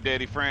your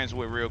daddy friends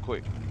with real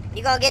quick.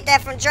 You gonna get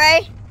that from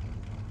Dre?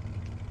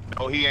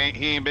 No, he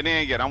ain't been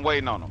in yet. I'm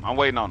waiting on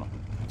him.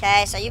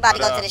 Okay, so you about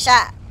to go to the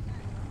shop.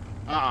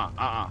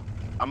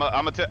 I'm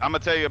gonna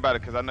tell you about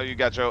it because I know you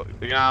got your,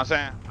 you know what I'm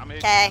saying? I'm gonna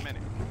hit you in a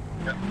minute.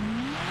 Yep.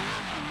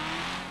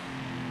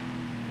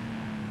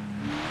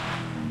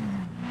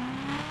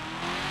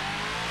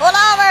 Pull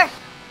over.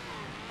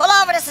 Pull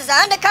over. This is an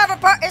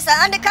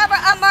undercover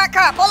unmarked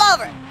car. Pull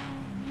over.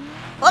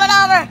 Pull it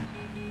over.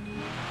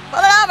 Pull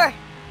it over.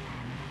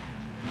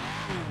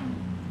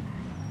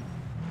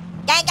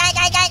 Gang, gang,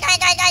 gang, gang, gang,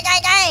 gang, gang,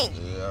 gang, gang.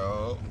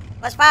 Yo.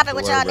 What's poppin'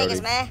 with y'all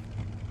niggas, man?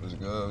 What's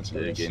good?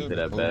 Yeah, get into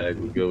that bag.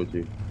 What's good with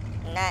you?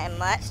 Nothing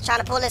much. Trying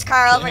to pull this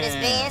car over, this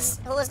Benz.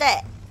 Who was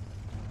that?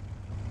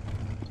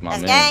 It's my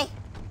That's man. gang?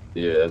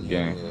 Yeah, that's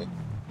gang. Gang,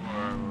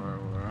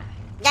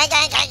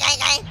 gang, gang, gang,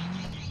 gang.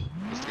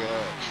 What's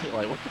good?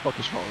 Like, what the fuck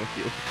is wrong with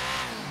you?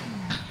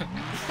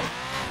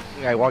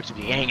 The guy walks up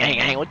to you, gang, gang,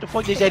 gang. What the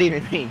fuck does that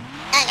even mean?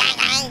 Gang, gang,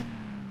 gang.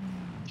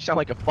 You sound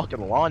like a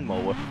fucking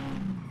lawnmower.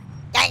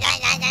 Gang, gang,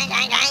 gang, gang,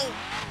 gang, gang.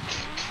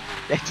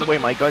 That's the way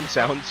my gun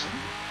sounds.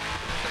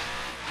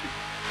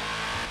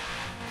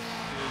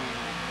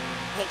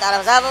 He thought it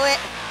was over with?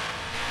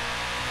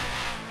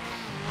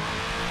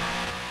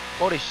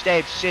 Go to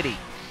Stab City.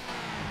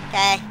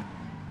 Okay.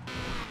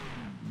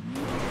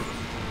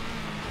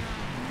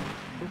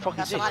 Who the fuck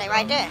Got is this? somebody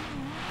right there.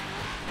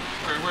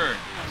 Where?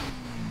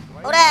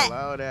 Who that?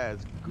 Loud ass.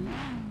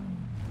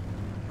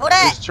 Who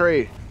that? It's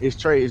Trey. It's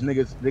Trey. It's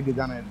niggas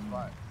down there in the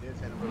spot. They're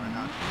standing right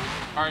now.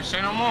 Alright,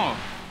 say no more.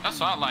 That's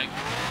what I like.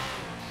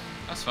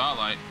 That's what I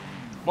like.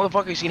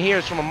 Motherfuckers can hear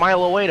us from a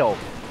mile away though.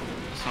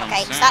 That's what I'm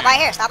Okay, saying. stop right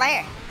here. Stop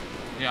right here.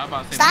 Yeah, I'm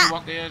about to say, Stop. let me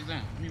walk their ass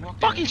then. Let me walk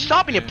their Fucking ass.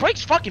 stopping your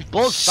brakes, fucking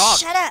bull stop.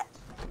 Shut up.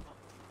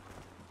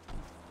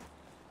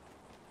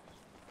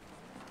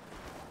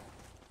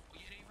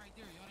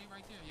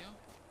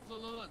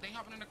 Look, they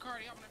hopping in the car,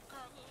 look.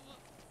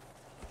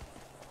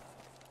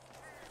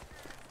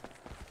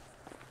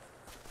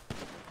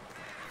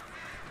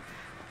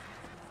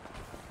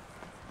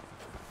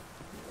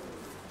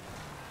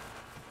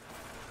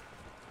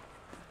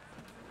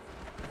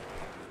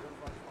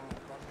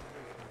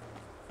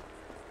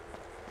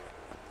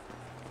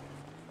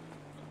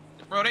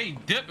 Bro, they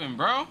dipping,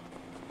 bro.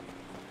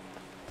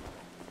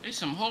 They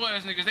some whole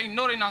ass niggas. They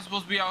know they not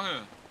supposed to be out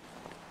here.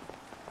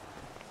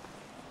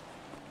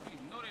 They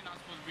know they not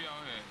supposed to be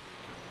out here.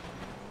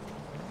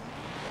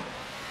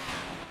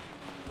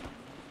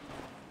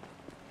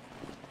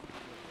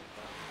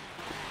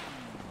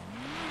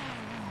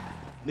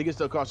 Niggas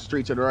still across the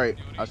street to the right.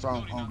 I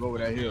saw him go over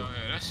that hill.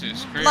 Yeah, that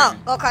shit's crazy. Come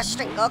on, go across the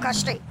street. Go across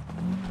the street.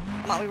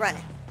 Come on, we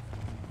running.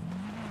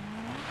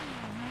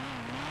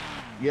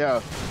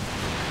 Yeah.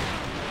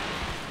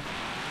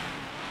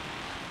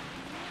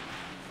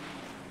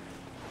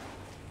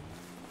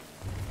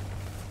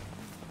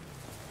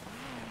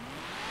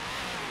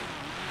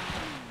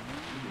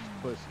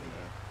 Pussy,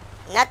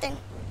 man. Nothing.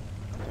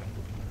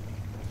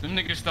 Them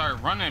niggas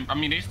started running. I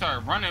mean, they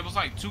started running. It was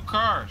like 2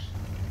 cars.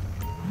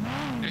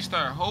 They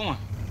started hoeing.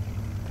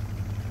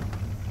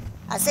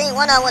 I seen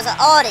one of them was an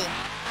Audi.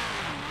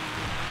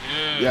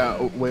 Yeah.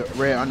 Yeah, with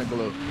red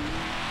underglow.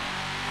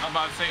 I'm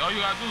about to say, all you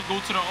gotta do is go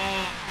to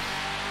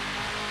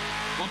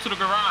the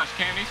garage.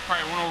 Cam, they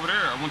probably went over there.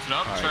 I went to the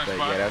other track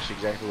spot. Yeah, that's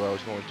exactly where I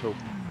was going to.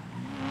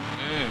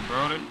 Yeah,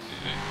 bro.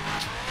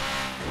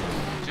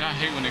 See, I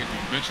hate when niggas be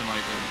bitching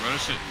like that, bro. That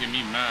shit get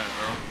me mad,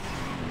 bro.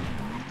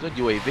 Good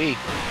UAV.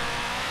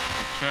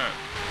 Chat.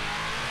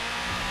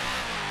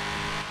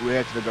 We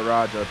head to the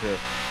garage up here.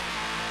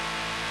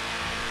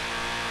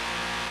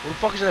 Who the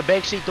fuck is in the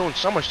back seat doing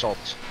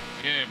somersaults?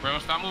 Yeah, bro.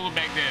 Stop moving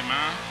back there,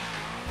 man.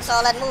 It's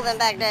all that moving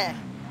back there.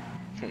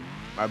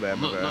 My bad,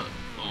 my bad. Look.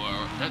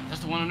 Oh,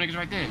 that's the one of them niggas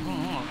right there. Hold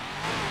on.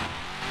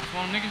 That's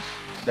one of them niggas?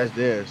 That's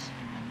theirs.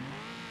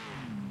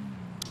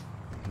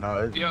 No,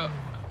 it's... Yo,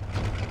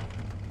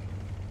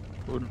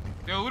 who this?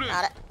 No,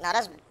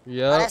 that's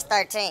Yeah. oh, that's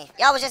 13.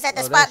 Y'all was just at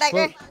the spot back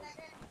there?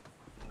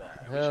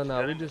 Hell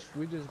no,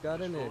 we just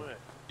got in there.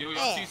 Yo,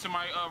 y'all see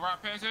somebody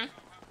rock past here?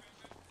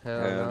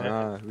 Hell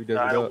nah. We did it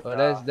up.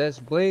 Oh, that's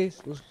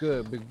Blaze. What's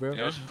good, big bro?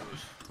 Yeah, what's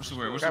the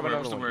word? What's the word?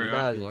 What's the word?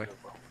 What's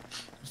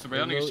the word?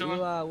 Y'all niggas chilling?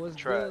 ELI, what's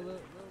good?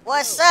 Look.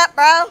 What's up,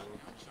 bro?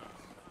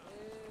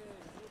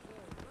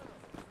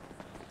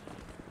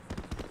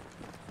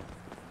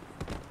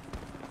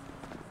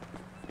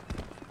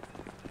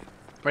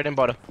 Bread and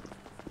butter.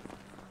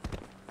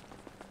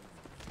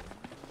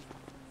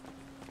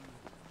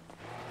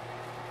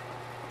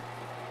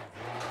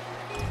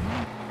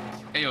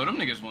 Hey, yo, them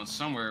niggas went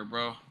somewhere,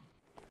 bro.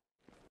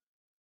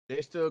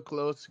 They still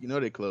close. You know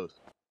they close.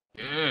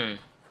 Yeah.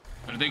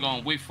 But they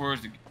gonna wait for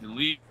us to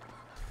leave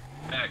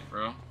back,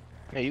 bro.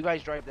 Hey, you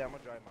guys drive down. I'm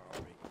gonna drive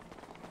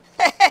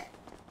my RV.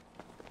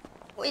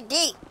 We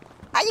deep.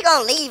 How you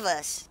gonna leave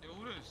us? Yo,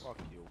 who this? Fuck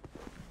you.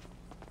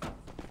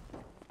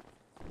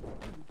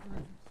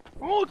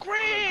 Oh,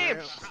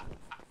 Gramps!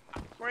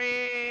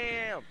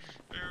 Gramps!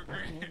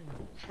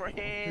 Gramps!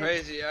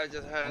 Crazy, I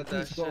just had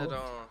that shit on.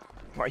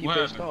 Why are you What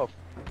pissed happened? off?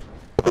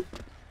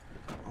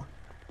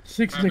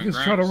 6 What happened,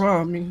 niggas try to Gramps?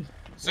 rob me.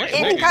 Six Get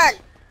in the niggas. car.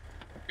 Get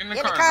in the Get in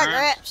the car, car,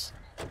 Gramps.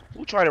 Gramps.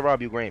 Who tried to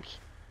rob you, Gramps?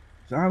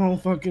 I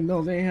don't fucking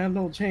know. They ain't had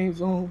no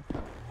chains on.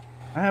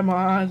 I had my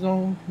eyes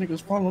on.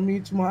 Niggas follow me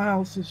to my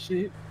house and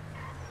shit.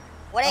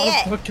 Where they How the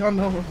at? fuck y'all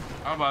know? I was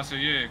about to say,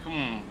 yeah, come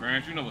on,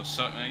 Gramps. You know what's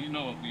up, man. You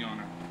know what we on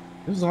there.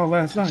 This is all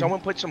last night. Someone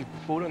put some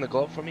food in the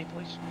glove for me,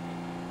 please?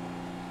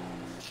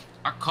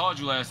 I called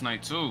you last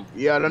night, too.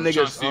 Yeah, them I'm trying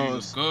to niggas see if you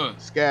was good.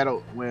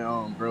 scattered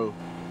when bro.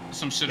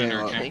 Some shit in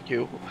there, Ken. Thank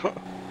you.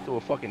 Threw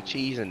a fucking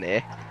cheese in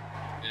there.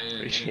 Yeah,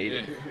 Appreciate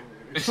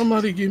it.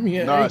 Somebody give me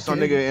an Nah, AK. some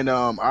nigga in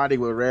Audi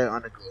with red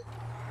undercoat.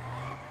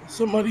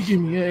 Somebody give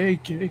me an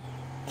AK.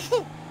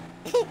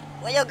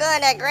 Where your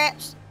gun at,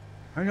 Gramps?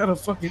 I got a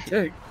fucking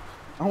tech.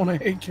 I want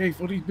an AK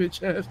for these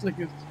bitch ass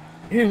niggas.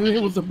 And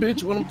it was a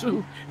bitch with them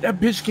too. That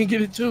bitch can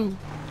get it too.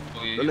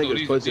 Oh, yeah, Them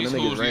niggas pussy, them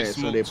niggas ran,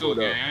 so they pulled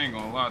up. I ain't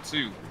gonna lie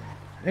too.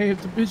 Hey,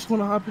 if the bitch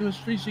wanna hop in the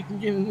street, she can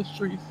get in the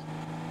streets.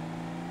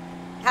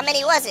 How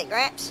many was it,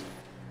 Gramps?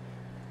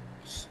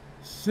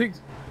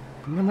 6,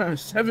 no matter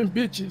 7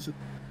 bitches.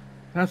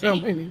 That's how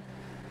many.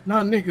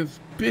 Not niggas,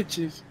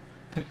 bitches.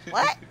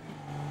 What?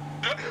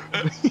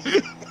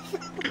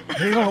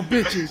 They all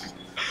bitches.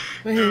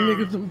 They ain't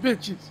niggas and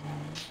bitches.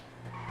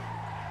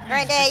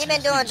 Granddad, you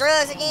been doing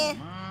drugs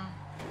again?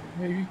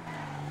 Maybe.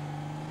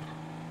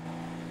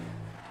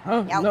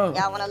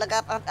 Y'all wanna look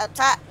up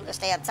top? We can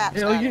stay up top.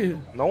 Hell yeah.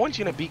 No one's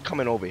gonna be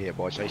coming over here,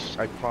 boys.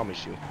 I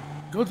promise you.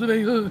 Go to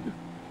the hood.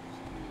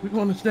 We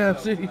going to Stab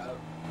City.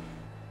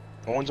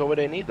 No one's over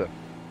there neither.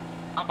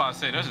 I'm about to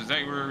say that's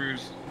exactly where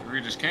we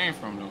just came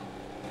from though.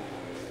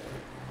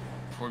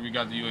 Before we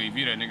got the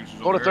UAV, that nigga was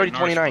Go to over there in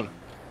 3029.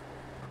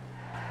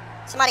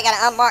 Somebody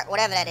gotta unmark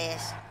whatever that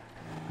is.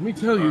 Let me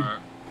tell you.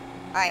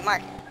 Alright,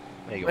 mark it.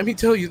 There you go. Let me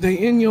tell you, they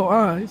in your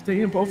eyes.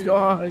 They in both your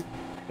eyes.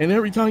 And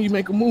every time you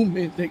make a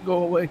movement, they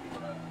go away.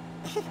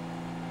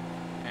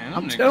 Man, I'm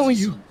them niggas telling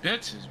is you. some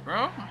bitches,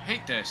 bro. I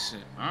hate that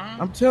shit, man.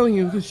 I'm telling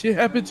you, this shit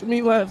happened to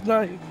me last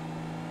night.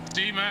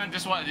 See, man,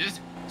 that's why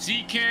this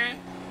Ken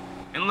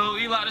and Lil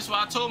Eli. That's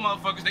why I told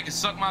motherfuckers they can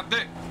suck my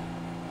dick.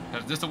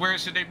 Cause this the weird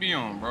shit they be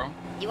on, bro.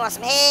 You want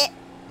some head?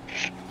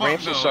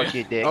 Gramps will suck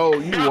your dick. Oh,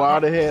 you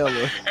wild as hell.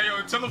 Hey,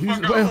 yo, tell the Wait,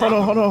 fuck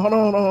hold up.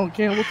 on,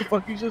 Cam, what the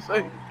fuck you just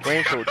say?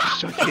 Gramps will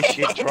suck your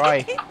shit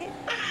dry.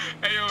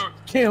 Hey, yo.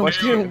 Cam,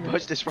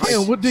 Push this right.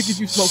 Cam, what dick is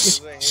you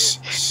smoking?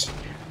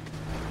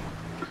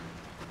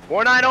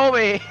 49 over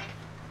here.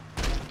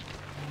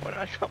 We're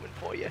not coming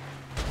for you.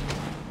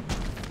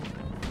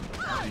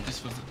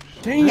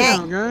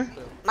 Damn, guy.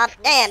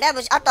 Damn,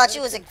 I thought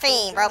you was a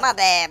fiend, bro. My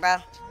bad, bro.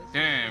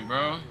 Damn,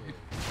 bro.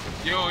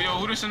 Yo,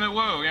 who this in the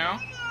world, yo?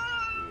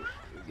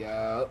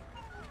 Yo.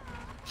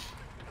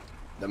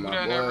 Who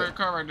that in that red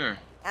car right there?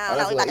 I don't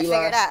know, we about to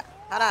figure it out.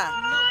 Hold on.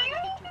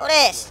 Who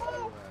this?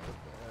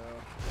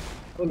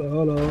 Hold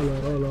on.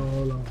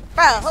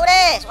 Bro, who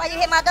this? Why you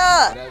hit my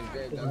dog?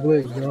 It's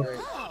Blake, bro.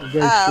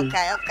 Oh,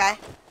 okay.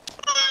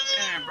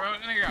 Damn, bro.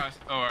 Nigga,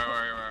 alright.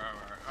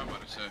 I'm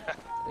about to say.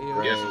 Hey,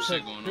 yo, Yeah, some that's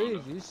shit going on.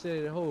 crazy. You said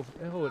it hold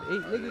 8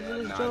 niggas in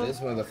this Nah, joint? this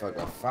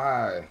motherfucker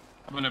 5.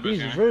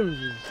 These rims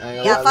is...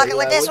 Y'all fucking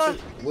with this one?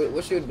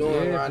 What you doing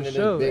Yeah, riding for in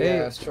sure. this big Hey,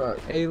 ass truck?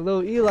 Hey,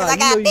 Lil Eli, Cause I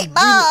got big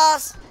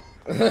balls.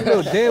 You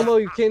know damn well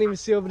you can't even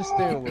see over the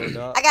steering wheel,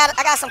 dog. I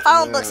got some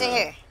phone books in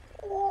here.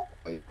 Oh,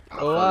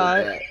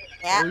 alright.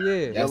 Yeah. Oh,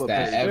 yeah. That's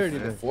that dirty,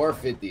 then.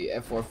 F450.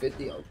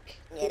 F450? Okay.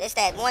 Yeah, this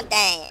that one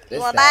thing. You This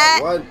wanna that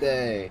buy it? one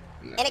thing.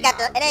 It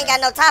ain't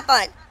got no top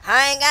on it.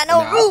 I ain't got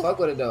no roof. I fuck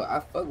with it though. I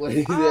fuck with it. It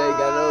ain't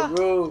got no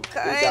roof. I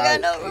ain't got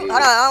no roof. Hold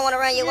on, I don't wanna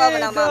run you over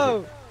no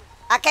more.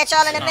 I'll catch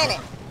y'all in a minute.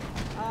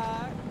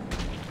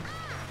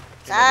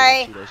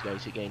 Sorry. See those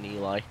guys again,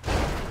 Eli.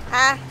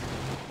 Huh?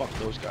 Fuck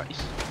those guys.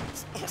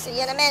 See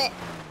you in a minute.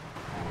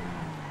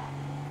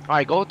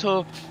 Alright, go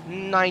to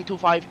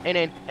 925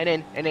 and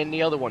then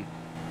the other one.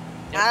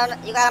 I don't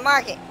know. You gotta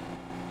mark it.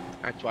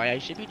 That's why I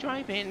should be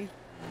driving.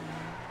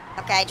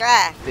 Okay,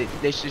 drive.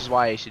 This is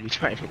why I should be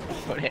driving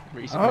for that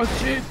reason. Oh, right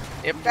there. shit.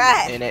 Yep.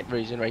 Drive. And that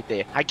reason right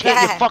there. I can't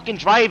be Drive. fucking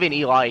driving,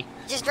 Eli.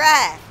 Just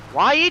drive.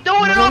 Why are you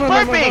doing it on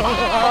purpose?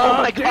 Oh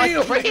my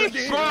god,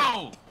 Gramps.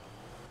 Bro!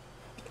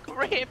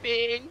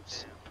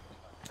 Gramps.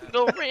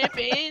 Go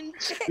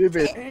Gramps. This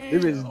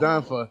bitch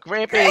done for.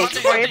 Gramps.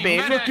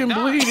 Fucking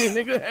bleeding,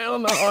 nigga. Hell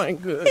no, I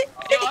ain't good.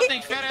 Yo, I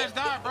think fat ass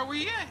died, bro. Where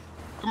you at?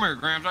 Come here,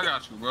 Grams. I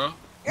got you, bro.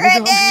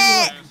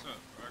 Granddad!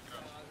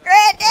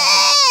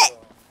 Granddad!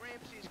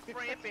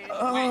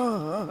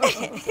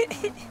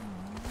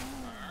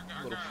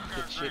 Little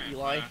fucking shit,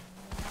 Eli. Yo,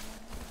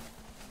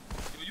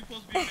 you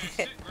supposed to be in that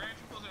shit, Grams.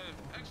 You supposed to have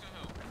extra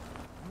help.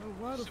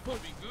 Why the Shit fuck?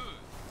 supposed to be good.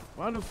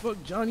 Why the fuck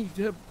Johnny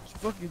Depp is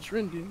fucking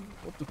trending?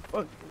 What the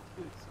fuck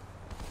is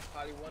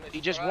this? He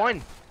just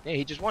won. Yeah,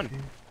 he just won.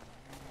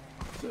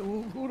 So,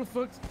 who the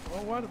fuck?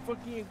 Why the fuck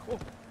he in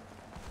court?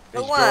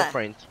 His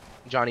girlfriend,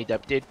 Johnny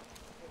Depp, did.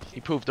 He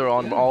proved her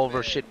on all of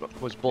her shit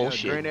was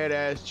bullshit. Yeah, granddad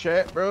ass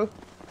chat, bro.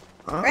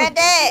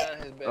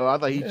 Granddad! Oh, I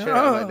thought he chat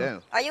like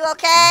that. Are you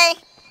okay?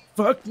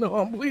 Fuck no,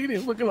 I'm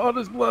bleeding. Look at all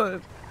this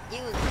blood.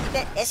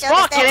 It's your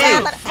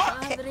time.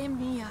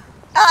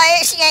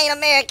 Oh, she ain't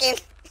American.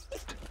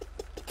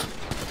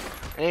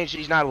 And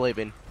she's not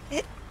living.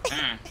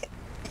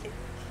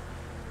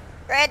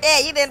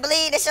 Granddad, you been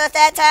bleeding. It's just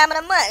that time of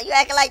the month. You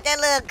acting like that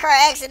little car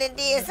accident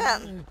did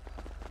something.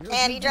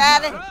 Damn, you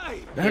driving?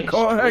 That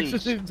car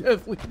accident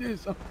definitely did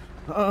something.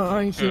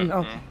 I ain't seen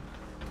nothing.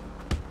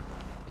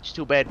 It's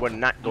too bad we're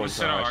not going to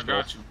the I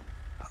hospital. got you.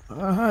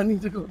 I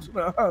need to go to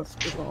the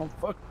hospital. I'm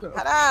fucked up.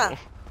 Hold on.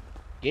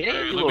 Get in,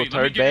 you Let little me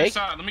turd get bag.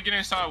 inside. Let me get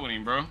inside with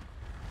him, bro.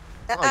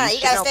 You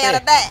gotta stay on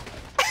the back.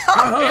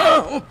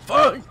 Oh,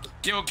 fuck.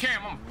 Yo,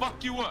 Cam, I'm gonna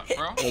fuck you up,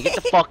 bro. Yeah, get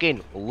the fuck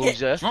in,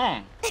 loser.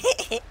 Drone.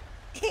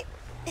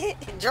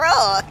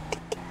 Draw.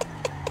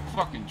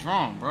 Fucking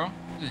drone, bro.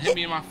 Just hit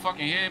me in my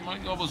fucking head,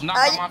 man. You almost knocked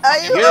Are out you- my are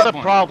fucking you- You're the man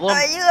bun. problem.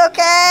 Are you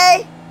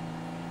okay?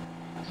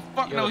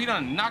 Fuck no, he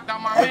done knocked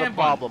out my You're the man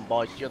bun. problem,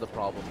 boys. You're the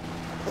problem.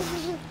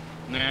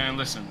 Man,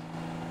 listen.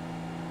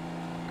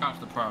 Cop's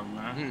the problem,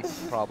 man.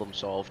 Problem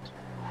solved.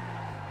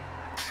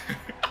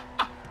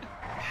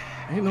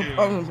 Ain't no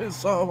problem been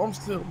solved. I'm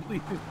still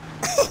bleeding.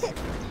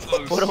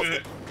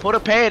 Put a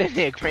pad in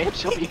there, Graham.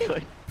 She'll be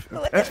good.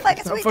 What the fuck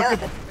is we doing?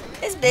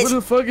 This bitch. What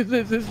the fuck is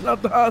this? This is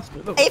not the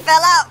hospital. He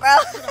fell out, bro.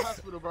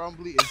 Hospital, bro. I'm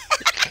bleeding.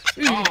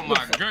 Oh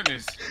my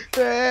goodness.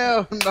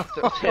 Hell no.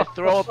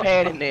 Throw a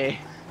pad in there.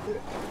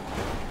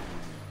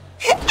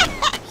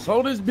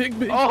 Slow this big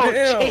bitch Oh,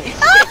 down.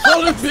 jeez.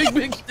 Slow this big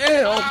bitch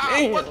down.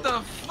 Damn. What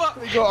the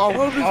fuck? We go off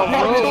Slow this off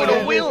bitch road.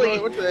 down.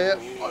 wheelie. What the hell?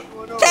 What's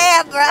going on?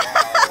 Damn, bro.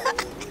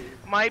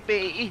 Might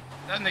be.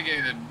 That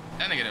nigga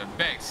the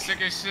back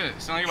sick as shit.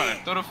 So you about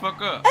to throw the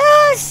fuck up.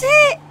 Oh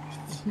shit.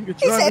 He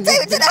He said take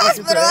me to the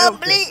hospital. I'm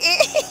bleeding.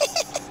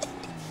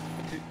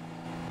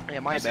 Yeah,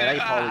 my bad. I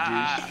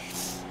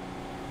apologize.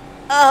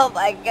 Oh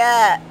my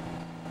god.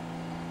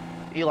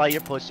 Eli,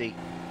 your pussy.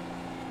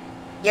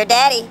 Your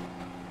daddy.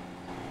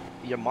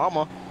 Your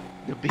mama.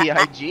 The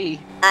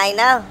B.I.G. I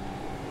know.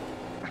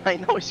 I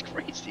know, it's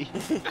crazy.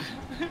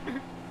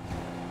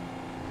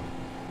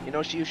 You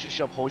know she used to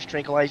shove hose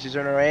tranquilizers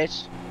in her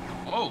ass?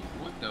 Oh,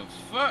 what the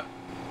fuck?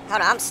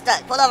 Hold on, I'm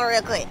stuck. Pull over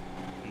real quick.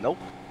 Nope.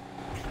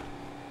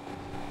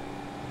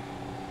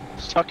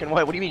 Stuck in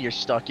what? What do you mean you're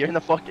stuck? You're in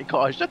the fucking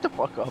car. Shut the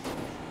fuck up.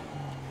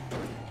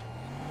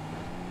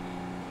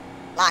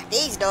 Lock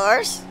these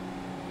doors.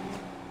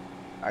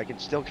 I can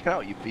still get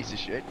out, you piece of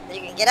shit. You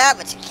can get out,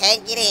 but you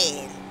can't get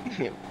in.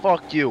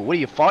 Fuck you. What are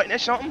you, fighting or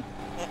something?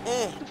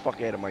 Mm-mm. Get the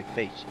fuck out of my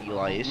face,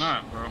 Elias. Hope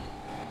not, bro.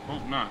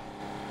 Hope not.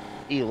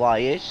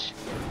 Elias.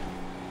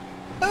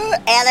 Ooh,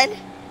 Ellen.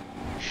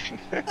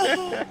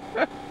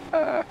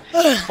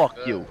 Fuck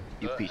you,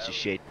 you piece of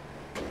shit.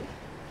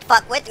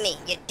 Fuck with me,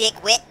 you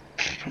dickwit.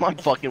 I'm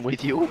fucking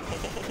with you.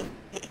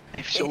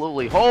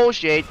 Absolutely. Oh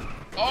shit.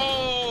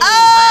 Oh!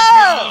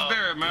 Oh! Almost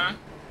there, man.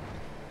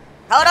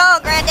 Hold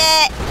on,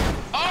 Granddad.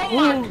 Oh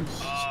my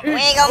We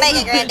ain't gonna make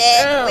it,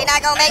 Granddad. We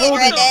not gonna make it,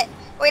 Granddad.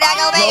 We not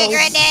gonna make it,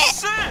 Granddad.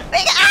 We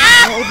got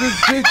Hold this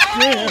bitch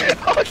down.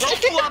 Bro,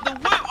 pull out the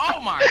whip. Oh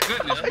my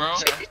goodness, bro.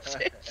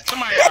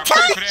 Somebody gotta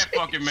pray for that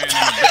fucking man in the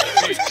back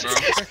seat,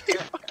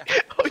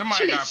 bro.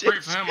 Somebody gotta pray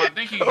for him. I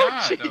think he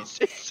died, though.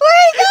 Where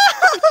he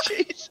go?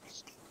 Jesus.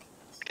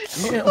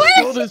 Damn,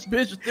 slow this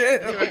bitch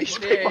down.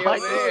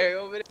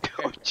 Yo,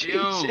 Oh,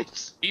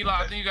 Jesus. Eli,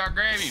 I think you gotta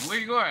grab him. Where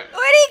you go at?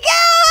 Where'd he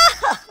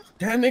go?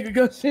 That nigga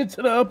got sent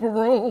to the upper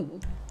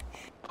room.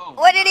 Oh,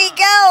 Where did he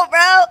go, bro?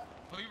 Oh,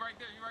 you right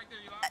there, Eli.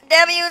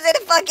 W's in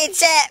the fucking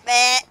chat,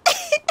 man.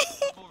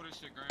 Pull over this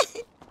shit, Grant.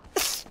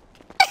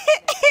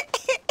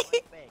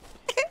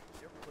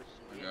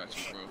 I got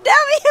you, bro.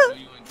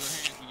 W. You in good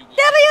hands when you walk.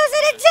 W's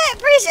in the chat.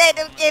 Appreciate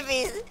them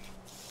giffies.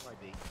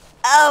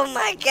 Oh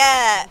my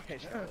god.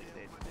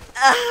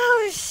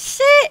 Oh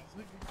shit.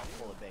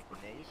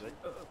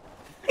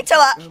 He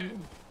talking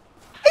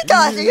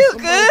about you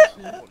good.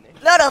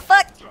 No the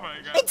fuck. He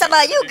talking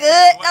about you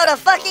good. No the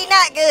fuck he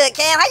not good,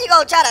 Cam. How you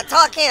gonna try to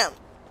talk him?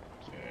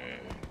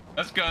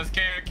 That's cause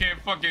Cam can't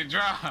fucking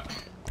drive.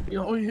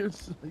 Yo, Yo, Eli,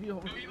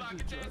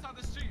 get your ass out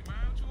the street, man.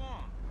 What you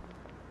want?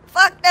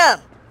 Fuck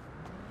them.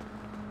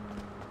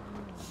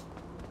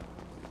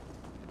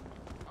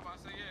 I'm about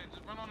to say, yeah,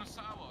 just run on the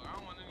sidewalk. I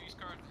don't want any of these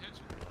cars to hit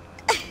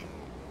you.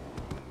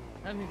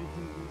 I need to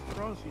do this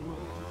crossing road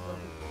or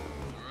something.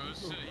 Real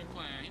shit,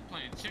 he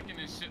playing chicken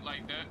and shit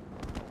like that.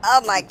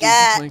 Oh my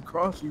god. Playing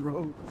Crossy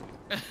Road.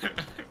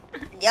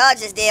 Y'all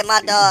just did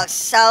my dog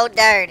so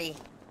dirty.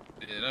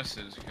 Yeah, that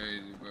shit is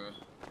crazy, bro.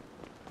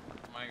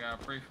 Somebody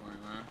gotta pray for him,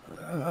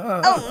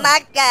 man. Oh my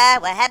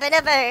god, what happened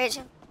to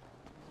Virgin?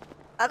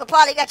 Uncle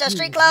Paul, you got your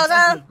street clothes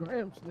on?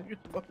 Grams, nigga.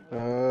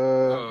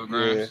 Oh, Yeah.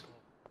 Grimes.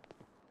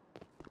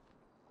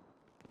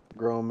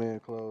 Grown man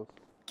clothes.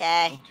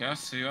 Okay. Okay, I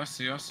see you.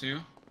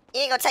 You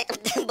ain't gonna take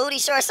them booty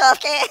shorts off,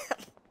 Cam?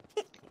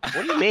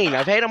 What do you mean?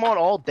 I've had him on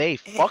all day.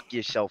 Fuck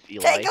yourself,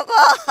 Eli. Take them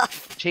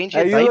off. Change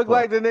your Hey, you diaper. look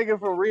like the nigga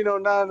from Reno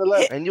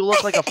 9/11. And you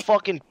look like a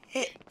fucking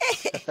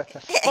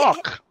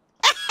fuck.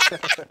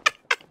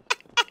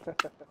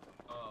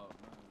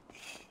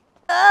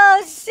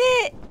 Oh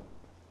shit.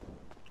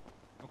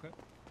 Okay.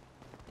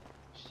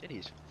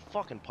 City's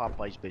fucking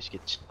Popeye's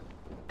biscuits.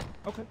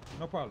 Okay,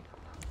 no problem.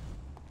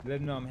 Let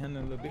them know I'm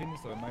handling a little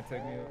business, so it might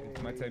take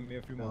me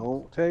a few months.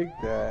 Don't take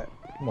that.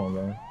 Come on,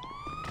 man.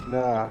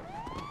 Nah.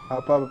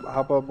 Hop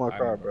up my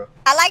car, bro.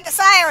 I like the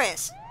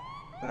sirens.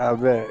 I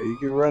bet. You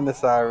can run the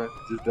siren.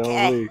 Just don't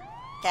Okay. leave.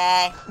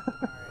 Okay.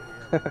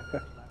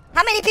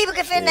 How many people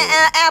can fit in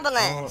the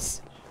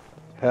ambulance?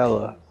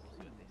 Hella.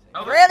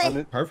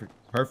 Really? Perfect.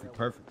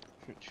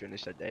 Shouldn't have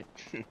said that.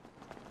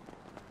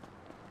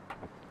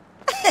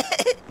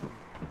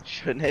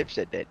 Shouldn't have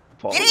said that.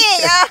 Paul. Get in,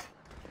 y'all.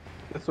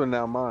 This one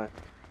now mine.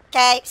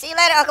 Okay, see you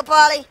later, Uncle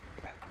Paulie.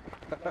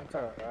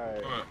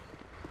 Alright.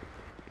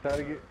 Try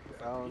to get.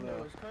 I don't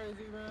know.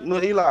 You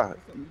know, Eli,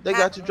 they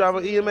got you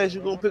driving EMS.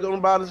 You gonna pick up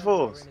them bottles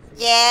for us?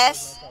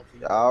 Yes.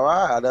 All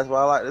right, that's why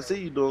I like to see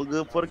you doing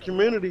good for the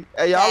community.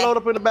 Hey, y'all load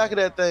up in the back of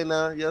that thing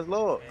now. Yes,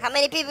 Lord. How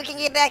many people can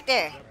get back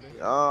there?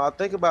 I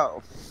think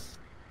about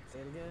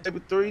maybe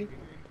 3.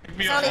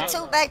 There's only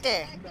 2 back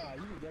there.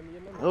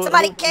 Who-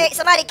 Somebody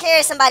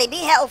carry somebody. Be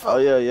helpful. Oh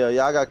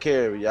yeah. I got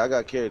care. Yeah, I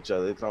got care each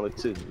other. It's only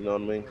 2. You know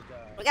what I mean?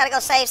 We gotta go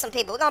save some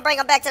people. We're gonna bring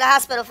them back to the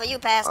hospital for you,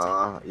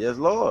 Pastor. Yes,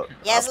 Lord.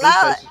 Yes, I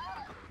appreciate Lord. you.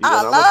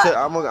 Oh,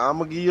 I'm Lord.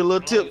 gonna give you a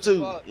little tip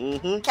too.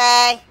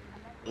 Okay.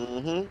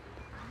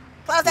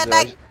 Close that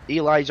back.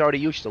 Eli's already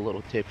used to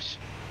little tips.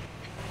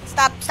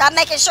 Stop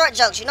making short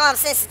jokes. You know I'm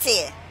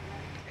sensitive.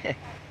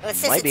 With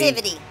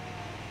sensitivity.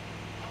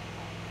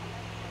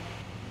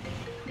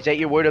 Is that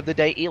your word of the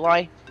day,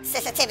 Eli?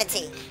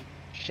 Sensitivity.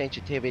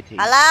 Sensitivity.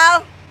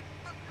 Hello?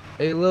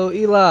 Hey, little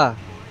Eli.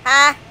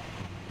 Huh?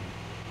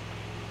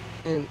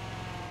 And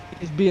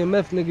these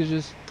BMF niggas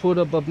just pulled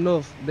up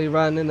north. They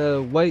riding in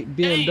a white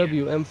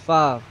BMW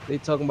M5. They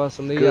talking about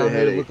they Good out here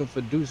headache. looking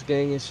for Deuce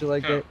Gang and shit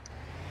like that.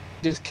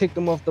 Just kicked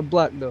them off the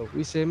block though.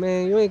 We said,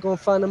 man, you ain't gonna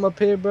find them up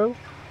here, bro.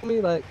 I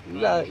mean, like,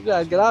 you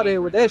gotta get out of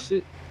here with that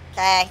shit.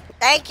 Okay.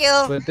 Thank you.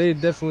 But they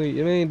definitely,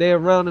 I mean, they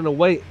around in a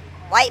white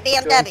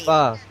BMW.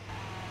 M5.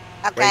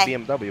 Okay.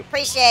 BMW.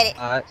 Appreciate it.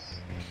 All right.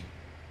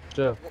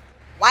 Sure.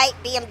 White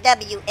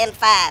BMW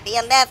M5.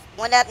 BMF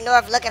went up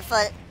north looking for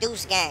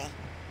Deuce Gang.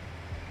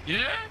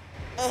 Yeah?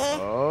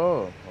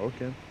 Oh,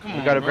 okay. Come We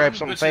on, gotta bro. grab These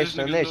something bitches faster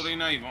than niggas this. know they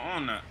not even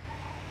on that.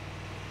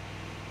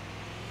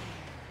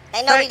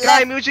 They know we Third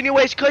time left. using your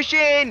waist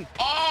cushion.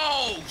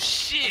 Oh,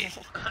 shit.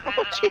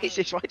 Oh,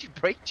 Jesus. Why'd you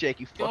brake check,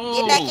 you fuck?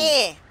 Get back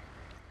in.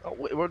 Oh,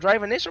 we're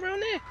driving this around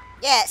there?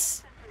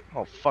 Yes.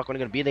 Oh, fuck. We're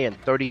gonna be there in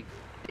 30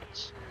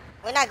 minutes.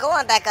 We're not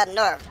going back up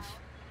north.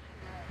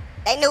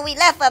 They knew we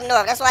left up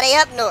north. That's why they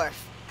up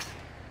north.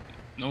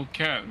 No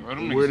cap, bro.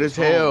 Them Weird niggas as is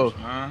hoes,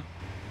 hell. man.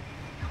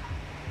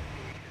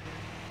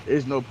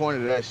 There's no point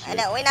of that I shit.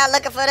 know. We're not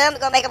looking for them. We're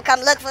going to make them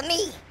come look for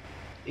me.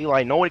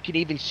 Eli, no one can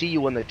even see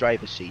you in the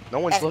driver's seat. No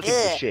one's That's looking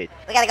good. for shit.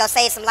 We got to go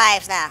save some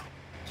lives now.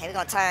 Okay, we're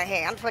going to turn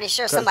here. I'm pretty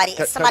sure somebody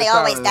cut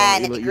always the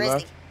dying siren, in the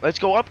Grizzly. Let's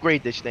go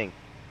upgrade this thing.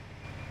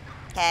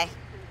 Okay.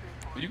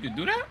 You can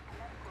do that?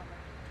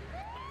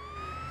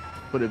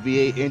 Put a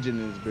V8 engine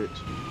in this bitch.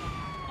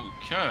 Oh,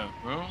 cap,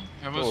 bro.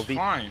 Have Oh, us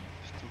flying.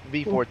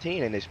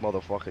 V14 in this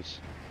motherfuckers.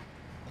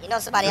 You know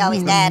somebody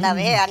always dying over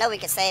here. I know we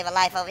can save a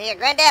life over here.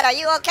 Granddad, are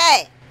you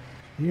okay?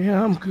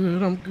 Yeah, I'm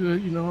good. I'm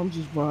good. You know, I'm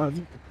just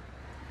bothered.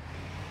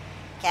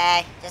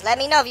 Okay. Just let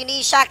me know if you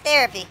need shock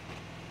therapy.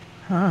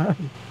 Hi.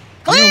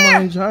 Clear! You know, my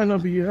angina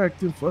be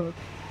acting fuck.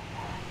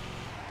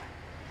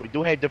 We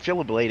do have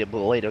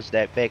defibrillators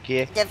that back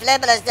here.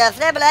 Defibrillators.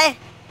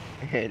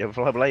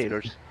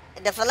 Defibrillators.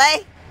 The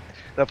fillet?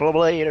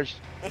 Defibrillators.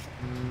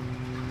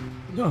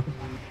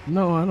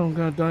 No, I don't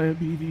got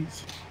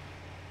diabetes.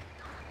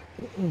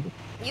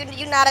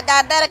 You not a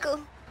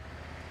diabetical?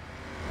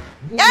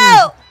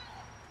 No!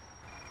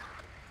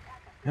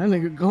 That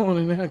nigga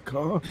going in that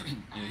car.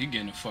 Yeah, he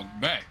getting the fuck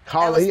back.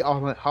 He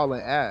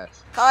hauling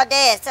ass. Call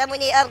Dad. Tell him we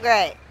need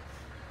upgrade.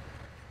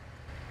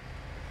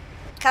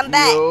 Come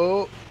back.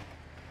 Yo.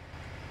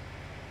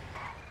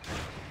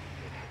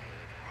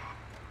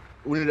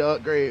 We need to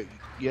upgrade.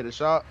 You had a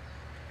shot?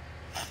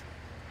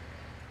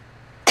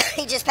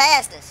 He just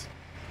passed us.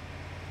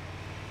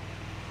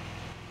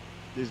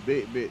 This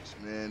big bitch,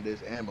 man.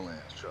 This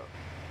ambulance truck.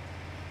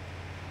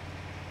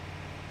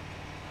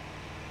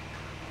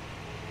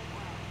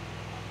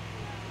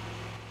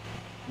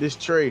 This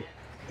Trey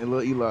and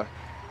Lil Eli.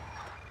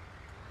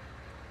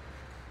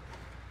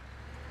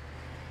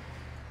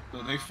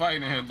 So they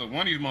fighting here. Look,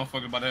 one of these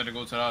motherfuckers about to have to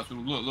go to the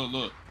hospital.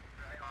 Look.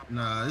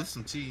 Nah, it's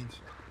some cheese.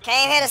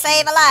 Came here to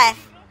save a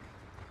life.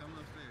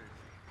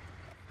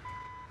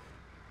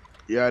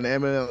 Yeah, an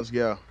ambulance,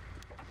 yeah.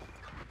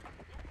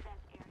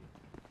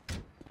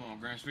 Come on,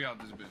 Gramps, we out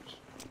this bitch.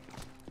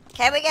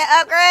 Can we get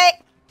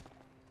upgrade?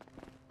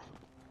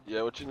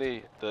 Yeah, what you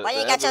need? Why you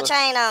ain't got your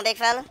chain on, big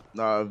fella?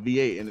 Nah,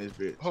 V8 in this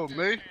bitch. Who,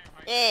 me?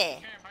 Yeah.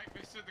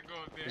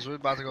 Cause we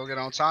about to go get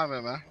on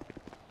timing, man.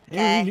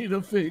 Yeah, we need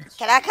a fix.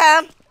 Can I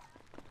come?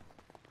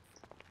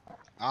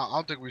 I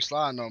don't think we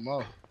slide no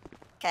more.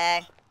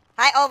 Okay.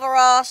 Hi,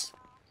 overalls.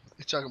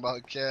 You talking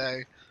about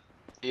K?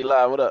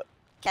 Eli, what up?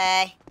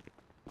 Okay.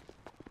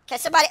 Can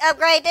somebody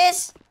upgrade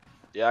this?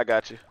 Yeah, I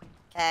got you.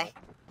 Okay.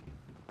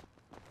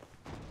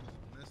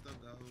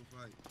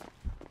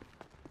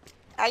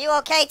 Are you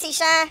okay,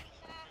 T-Shine?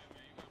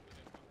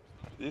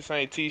 This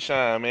ain't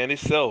T-Shine, man.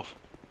 It's Self.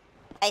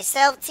 Hey,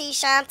 Self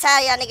T-Shine, I'm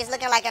tired of y'all niggas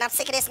looking like it. I'm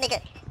sick of this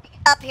nigga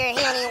up here and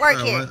he don't even work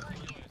here.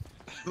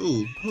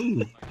 Who?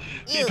 You.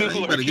 You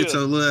better get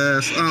your little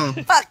ass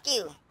on. Fuck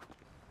you.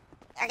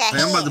 I got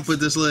Man, I'm hands. about to put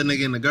this little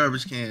nigga in the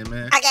garbage can,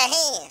 man. I got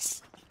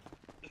hands.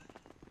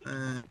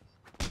 Man,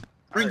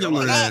 bring your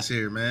little ass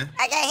here, man.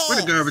 I got hands.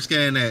 Where the garbage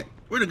can at?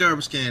 Where the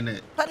garbage can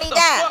at? Put me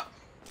down.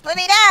 Put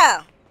me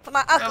down. For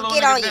my That uncle little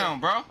get nigga on you. down,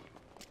 bro.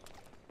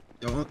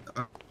 Yo,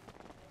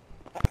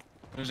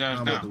 Who's I'm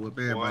ass about to down? whip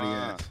everybody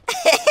ass.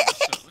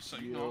 What's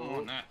up? You don't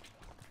want that.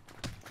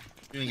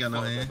 You ain't got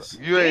no hands.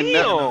 You ain't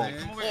never.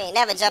 You ain't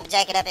never jump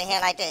jacket up in here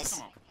like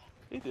this.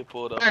 He just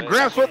pulled up. Hey,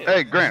 Gramps,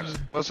 Gramps,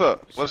 what's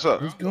up? What's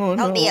up? What's going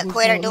Don't on? be a What's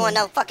quitter going doing on?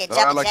 no fucking I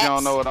jumping like you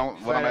don't jacks. know what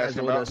I'm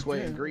asking about.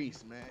 Sweat and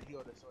grease, man. He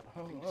ordered sweat.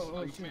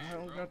 Oh, shit, I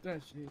don't got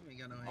that shit.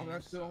 I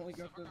still only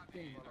got the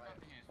thing.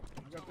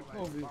 I got the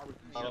COVID.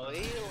 Oh,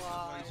 Eli.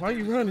 Why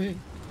you running?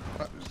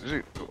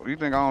 You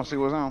think I don't see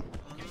what's on?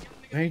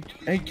 Hey,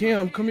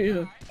 Cam, come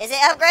here. Is it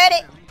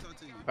upgraded?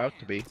 About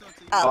to be.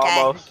 Okay.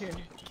 Almost.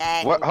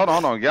 Okay. What? Hold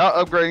on.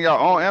 Y'all upgrading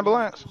y'all own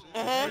ambulance?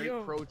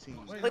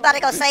 We about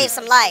to go save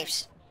some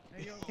lives.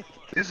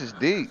 This is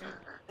deep.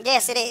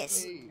 Yes, it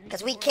is.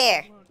 Because we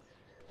care.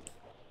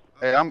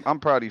 Hey, I'm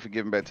proud of you for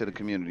giving back to the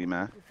community,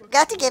 man.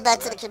 Got to give back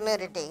to the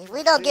community. If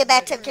we don't give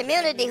back to the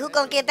community, who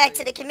gonna give back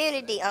to the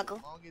community, Uncle?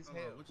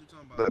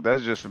 Look,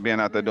 that's just for being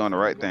out there doing the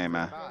right thing,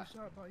 man.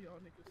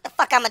 The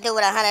fuck I'ma do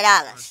with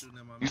 $100?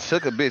 You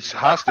took a bitch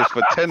hostage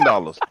for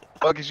 $10.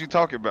 Fuck is you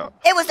talking about?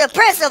 It was the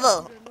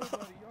principal.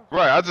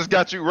 Right, I just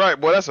got you right,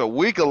 boy. That's a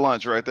week of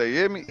lunch right there. You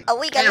hear me? A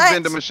week of And lunch?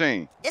 vending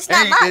machine. It's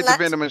not and my you did lunch.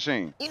 the vending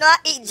machine. You know I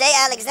eat J.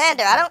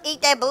 Alexander. I don't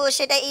eat that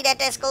bullshit they eat at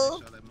that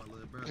school.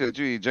 Shit,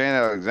 you eat Jane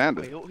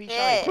Alexander.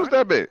 Yeah. Who's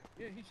that bitch?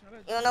 You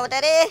don't know what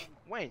that is?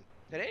 When?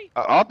 Today?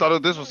 I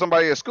thought this was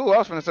somebody at school. I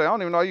was finna say, I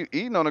don't even know you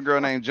eating on a girl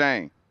named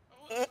Jane.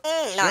 No,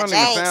 don't even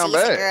Jane. sound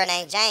She's a bad. girl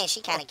named Jane.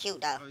 She kind of cute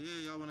though.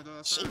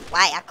 She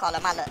white. I call her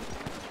my little.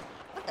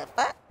 What the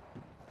fuck?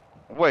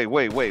 Wait.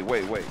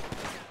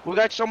 We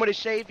got someone to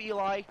save,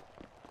 Eli.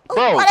 Ooh,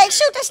 Bro. why they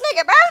shoot this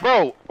nigga, bro?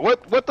 Bro,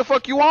 what the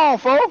fuck you on,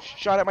 folks?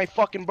 Shot at my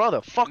fucking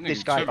brother. Fuck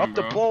this guy. tripping, Up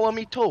the bro. pole on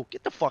me too.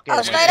 Get the fuck out Oh,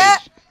 of my straight up?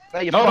 face. Now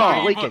you're Hold fucking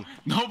on. leaking.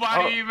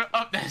 Nobody even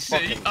up that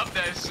shit. He up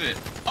that shit.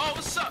 Oh,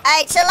 what's up?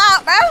 Hey, chill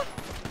out,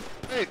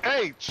 bro.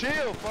 Hey,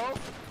 chill, folks.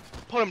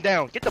 Put him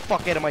down. Get the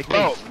fuck out of my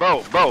Bro. face.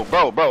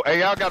 Hey,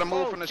 y'all gotta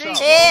move from the shop.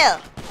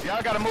 Chill.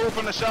 Y'all gotta move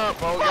from the shop,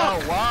 folks.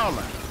 Y'all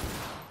wildin'.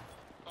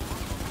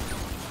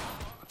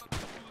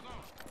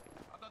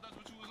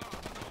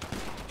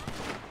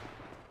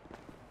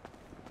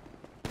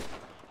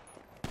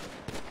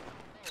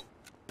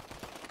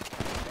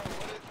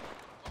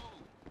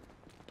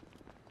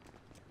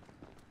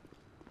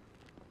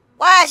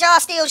 Why is y'all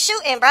still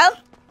shooting, bro?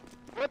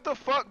 What the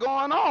fuck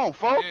going on,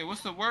 folks? Yeah,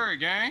 what's the word,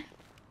 gang?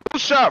 Who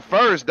shot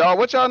first, dog?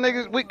 What y'all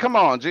niggas? Come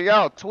on, G.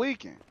 Y'all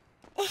tweaking.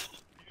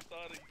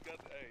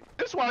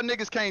 That's why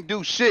niggas can't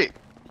do shit.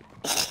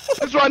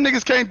 That's why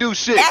niggas can't do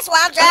shit. That's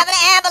why I'm driving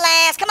the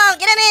ambulance. Come on,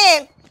 get him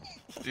in.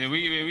 Yeah,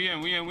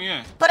 we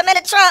in. Put him in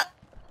the trunk.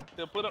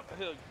 Here,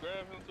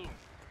 grab him too.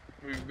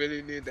 We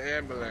really need the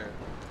ambulance.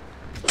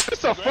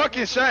 It's a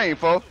fucking shame,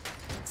 folks.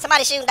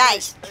 Somebody shooting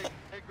dice.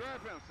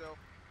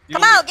 Yo,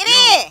 Come on, get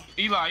in.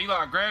 Eli, you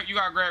gotta grab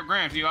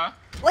Gramps, Eli.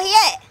 Where he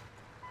at?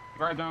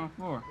 Right down the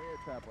floor.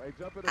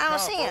 I don't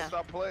see him.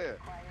 Stop playing.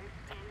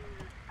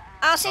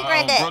 I don't see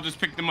Granddad. Bro just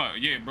picked him up.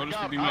 Yeah, bro just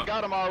picked him up. I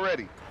got him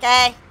already.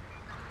 Okay.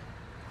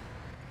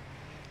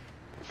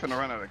 Finna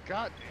run out of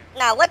goddamn.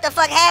 Now, what the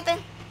fuck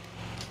happened?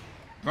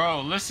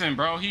 Bro, listen,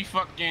 bro. He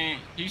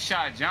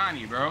shot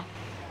Johnny, bro.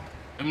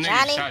 Them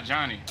Johnny? niggas shot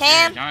Johnny.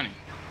 Cam? Yeah, Johnny.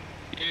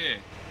 Yeah.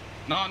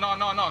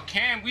 No.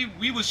 Cam,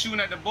 we was shooting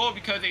at the ball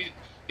because they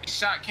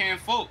shot Cam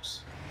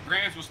folks.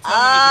 Grams was telling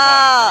us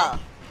about it,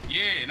 bro.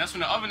 Yeah, and that's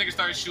when the other niggas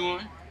started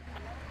shooting.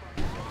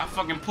 I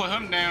fucking put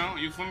him down,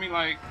 you feel me?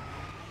 Like,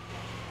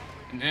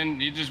 and then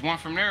it just went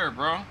from there,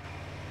 bro.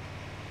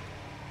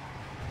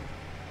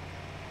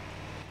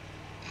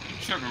 You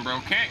tripping, bro.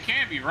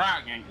 Can't be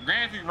rocking.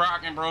 Grams be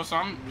rocking, bro, so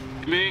I'm,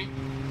 me.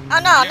 Oh,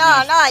 no.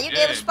 You did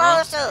what you're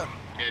supposed to.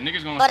 Yeah,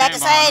 niggas gonna But at the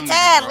stand same behind them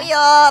time, niggas, we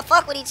all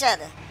fuck with each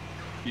other.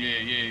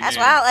 Yeah. That's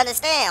why I don't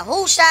understand.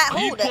 Who shot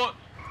who?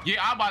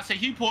 Yeah, I about to say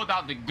he pulled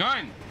out the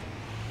gun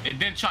and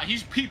then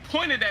he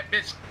pointed that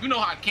bitch. You know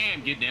how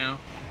Cam get down.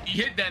 He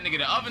hit that nigga.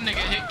 The other nigga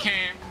hit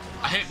Cam.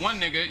 I hit one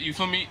nigga, you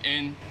feel me?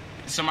 And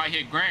somebody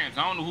hit Grams.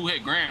 I don't know who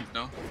hit Grams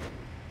though.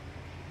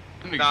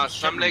 Nah,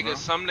 some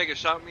niggas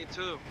shot me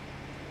too.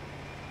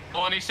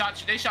 Oh, and they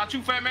shot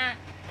you, fat man?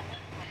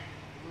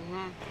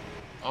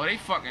 Oh, they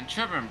fucking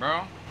tripping,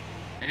 bro.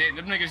 And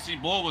them niggas see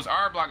bull was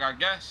R block, I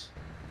guess.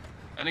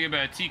 That nigga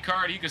better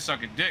T-card, he could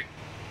suck a dick.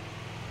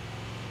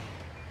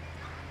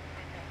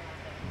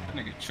 That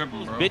nigga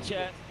tripping, bro. Bitch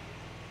ass.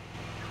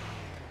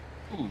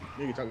 Ooh.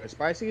 Nigga talking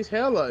spicy as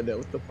hell out there.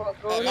 What the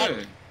fuck going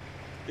on?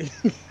 That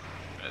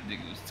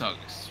nigga was talking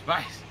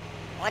spice.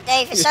 One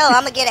day for sure,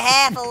 I'm gonna get a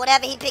half or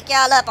whatever he pick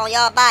y'all up on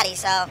y'all body.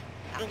 So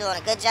I'm doing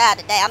a good job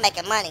today. I'm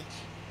making money.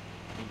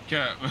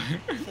 Cap.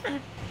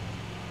 Did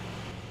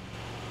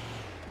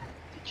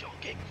y'all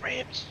get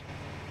Gramps?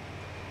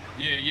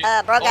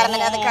 Yeah. Bro got him in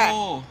the other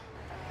car.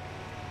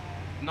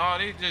 No,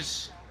 they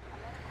just.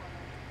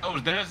 Oh,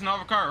 that's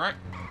another car, right?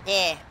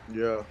 Yeah.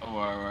 Yeah. Oh,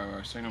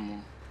 alright. Say no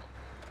more.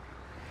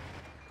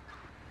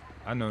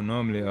 I know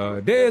normally,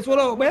 Dez, what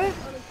up, man?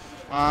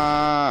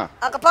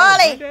 Uncle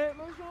Paulie.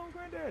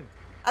 Granddad.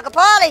 Uncle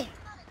Paulie.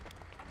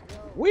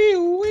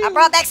 I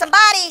brought back some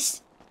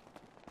bodies.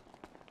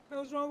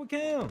 What's wrong with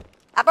Cam?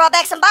 I brought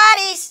back some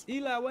bodies.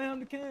 Eli, what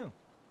happened to Cam?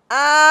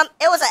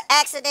 It was an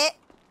accident.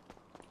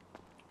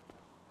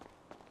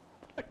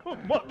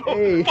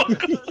 Hey.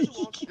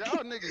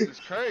 Y'all niggas is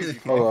crazy.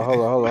 Hold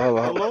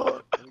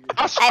on.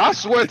 I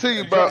swear to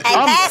you, bro. Hey,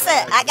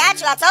 Pastor, I got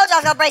you. I told you I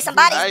was gonna bring some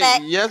bodies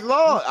back. Yes,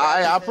 Lord.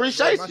 I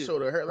appreciate My you.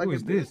 shoulder hurt like Who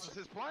is this? I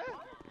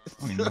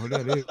don't even know who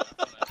that is.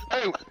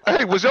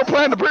 Hey, was your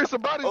plan to bring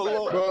some bodies back?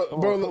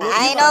 Bro,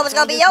 I ain't know it was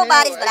gonna be your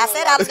bodies, but I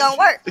said I was gonna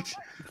work.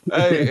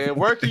 Hey, and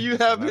working you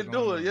have been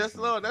doing. Yes,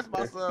 Lord. That's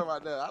my son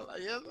right there. I'm like,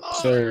 yes, Lord.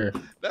 Sir.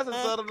 That's the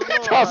son of the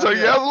Lord. I said, right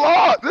yes, there.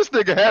 Lord. This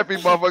nigga happy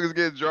motherfuckers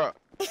getting dropped.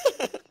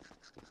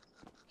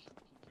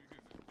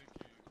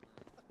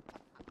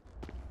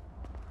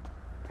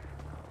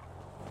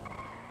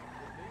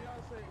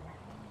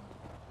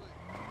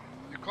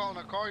 You calling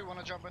a car? You want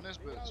to jump in this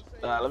bitch?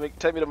 Let me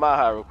take me to my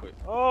high real quick.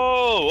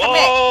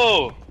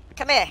 Come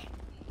here.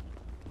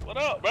 What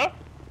up, bro?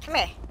 Come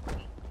here.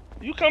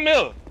 You come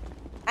here.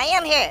 I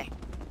am here.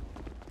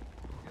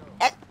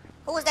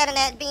 Who was that in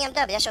that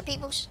BMW? That's your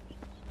peoples?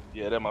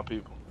 Yeah, they're my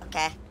people.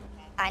 Okay.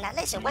 All right, now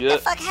listen. What the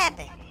fuck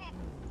happened?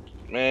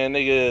 Man,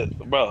 nigga,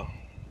 bro.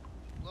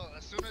 Look,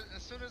 as soon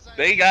as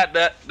They got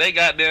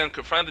them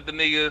confronted the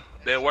nigga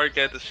that work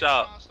at the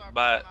shop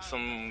by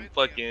some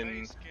shit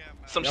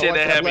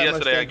that happened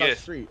yesterday, I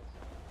guess.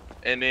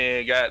 And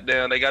then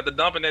they got the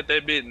dumping at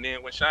that bit, and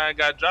then when Shine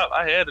got dropped,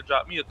 I had to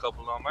drop me a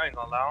couple of them. I ain't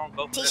gonna lie, I don't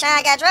go for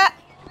T-Shine got dropped?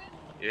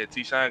 Yeah,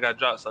 T-Shine got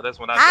dropped, so that's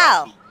when I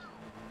How? dropped.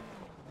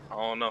 I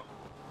don't know.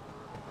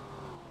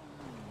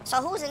 So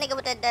who's the nigga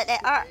with that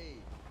R?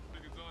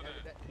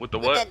 With the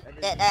what?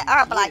 That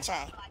R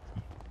blockchain.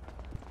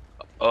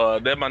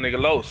 That my nigga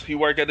Los. He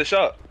work at the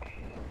shop.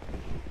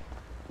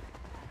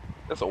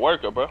 That's a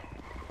worker, bro.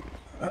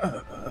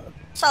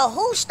 So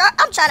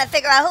I'm trying to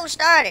figure out who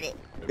started it.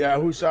 Yeah,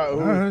 who shot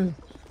who?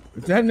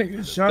 That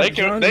nigga shot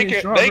Johnny and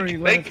Strawberry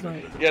last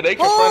night. Yeah, they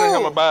confronted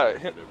him about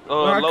it.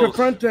 I Los.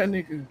 confront that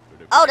nigga.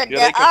 Oh,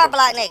 the R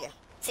block nigga.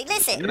 See,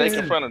 listen. They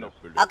confronted him.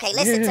 Okay,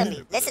 listen to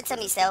me. Listen to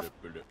me, self.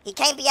 He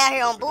can't be out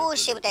here on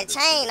bullshit with that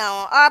chain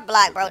on R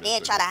block, bro.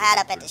 Then try to hide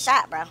up at the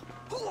shop, bro.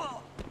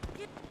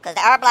 Cause the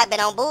R block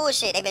been on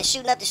bullshit. They been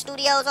shooting up the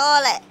studios,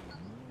 all that.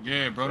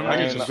 Yeah, bro.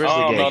 That's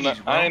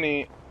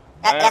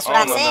what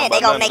I'm saying. They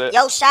gonna make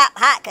your shop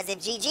hot. Cause if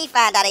GG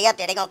find out they up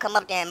there, they gonna come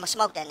up there and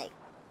smoke that nigga.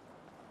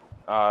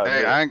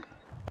 Hey, I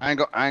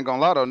ain't gonna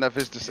lie though, Neff.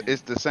 It's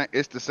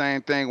the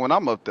same thing when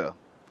I'm up there.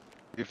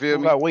 You feel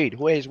me? Who got weed?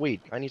 Who has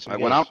weed? I need some.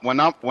 Like when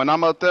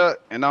I'm up there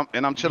and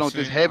I'm chilling with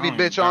this heavy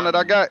bitch on that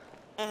I got.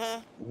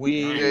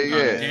 Weed.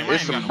 Yeah.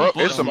 It's some broke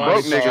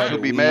niggas who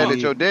be mad at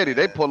your daddy.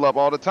 They pull up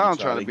all the time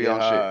trying to be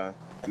on shit,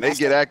 and they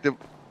get active.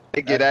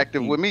 They get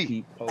active with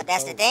me. But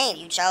that's the thing.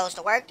 You chose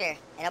to work there.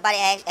 Ain't nobody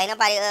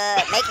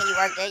making you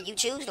work there. You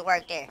choose to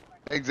work there.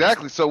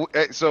 Exactly. So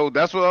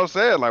that's what I was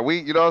saying. Like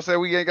you know what I'm saying?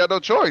 We ain't got no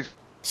choice.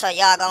 So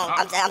y'all gonna,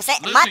 I'm saying,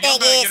 my thing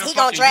is, he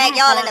gonna drag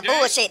y'all in the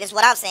bullshit, is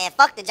what I'm saying.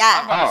 Fuck the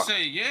job. I'm about to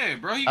say, yeah,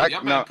 bro.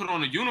 Y'all better put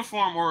on a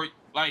uniform or,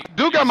 like...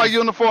 Dude got my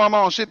uniform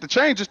on. Shit, the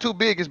change is too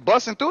big. It's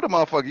busting through the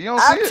motherfucker. You don't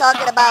see it? I'm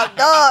talking about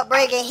dog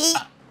bringing heat.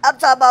 I'm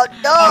talking about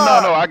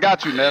dog. No. I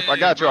got you, Neff. I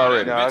got you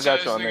already. No, I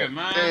got you on that.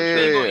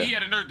 Yeah. He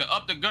had a nerve to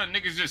up the gun.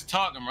 Niggas just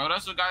talking, bro.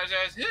 That's what guys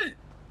ass hit.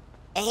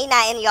 And he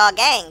not in y'all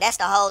gang. That's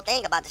the whole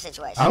thing about the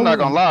situation. I'm not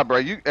gonna lie, bro.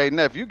 Hey,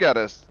 Neff, you got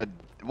a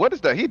what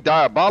is that? He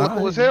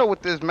diabolical as hell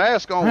with this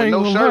mask on with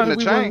no shirt and a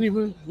chain.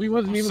 We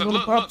wasn't even gonna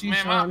pop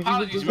T-Shine.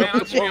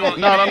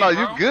 No,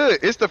 you good.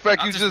 It's the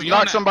fact you just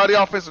knocked somebody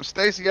off in some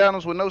Stacey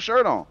Adams with no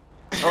shirt on.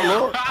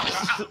 Oh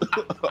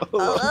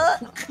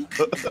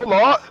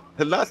Lord.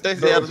 Not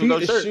Stacey Adams with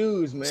no shirt.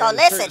 Shoes, man. So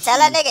listen, tell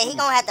that nigga he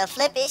gonna have to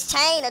flip his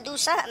chain or do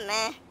something,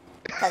 man.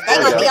 Cause they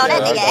gonna be on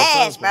that nigga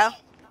ass, bro.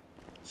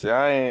 See,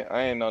 I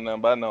ain't know nothing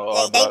about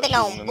no. They been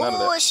on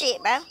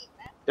bullshit, bro.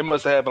 It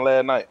must have happened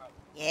last night.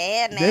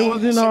 Yeah, man. They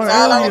was in our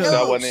area.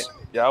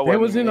 They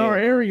was in our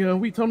area.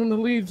 We told them to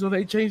leave, so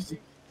they chased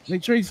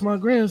my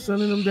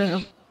grandson and them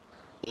down.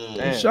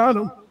 They shot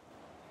him.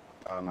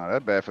 Oh no,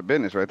 that's bad for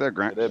business right there,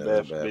 Grant. That's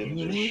bad for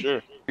business, for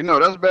sure. You know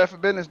that's bad for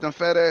business. Them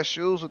fat ass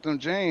shoes with them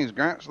jeans,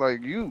 Grants.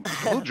 Like who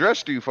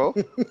dressed you,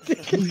 folks?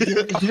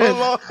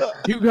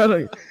 You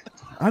gotta.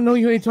 I know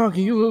you ain't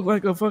talking. You look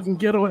like a fucking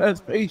ghetto ass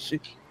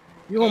patient.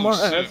 You on my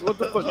ass? What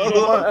the fuck you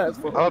on my ass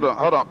for? Hold on.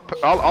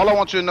 All I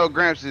want you to know,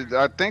 Gramps, is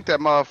I think that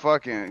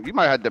motherfucking you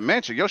might have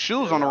dementia. Your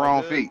shoes on the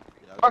wrong feet.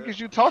 What the fuck is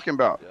you talking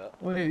about?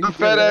 Them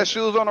fat ass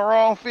shoes on the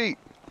wrong feet.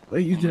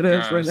 Wait, you dead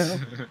ass right now?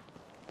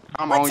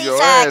 I'm on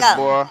your ass,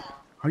 boy.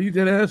 Are you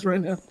dead ass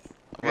right now?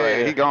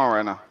 Yeah, he gone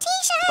right now.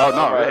 Oh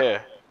no, right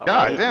here.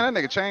 God damn,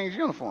 that nigga changed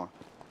uniform.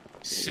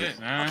 Shit,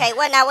 man. Okay,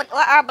 what now? What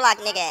our block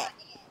nigga at?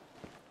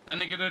 That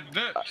nigga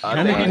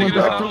went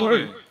back to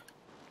work.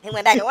 He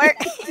went back to work.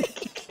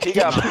 He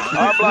got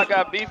our block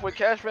got beef with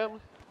Cash Family.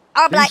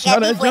 Our block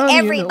got beef with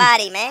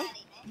everybody, man.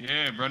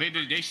 Yeah, bro,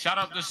 they shot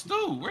up the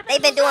stew. They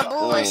been doing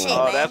bullshit,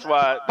 man. That's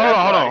why.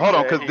 Hold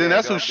on, cause then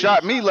that's who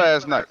shot me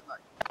last night.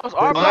 That was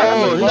our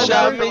block. He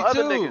shot me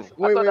too.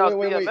 Wait,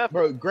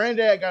 bro.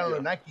 Granddad got on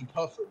a Nike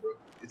Puffer, bro.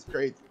 It's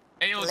crazy.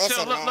 Hey, yo,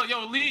 Listen, chill. man.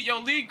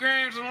 Look, lead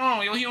Grams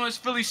alone. Yo, he on his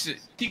Philly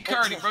shit. T.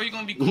 Cardi, bro, you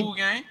gonna be cool,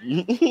 gang.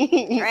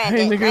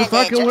 Hey, niggas,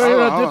 fucking worried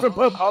about different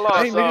pub. Hold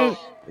on, Hey, niggas,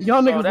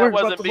 y'all so niggas that worried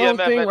about wasn't the wrong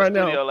BMF thing at the right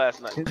studio now.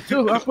 last night.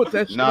 Until I put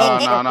that shit Nah, on, nah,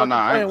 stop nah, fucking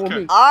nah. playing with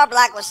me. Our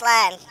block was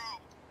sliding.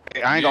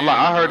 Hey, I ain't gonna lie.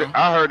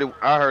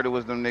 I heard it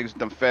was them niggas,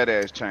 them fat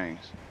ass chains.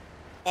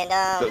 And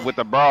with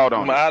the broad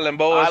on My it. Island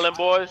Boys. Island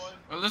Boys.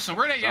 Well, listen,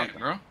 where they at,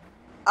 bro?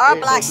 Our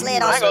block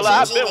slid on I ain't some gonna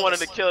lie, I've GG been niggas. wanting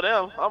to kill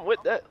them. I'm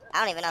with that. I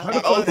don't even know who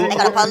that is. They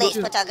go to police.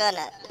 Put your gun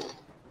up.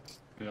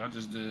 Yeah, I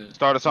just did.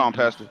 Start a song,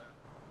 Pastor.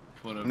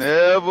 Never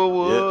Never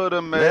would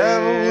have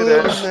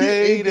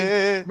made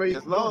it.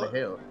 Yes, Lord.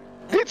 Hell.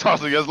 He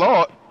tossing yes,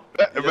 Lord.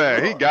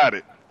 Man, he got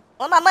it.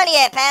 Where my money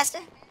at,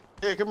 Pastor?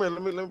 Yeah, come here.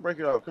 Let me break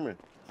it off. Come here.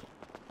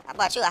 I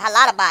bought you a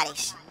lot of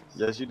bodies.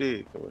 Yes, you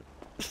did. Come here.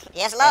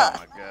 Yes, Lord. Oh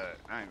my God,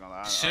 I ain't gonna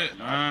lie. Shit,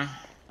 man.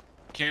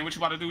 Ken, what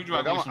you about to do? What you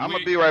about to do? I'm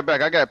gonna be right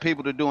back. I got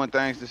people to doing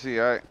things to see.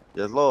 All right.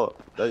 Yes, Lord.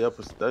 There your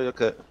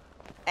cut.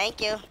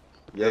 Thank you.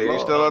 Yeah, you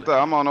still up there?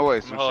 I'm on the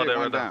way. Some Hold shit that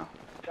went right down.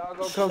 Y'all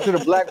gonna come to the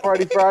Black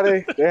Party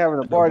Friday? They having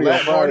a party on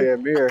Friday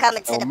at Mirror.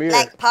 Coming to the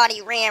black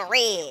party ran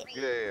red.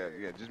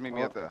 Yeah. Just meet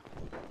me up there.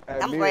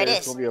 At I'm Mirror, where it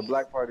it's is. gonna be a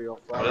Black Party on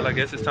Friday. Well, I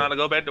guess it's time to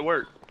go back to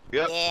work.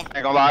 Yep. Yeah. Ain't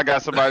gonna lie, I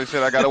got somebody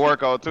shit I gotta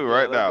work on too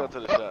right now. Let's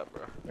go to the shop,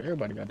 bro.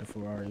 Everybody got the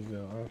Ferraris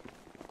though, huh?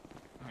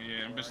 Oh,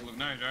 yeah, them bitches look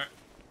nice, right?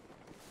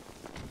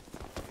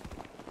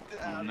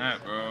 On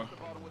that, bro.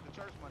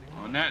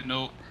 On that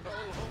note,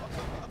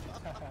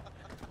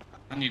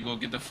 I need to go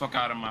get the fuck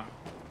out of my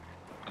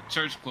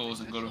church clothes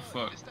and go to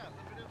fuck.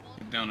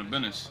 Get down to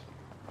business.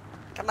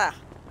 Come on.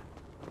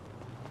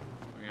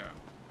 Yeah.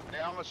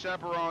 Hey, I'm gonna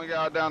chaperone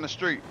y'all down the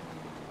street.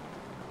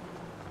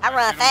 I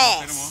run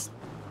fast.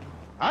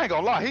 I ain't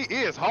gonna lie, he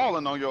is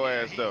hauling on your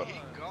ass though.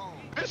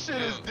 This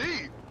shit is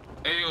deep.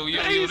 Hey, yo,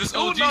 this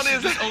OG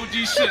shit,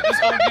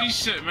 this OG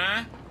shit,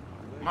 man.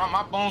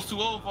 My bones too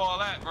old for all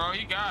that, bro.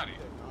 He got it.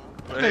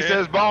 He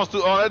says bones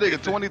too. Oh, that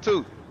nigga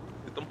 22.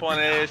 Get them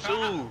pointy ass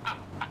shoes.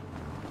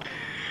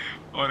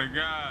 Oh, the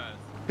guys.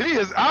 He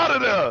is out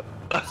of there.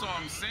 That's what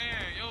I'm saying.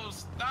 Yo,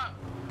 stop.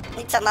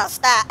 He talking about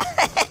stop.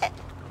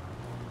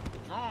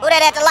 Who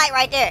that at the light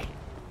right there?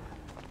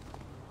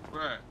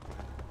 Right.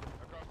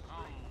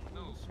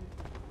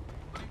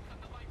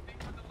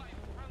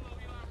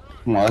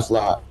 Come on, let's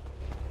lock.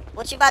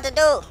 What you about to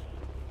do?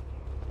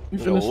 You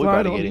finna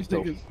slide on these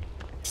niggas.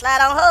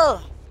 Slide on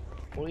who?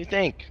 What do you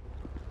think?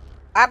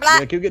 Our block?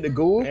 Yeah, can you get the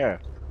ghoul? Yeah.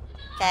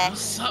 Okay.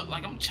 What's up?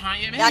 Like I'm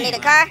trying. Y'all need a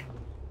car?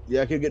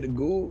 Yeah, can you get the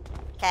ghoul?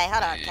 Okay,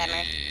 hold on,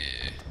 Cameron.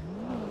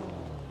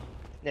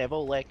 Never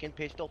lacking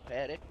pistol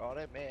paddock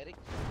automatic.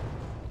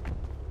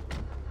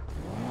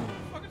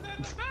 What the fuck is that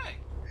in the back?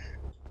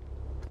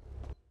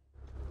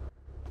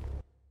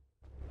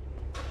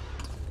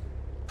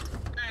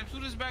 Damn, who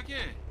this back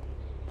here?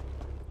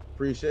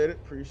 Appreciate it.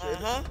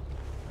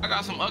 I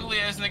got some ugly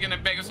ass nigga in the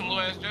back of some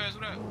little ass dress.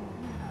 What up?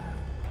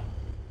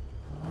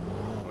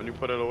 When you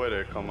put it away,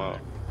 they come out.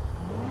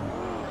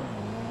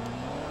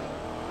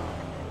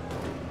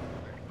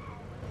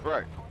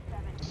 Right.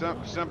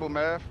 Simple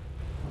math.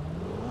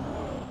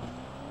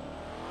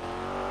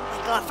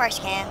 We going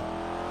first, Cam.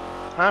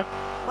 Huh?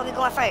 Where we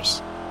going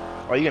first?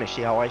 Are you gonna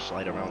see how I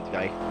slide around the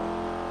guy?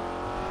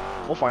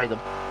 We'll find him.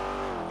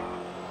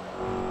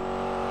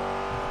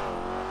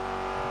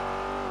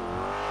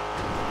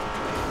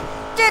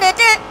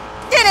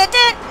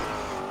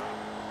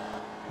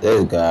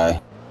 This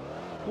guy.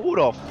 Who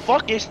the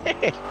fuck is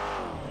that?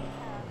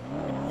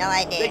 No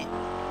idea.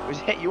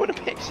 Was that you in the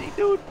backseat,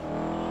 dude?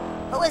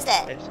 Who is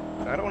that?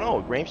 I don't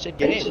know. Graham said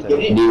get in.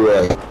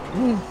 D-Ray.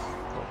 Oh,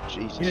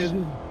 Jesus.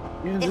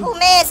 And who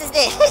man's is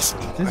this?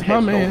 This is my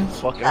man.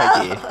 Fucking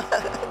idea.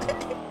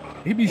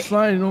 He be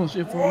sliding on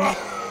shit for me.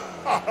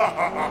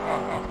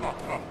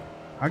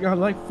 I got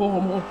like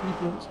 4 more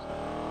people.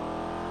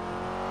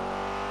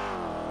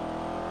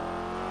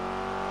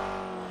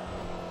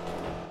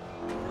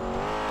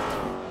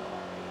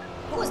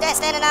 Who was that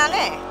standing down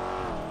there?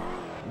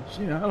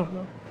 Shit, I don't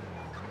know.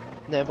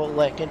 Never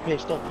lacking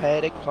pistol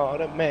paddock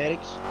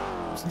automatics.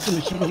 You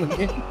finna shoot him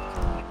again?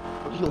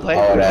 You like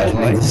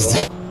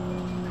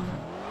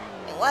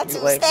One,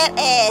 two step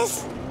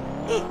ass.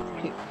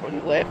 What are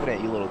you laughing at,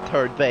 you little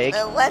turd bag? The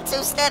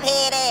 1-2 step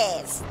head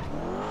ass.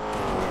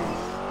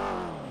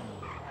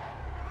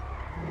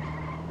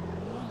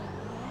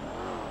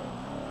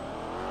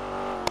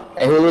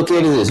 Hey, who little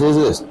kid is this? Who's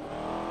this?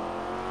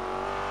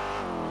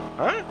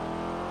 Huh?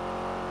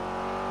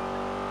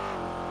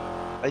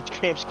 It's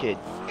Cramp's kid.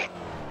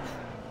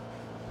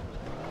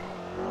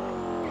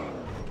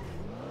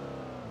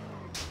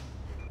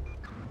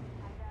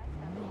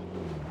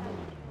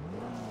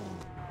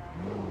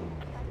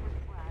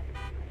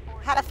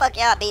 How the fuck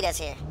y'all beat us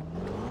here?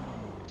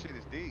 Shit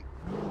is deep.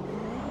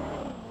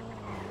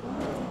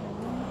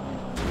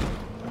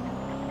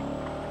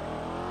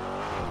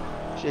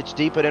 Shit's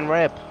deeper than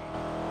rap.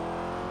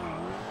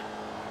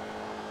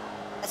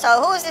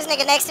 So who is this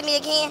nigga next to me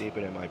again? Deeper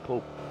than my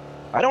poop.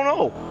 I don't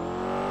know.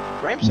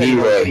 Graham said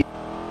D-Roy.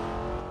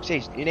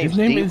 Says your His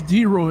name is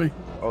D-Roy.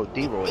 Oh,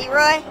 D-Roy.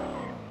 D-Roy?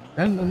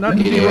 And not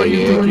the D-Roy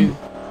you thinking.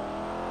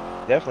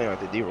 Definitely not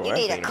the D-Roy. You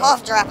need a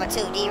cough drop or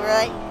two,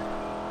 D-Roy.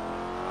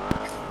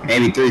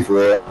 Maybe 3 for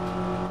real.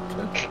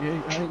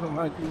 Yeah, I ain't gonna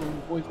lie to you when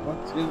the voice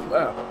box is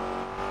loud.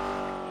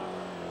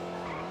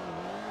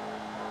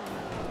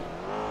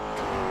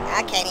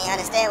 I can't even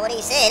understand what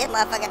he said. This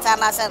motherfucker talking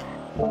about something.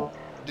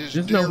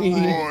 Just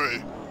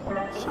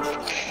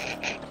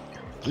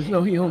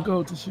know he don't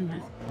go to shoot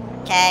it.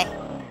 Okay.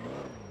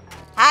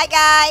 Hi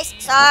guys.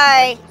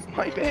 Sorry.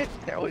 My bad.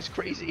 That was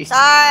crazy.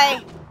 Sorry.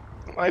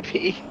 My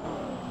P.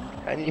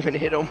 I didn't even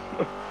hit him.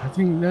 I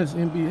think that's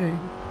NBA.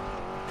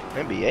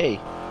 NBA?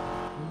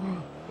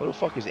 What the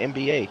fuck is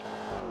NBA?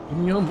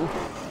 Young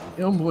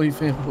boy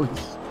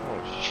fanboys.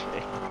 Oh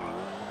shit.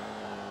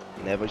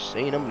 Never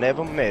seen him,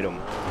 never met him.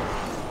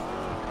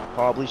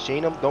 Probably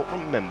seen him, don't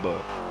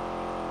remember.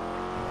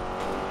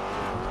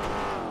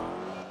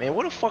 Man,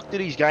 what the fuck do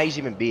these guys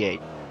even be at?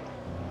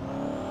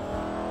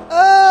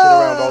 Sit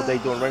around all day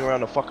doing ring around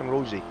the fucking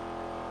rosy.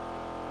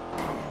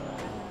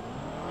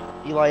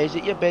 Eli, is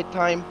it your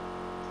bedtime?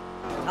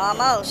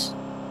 Almost.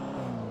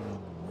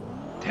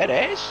 Dead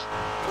ass?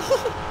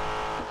 What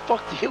the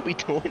fuck do you be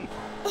doing?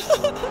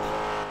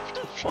 What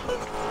the fuck?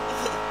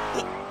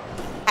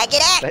 I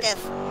get active.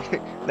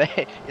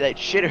 That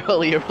shit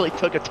earlier really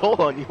took a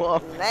toll on you, huh?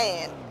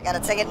 Man, gotta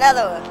take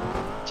another one.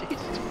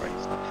 Jesus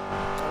Christ.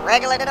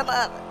 Regular to the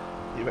mother.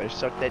 You better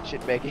suck that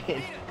shit back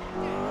in.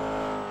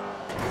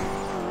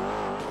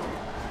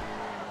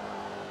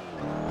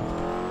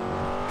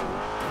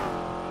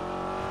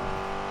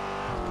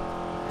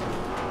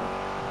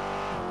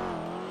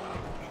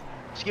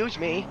 Excuse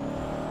me.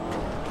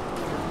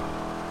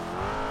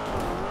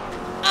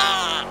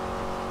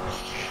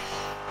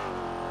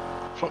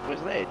 What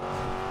was that?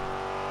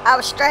 I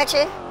was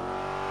stretching.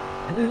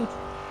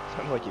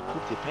 Sounded like you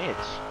pooped your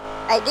pants.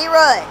 Hey,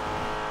 D-Roy.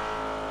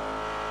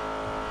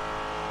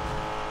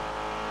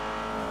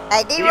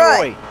 Hey,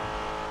 D-Roy.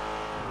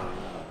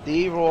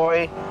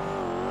 D-Roy.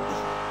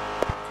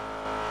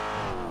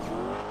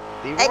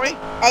 D-Roy?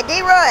 Hey,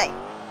 D-Roy.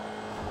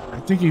 I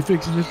think he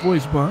fixing his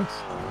voice box.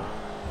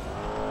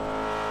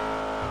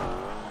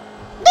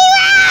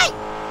 D-Roy!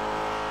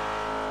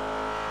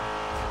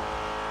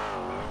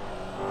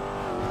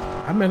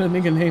 I met a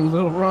nigga named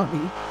Lil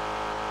Ronnie.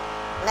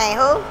 Name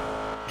who?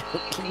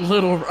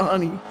 Little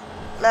Ronnie.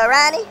 Lil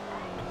Ronnie?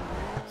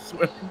 I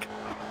swear to God.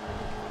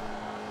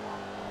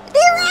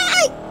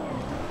 D-Roy!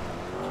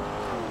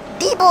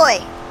 D-Boy.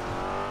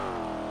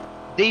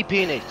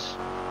 D-Peanuts.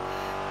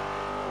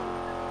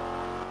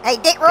 Hey,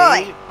 Dick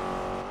Roy.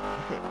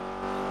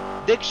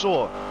 Dick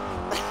Shore.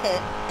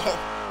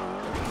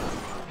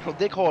 Oh,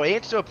 Dick Hoy,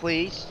 answer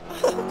please.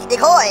 Dick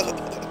Hoy.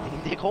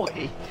 Dick Hoy.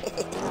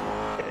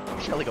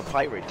 You sound like a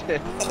pirate.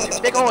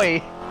 Dick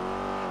Hoy.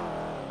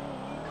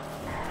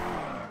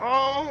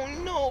 Oh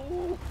no.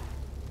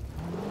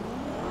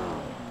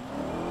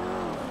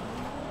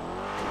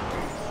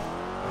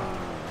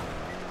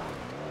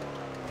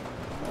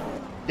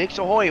 Dick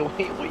Ahoy,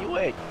 where you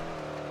at?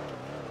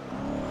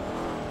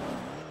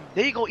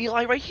 There you go,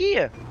 Eli, right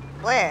here.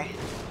 Where?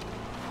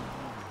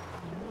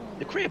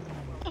 The crib.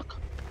 Look.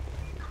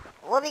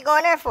 What we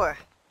going there for?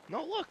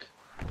 No, look.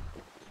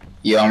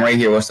 Yo, I'm right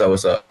here. What's up?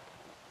 What's up?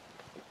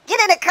 Get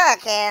in the car,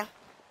 Cam.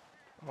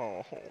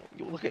 Oh,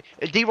 you look at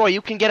D-Roy.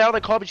 You can get out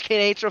of the car, but you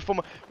can't answer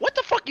from. What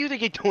the fuck you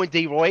think you're doing,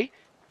 D-Roy?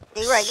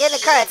 D-Roy, get in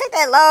the car. Take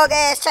that long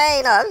ass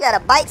chain off. You got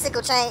a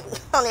bicycle chain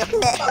on your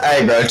neck.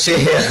 Hey, bro, chill.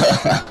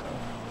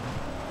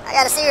 I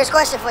got a serious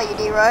question for you,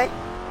 D-Roy.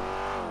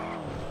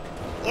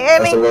 You hear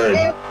What's me? the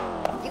word?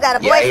 You got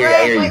a Yeah, I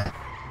boyfriend? hear you.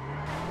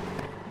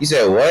 You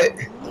said what?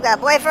 You got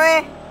a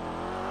boyfriend?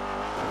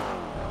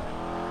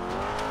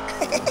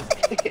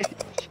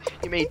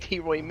 You made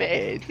D-Roy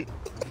mad.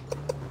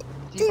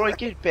 D-Roy,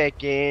 get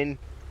back in.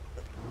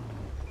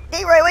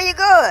 D-Roy, where you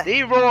going?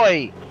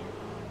 D-Roy!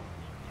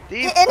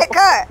 Get in the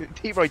car.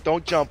 D-Roy,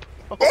 don't jump.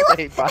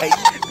 Okay, bye.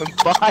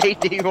 Bye,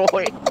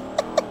 D-Roy.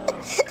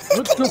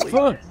 What the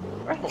fuck?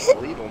 I don't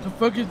believe him. What the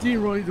fuck is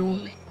D-Roy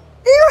doing?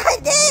 D-Roy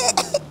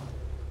dead.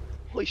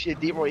 Holy shit,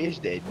 D-Roy is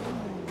dead.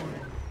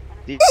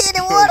 He in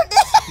the water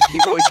dead.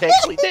 D-Roy's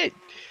actually dead.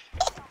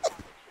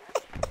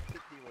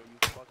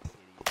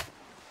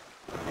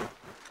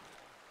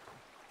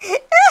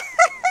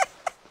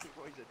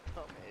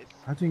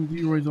 I think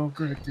D-Roy's on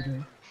crack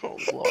today. Oh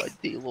lord,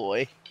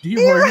 D-Roy.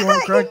 D-Roy, you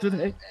on crack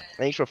today?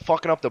 Thanks for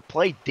fucking up the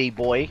plate,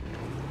 D-Boy.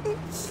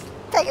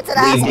 Take it to the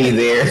hospital. Leave me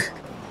there.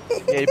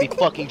 Yeah, it'd be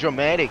fucking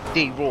dramatic,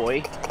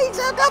 D-Roy. He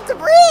jumped off the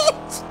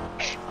bridge.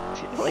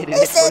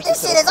 He said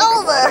this shit is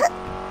over.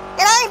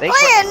 And I ain't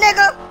playing,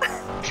 nigga.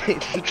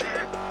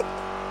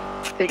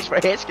 Thanks for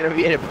asking him.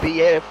 He had a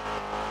BF.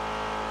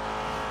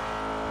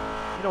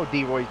 You know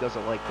D-Roy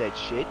doesn't like that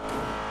shit.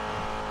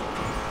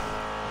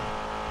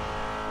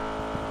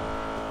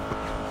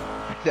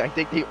 I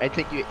think he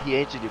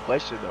answered your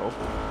question though.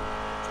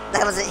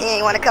 That was it. He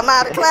ain't want to come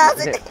out of the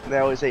closet.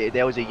 that was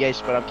a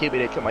yes, but I'm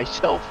keeping it to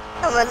myself.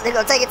 I'm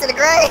gonna take it to the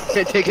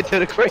grave. Take it to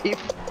the grave.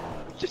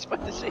 Just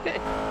about to say that.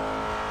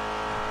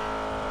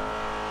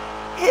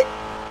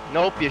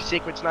 Nope, your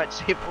secret's not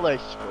safe for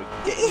us.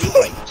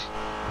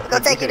 We're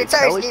gonna take you to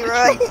church,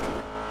 D-Roy.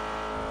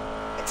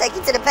 We'll take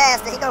you to the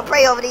pastor. He gonna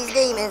pray over these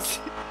demons.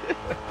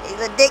 These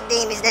little dick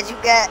demons that you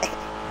got.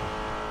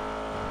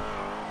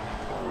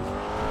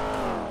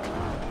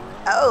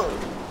 Oh.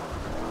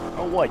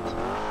 Oh, what?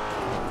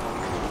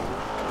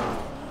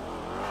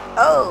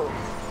 Oh.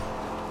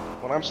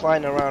 When I'm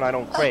sliding around, I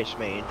don't crash,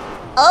 man.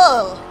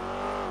 Oh.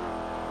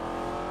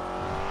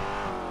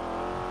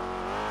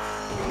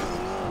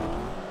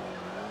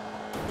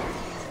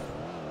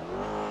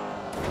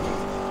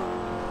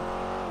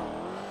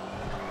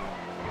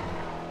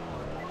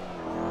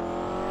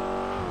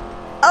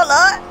 Oh,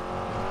 Lord.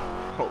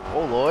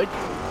 Oh Lord.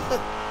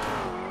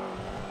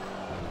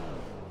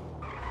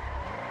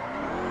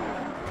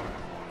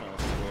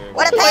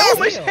 What a pass! I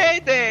almost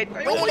had that.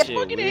 I almost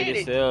fucking had Weird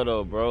as it. hell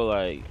though, bro.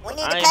 Like, We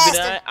need I the ain't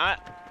pastor.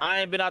 I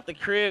ain't been out the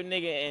crib,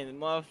 nigga, in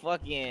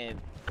motherfucking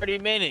 30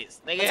 minutes,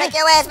 nigga. Well, take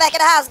your ass back in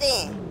the house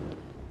then.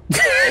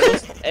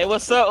 Hey,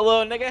 what's up,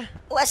 little nigga?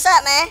 What's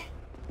up, man?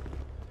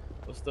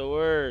 What's the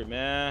word,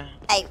 man?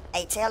 Hey,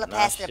 tell the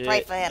pastor to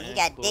pray for him. He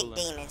got dick coolin'.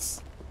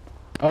 demons.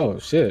 Oh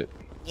shit.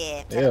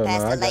 Yeah, tell the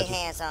pastor to lay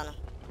hands on him.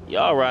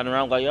 Y'all riding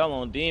around like y'all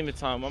on demon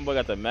time. My boy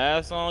got the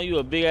mask on. You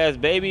a big ass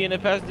baby in the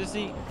passenger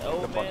seat?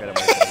 Oh man.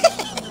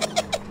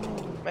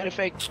 Matter of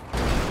fact,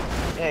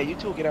 yeah, you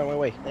two get out of my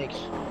way. Thanks.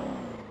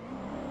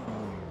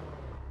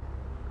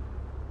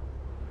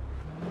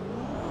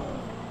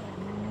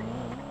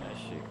 That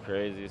shit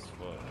crazy as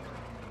fuck.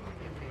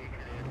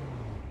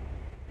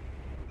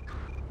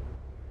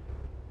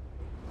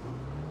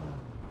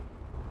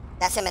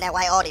 That's him in that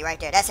white Audi right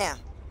there. That's him.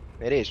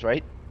 It is,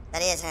 right?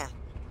 That is him.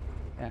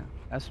 Yeah,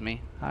 that's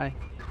me. Hi.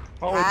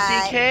 Oh,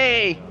 Hi. it's CK!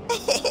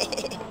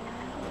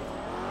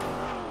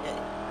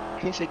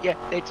 He said, yeah,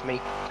 that's me.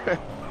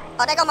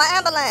 Oh, they got my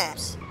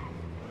ambulance.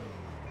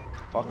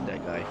 Fuck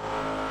that guy.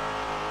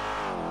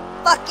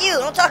 Fuck you.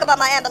 Don't talk about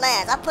my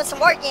ambulance. I put some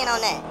work in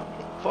on that.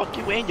 Fuck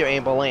you and your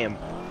ambulam.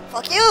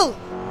 Fuck you.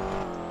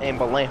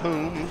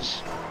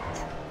 Ambulance.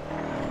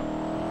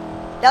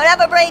 Don't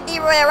ever bring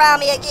D-Roy around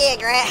me again,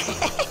 Grant.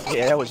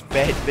 Yeah, that was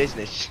bad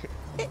business.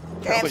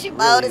 Grant, you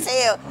bold as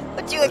hell.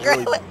 What you and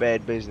Grant? Really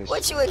bad business.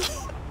 What you and...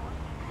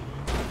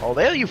 Oh,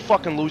 there you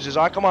fucking losers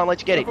are. Come on,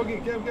 let's get it.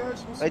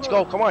 Let's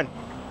go, come on.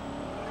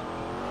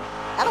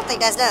 I don't think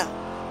that's them.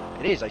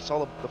 It is, I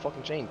saw the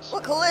fucking chains.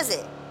 What cool is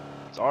it?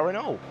 It's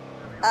R&O.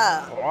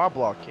 Oh. Or R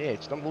block, yeah,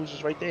 it's them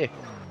losers right there.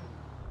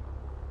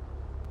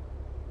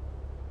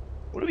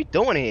 What are we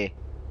doing here?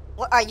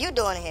 What are you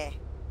doing here?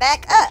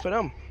 Back up. For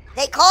them.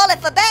 They calling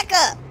for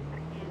backup.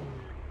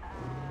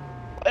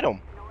 Let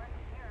them.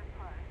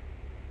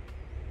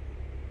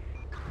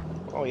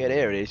 Oh yeah,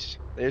 there it is.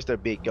 There's the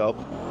big gub.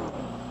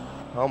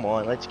 Come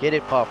on, let's get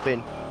it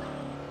poppin'.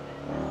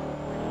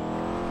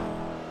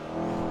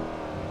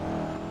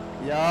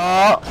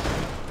 Yo.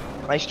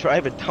 Nice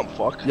driving, dumb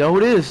fuck. Yo, who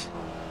it is?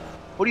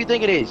 Who do you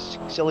think it is,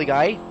 silly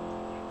guy?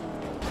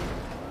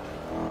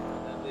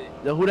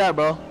 Yo, who that,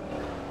 bro?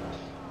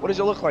 What does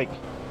it look like?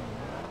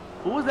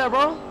 Who was that,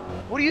 bro?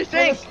 What do you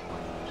think?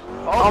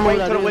 Oh, right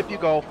to the whip you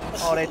go.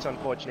 Oh, that's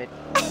unfortunate.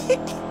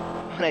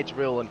 That's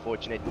real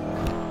unfortunate.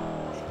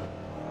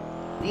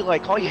 Eli,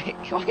 call your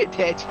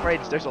dad's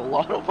friends. There's a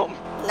lot of them.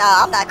 No,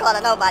 I'm not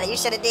calling nobody. You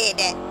should have did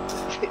that.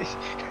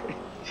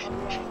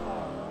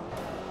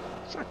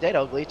 It's not that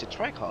ugly. It's a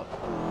track hub.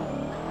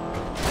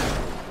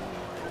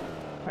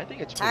 I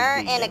think it's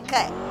turn and a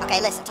cut.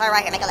 Okay, listen. Turn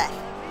right here. Make a left.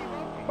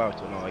 I'm about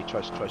to. No, I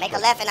trust. Make a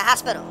left in the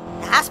hospital.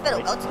 The hospital.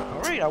 Right. Go to.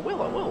 All right, I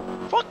will.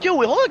 Fuck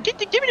you. Hold on. Get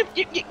the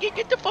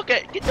fuck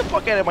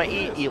out of my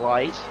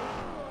Eli's.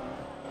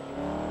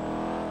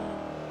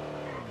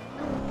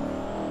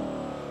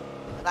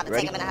 We're about to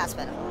take him in the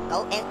hospital.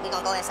 Go in. We're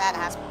gonna go inside the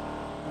hospital.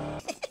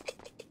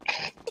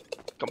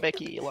 Come back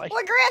here, Eli.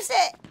 Where Gramps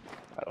at?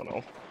 I don't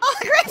know. Oh,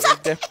 Gramps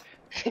up.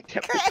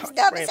 Gramps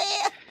dumb as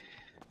hell.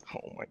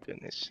 Oh my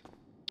goodness.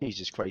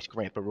 Jesus Christ,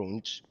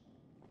 Grandpa-roons.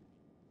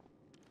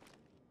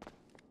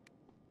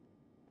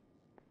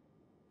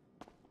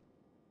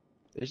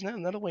 There's not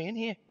another way in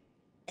here.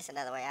 It's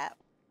another way out.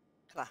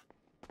 Come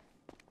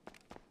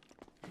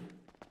on.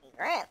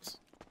 Gramps.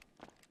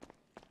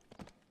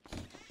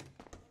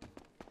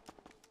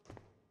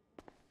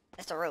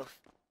 It's the roof.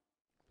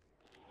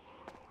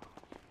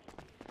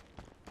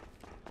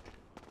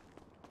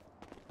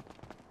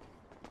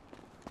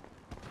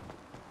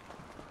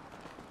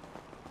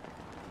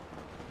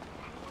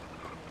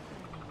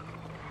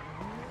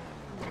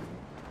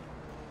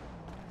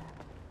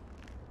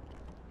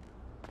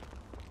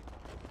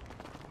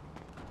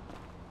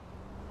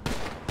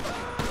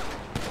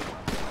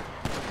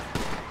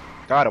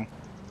 Got him.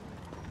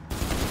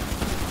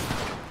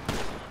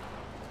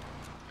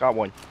 Got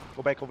one.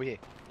 Go back over here.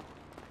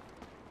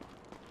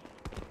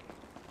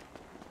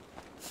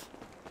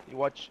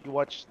 You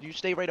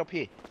stay right up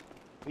here.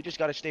 We just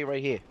gotta stay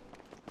right here.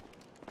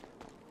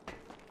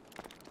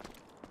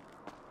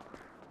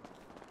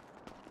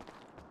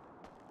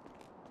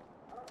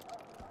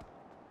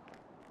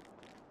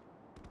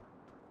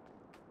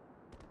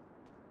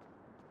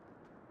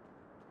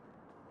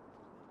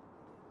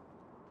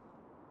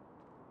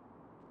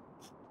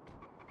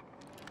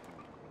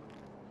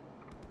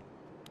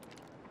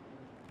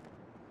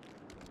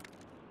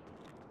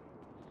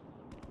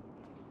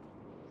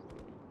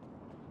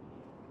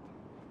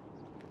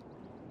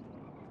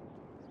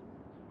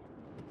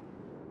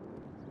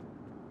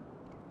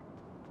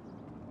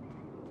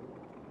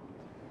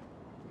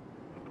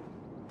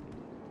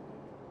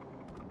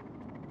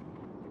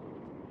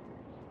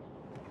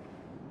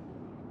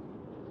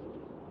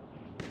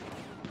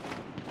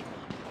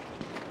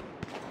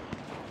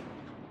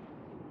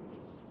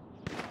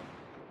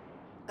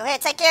 Go ahead,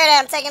 take care of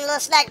that. I'm taking a little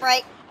snack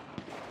break.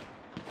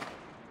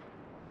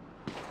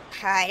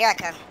 All right, here I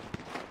come.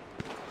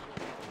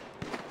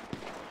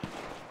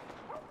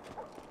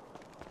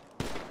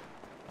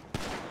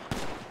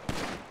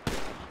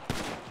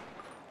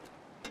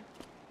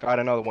 Got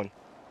another one.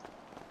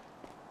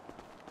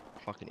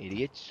 Fucking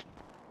idiots.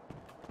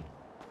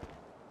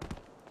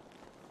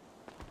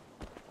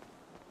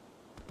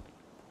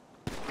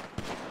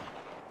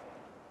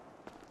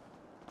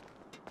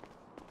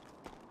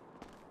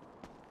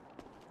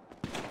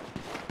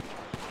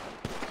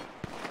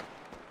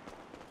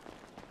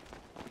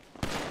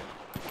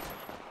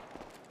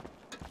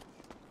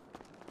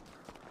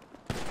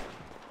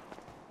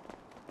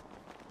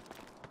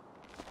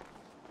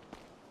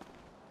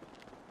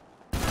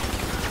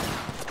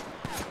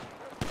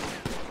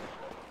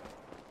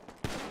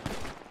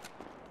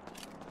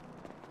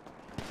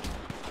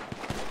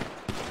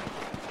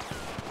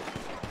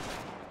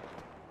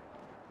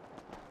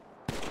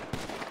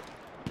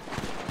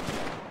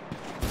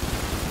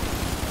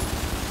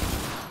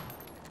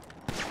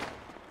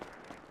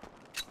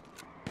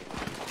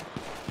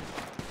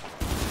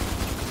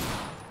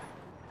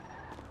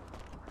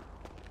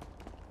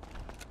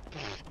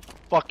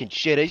 Fucking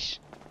shitties.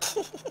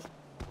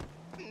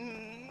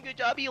 Good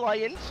job,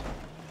 Lions.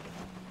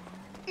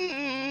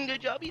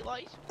 Good job,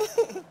 Eli's.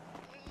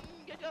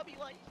 Good job,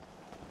 Eli's.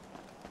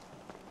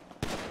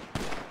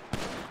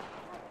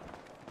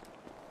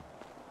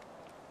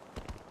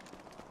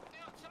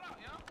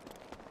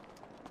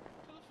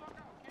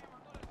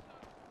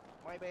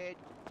 My bad.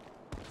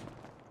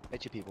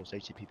 That's your peoples,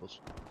 that's your peoples.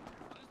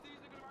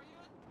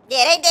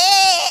 Yeah, they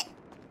did.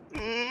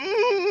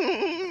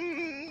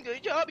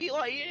 Good job,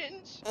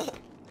 Lions.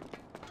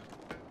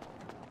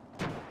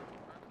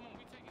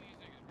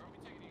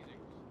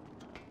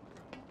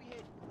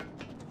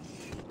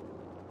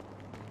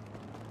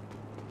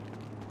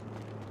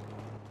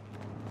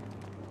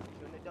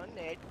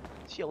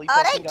 Silly Oh,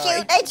 they fucking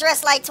cute. guy. They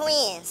dress like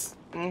twins.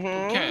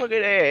 Mm-hmm. Look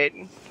at that.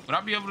 Would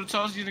I be able to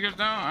toss these niggas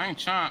down? I ain't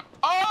trying.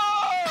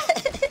 Oh!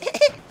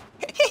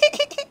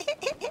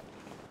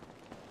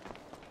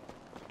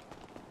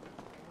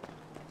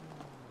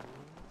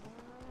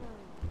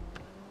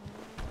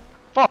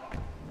 Fuck.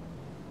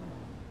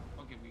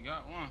 Okay, we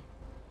got one.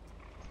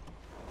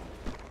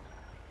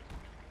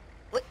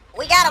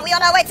 We got him. We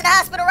on our way to the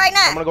hospital right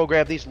now. I'm gonna go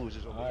grab these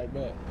losers. All right,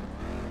 bet.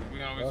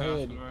 We on our way to the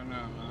hospital right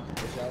now, man.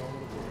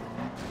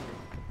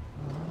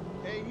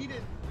 Hey, he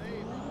didn't.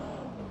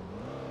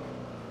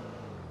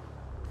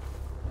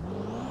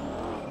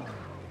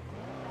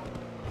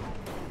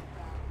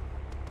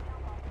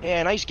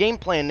 Yeah, nice game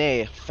plan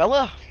there,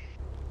 fella.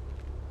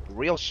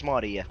 Real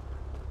smart of you,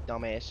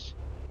 dumbass.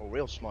 Oh,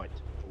 real smart.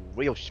 Oh,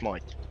 real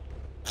smart.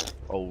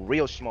 Oh,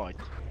 real smart.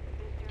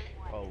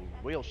 Oh,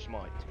 real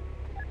smart.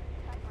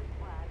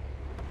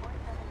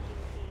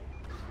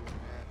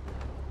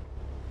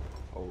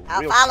 Oh,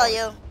 I'll real follow smart.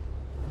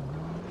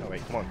 you.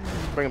 Alright, come on.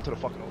 Bring him to the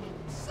fucking ocean.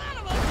 Son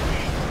of a...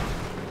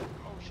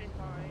 Ocean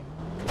time.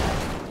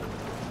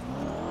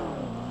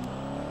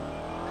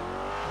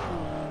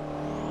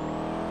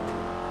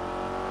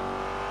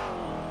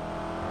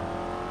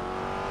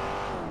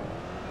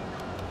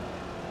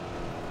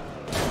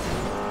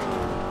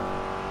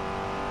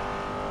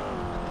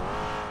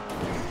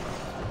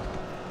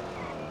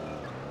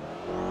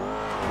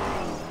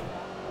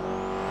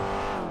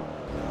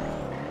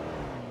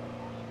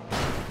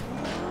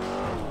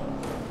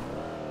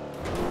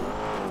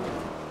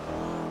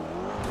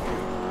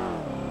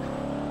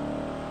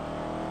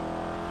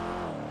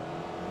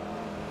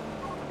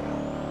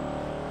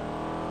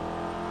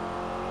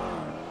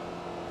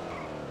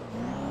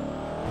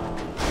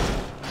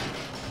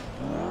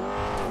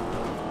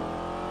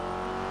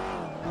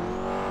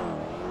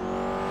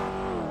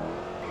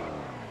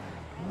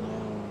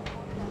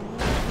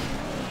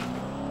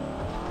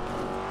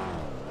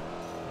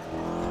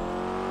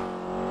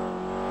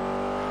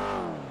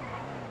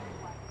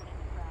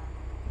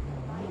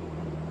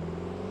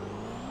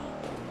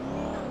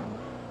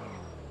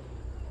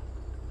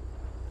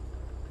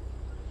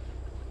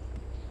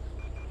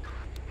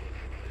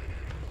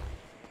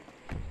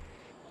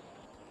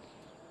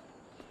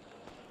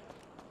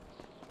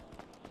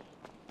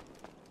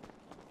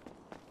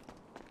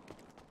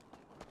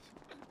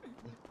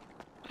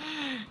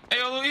 Hey,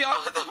 yo, Louis,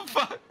 what the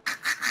fuck?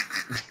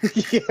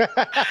 Yo,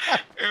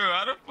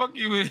 how the fuck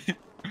you in?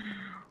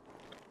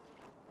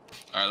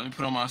 Alright, let me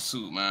put on my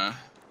suit, man.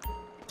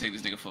 Take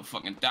this nigga for a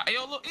fucking die.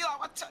 Yo, look, yo,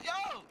 what's up, yo?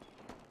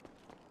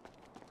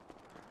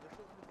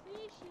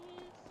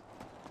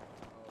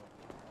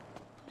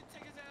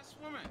 Take his ass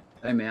swimming.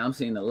 Hey man, I'm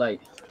seeing the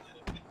light.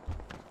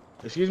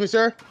 Excuse me,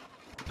 sir?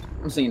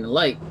 I'm seeing the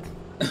light.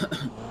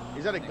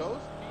 Is that a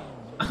ghost?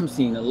 I'm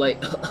seeing the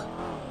light.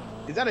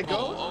 Is that a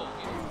ghost? Oh,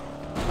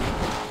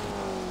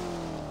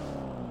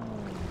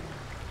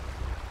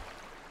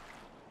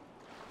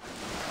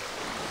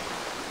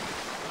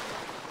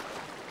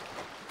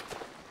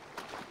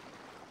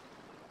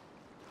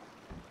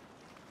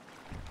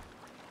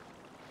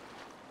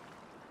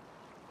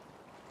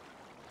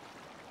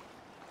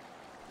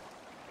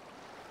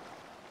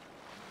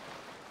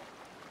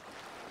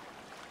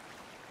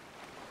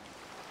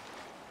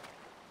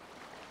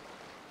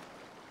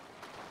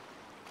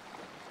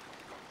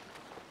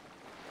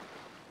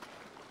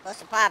 What's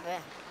the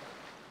poppin'?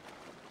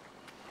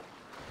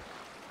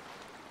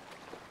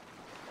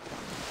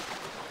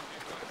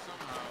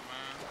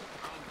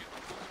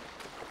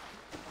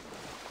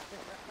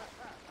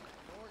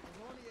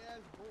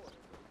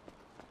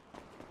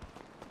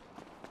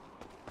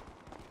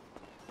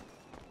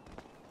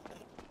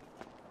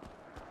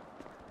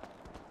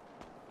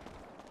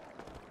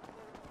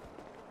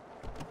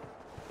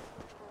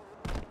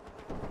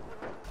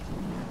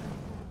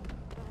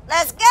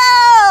 Let's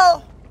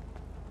go!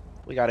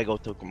 We gotta go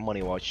to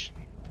Money Watch.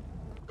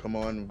 Come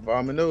on,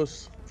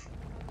 Vominos.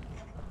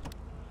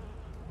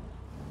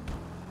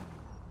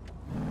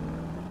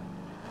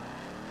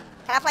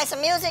 Can I play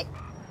some music?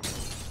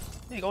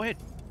 Yeah, go ahead.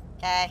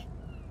 Okay.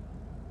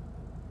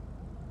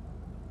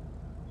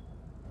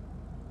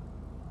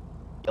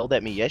 Yelled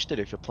at me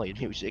yesterday for playing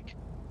music.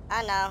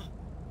 I know.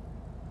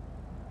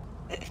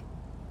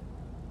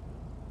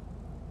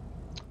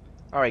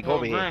 Alright, go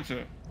over here.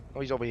 Granted. Oh,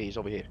 he's over here. He's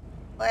over here.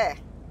 Where?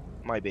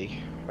 Might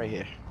be. Right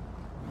here.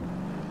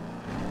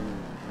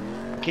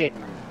 Can't.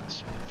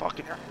 It's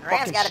fucking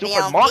gotta be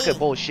stupid on market P.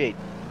 bullshit.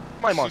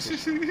 My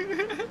markers.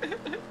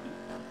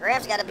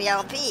 Gramps gotta be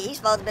on P. He's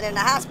supposed to be in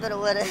the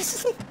hospital with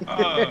us.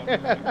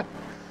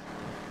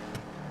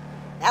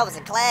 That was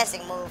a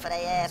classic move for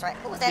their ass, right?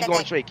 Who was that? Keep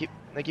going straight. Keep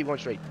going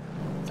straight.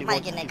 Keep Somebody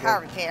going, getting their keep car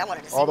going. repaired. I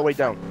wanted to see. All the way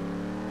down.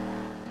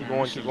 Keep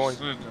going. Keep going.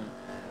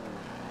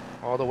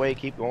 All the way.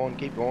 Keep going.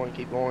 Keep going.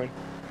 Keep going.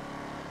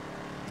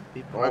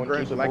 Keep going.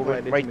 Keep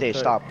moving. Right there.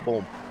 Stop.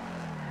 Boom.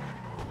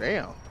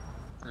 Damn.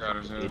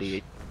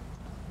 Idiot.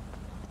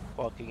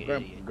 Fucking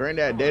idiot.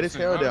 Granddad dead as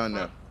hell down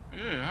there.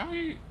 Yeah, how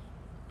he?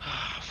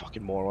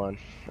 Fucking moron.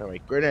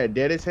 Alright. Granddad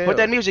dead as hell. Put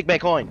that music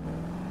back on.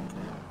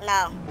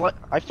 No. What?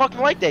 I fucking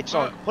like that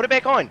song. Put it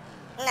back on.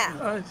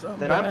 No.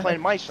 Then I'm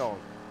playing my song.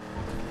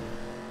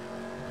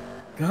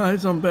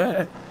 Guys, I'm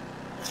back.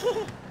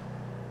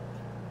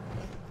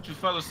 You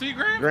fell asleep,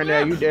 Graham?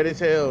 Granddad, you dead as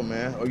hell,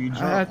 man. Or you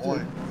drunk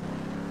one.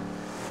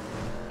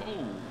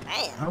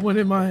 I went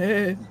in my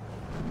head.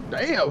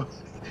 Damn.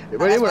 They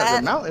went up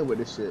the mountain with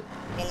this shit.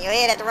 In your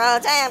head at the wrong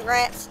time,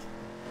 Gramps.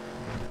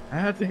 I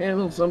had to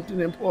handle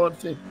something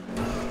important.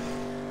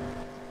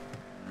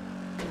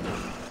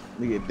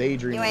 Nigga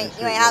daydreaming.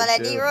 You ain't holler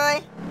at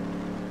D-Roy?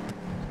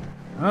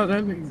 Oh,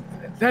 that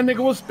nigga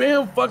was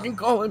spam fucking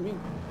calling me.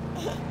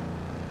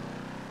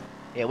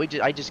 Yeah,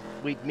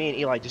 me and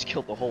Eli just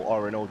killed the whole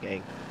R&O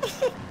gang.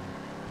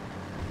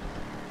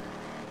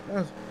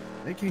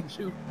 They can't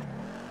shoot.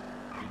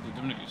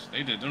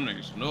 They did them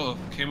niggas. No,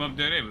 came up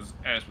there,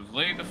 ass was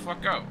laid the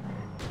fuck out.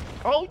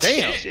 Oh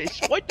damn!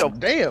 What the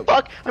damn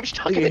fuck? I'm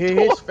stuck in the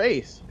door. His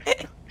face.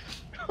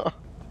 Oh,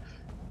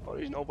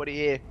 there's nobody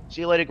here.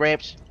 See you later,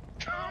 Gramps.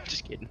 I'm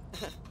just kidding.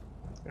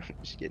 I'm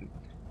just kidding.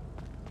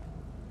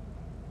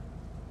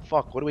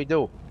 Fuck, what do we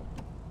do?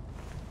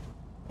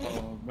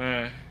 Oh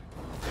man.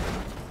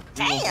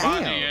 We gonna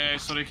find the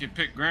ass so they can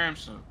pick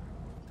Gramps up.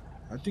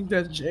 I think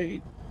that's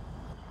Jade.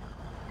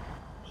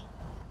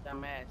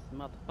 Dumbass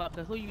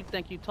motherfucker. Who you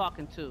think you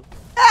talking to?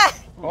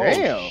 Oh,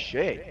 damn.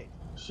 Shit.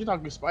 She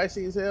talking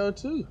spicy as hell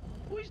too.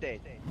 Who is that?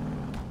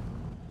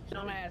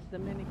 Dumbass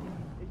Dominican.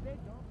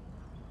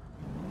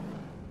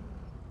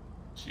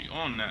 She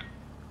on that.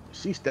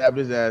 She stabbed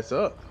his ass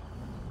up.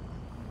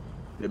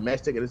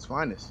 Domestic at its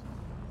finest.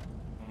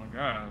 Oh my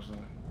gosh.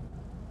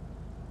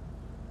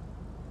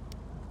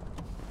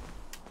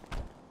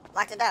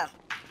 Lock the door.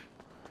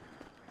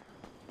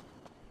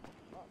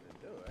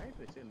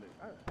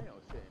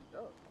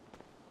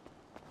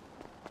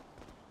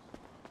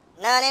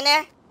 None in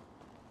there?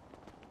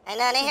 Ain't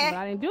none in here?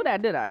 I didn't do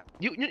that, did I?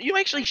 You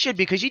actually should,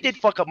 because you did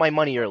fuck up my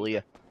money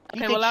earlier.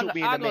 You Okay, did well, shoot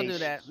me in I'll the go mace. do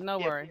that. No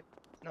worry.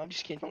 No, I'm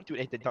just kidding. Don't do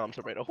that to Dom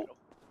Toretto.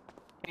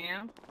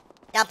 Damn.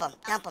 Dump him.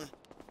 Dump him.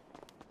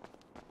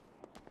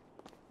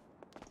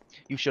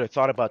 You should have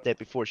thought about that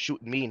before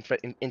shooting me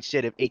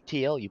instead of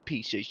ATL, you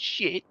piece of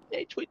shit.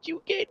 That's what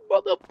you get,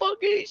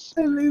 motherfuckers.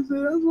 At least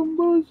that's some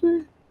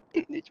bullshit.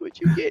 That's what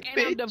you get, And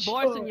bitch. I'm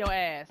divorcing your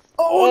ass.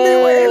 Oh,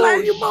 anyway,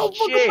 like you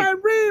motherfucking my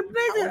rib,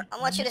 nigga. I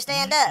want you to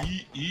stand up.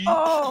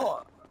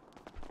 Oh.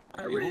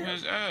 I whoop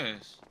his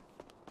ass.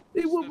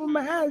 He whooping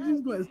my ass.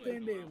 He's gonna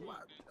stand there and watch.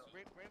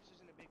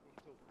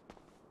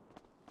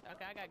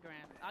 Okay, I got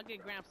Gramps. I'll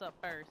get Gramps up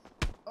first.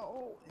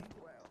 Oh,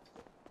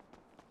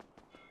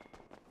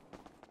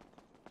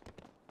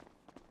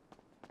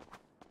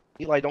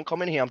 Eli, don't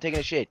come in here. I'm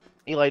taking a shit.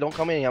 Eli, don't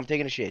come in here. I'm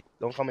taking a shit.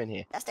 Don't come in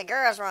here. That's the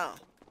girls' room.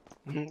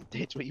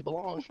 That's where you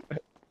belong.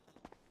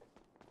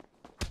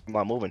 I'm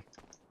not moving.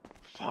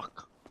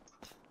 Fuck.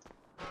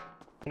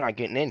 You're not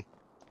getting in.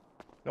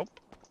 Nope.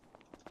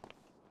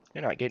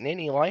 You're not getting in,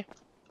 Eli.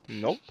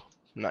 Nope.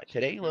 Not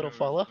today, little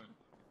fella.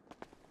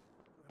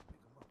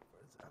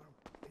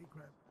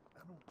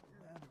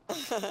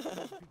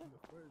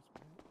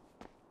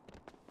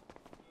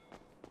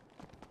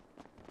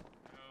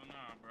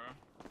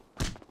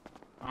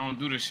 I don't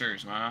do the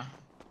shirts, man.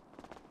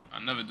 I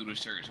never do the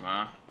shirts,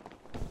 man.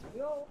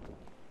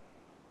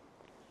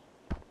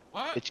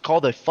 What? It's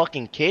called a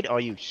fucking kid? Are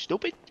you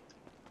stupid?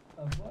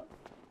 What?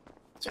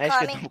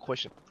 Ask a dumb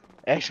question.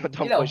 Actually,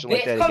 don't You push it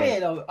like that come again. here,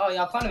 though. Oh,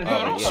 y'all can't even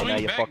Oh, hit me. yeah, now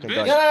you're fucking done.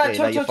 No, Yeah,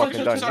 now you're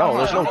fucking done. No,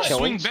 there's no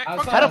chilling.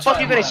 How the fuck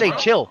you gonna say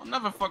chill? I'll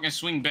never fucking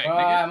swing back, Bro,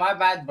 nigga. my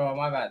bad, bro.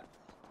 My bad.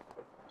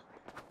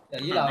 Yeah,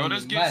 you Bro, lot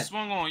let's even get mad.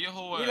 swung on your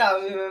whole ass. You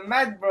lot even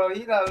mad, bro.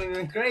 You lot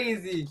even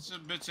crazy.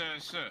 Shit, bitch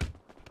ass shit.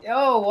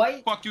 Yo,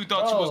 what? Fuck you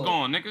thought you was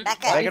going, nigga.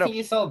 Why you think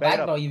you so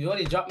bad, bro? You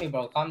already dropped me,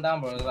 bro. Calm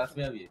down, bro. Let's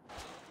be of you.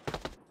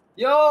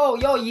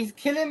 Yo, he's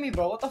killing me,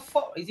 bro. What the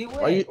fuck? Is he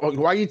weird?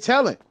 Why you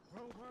telling?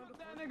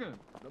 That nigga.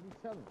 Don't be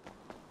telling.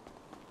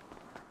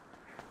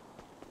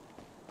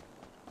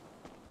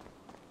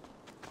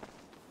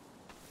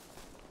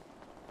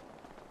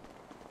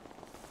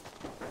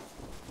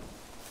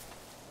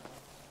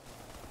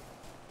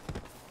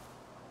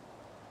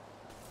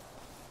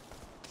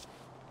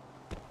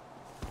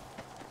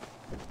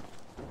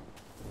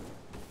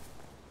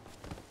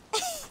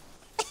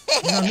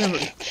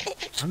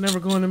 I'm never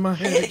going in my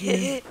head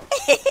again.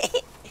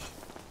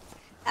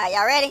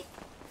 Y'all ready?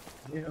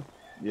 Yeah.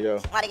 Yeah.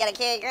 Why they gotta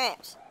carry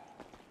Gramps?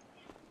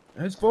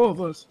 That's 4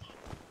 of us.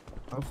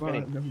 I'm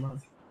fine. Never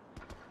mind.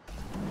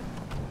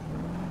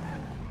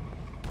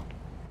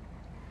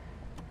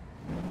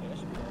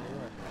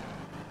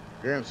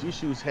 Gramps, you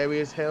shoes heavy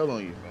as hell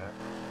on you, man.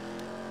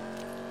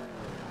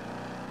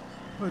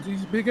 But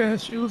these big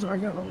ass shoes I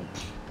got on.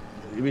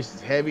 It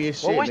was heavy as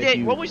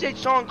shit. What was that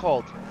song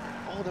called?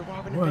 Oh, they're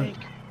robbing the bank.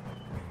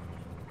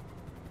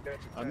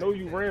 I know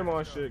you ran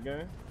my shit,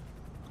 gang.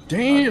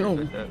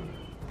 Damn.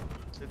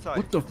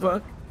 What the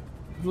fuck?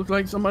 Look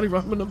like somebody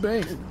robbing a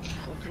bank.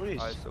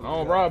 I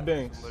don't rob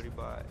banks.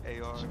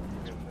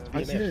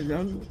 I said,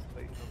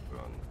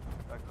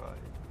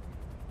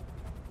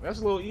 That's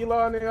a little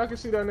Eli nigga. I can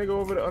see that nigga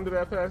over there under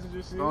that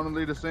passenger seat. Don't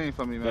leave the scene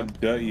for me, man.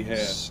 That dirty hair.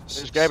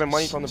 Just grabbing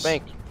money from the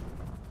bank.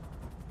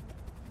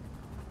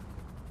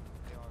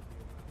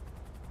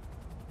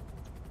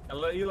 I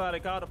let Eli, they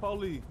called the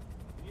police.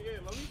 Yeah,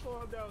 let me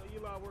find out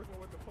Eli working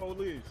with the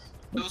police.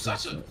 It was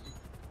such a...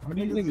 What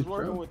do you think Niggas is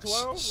working with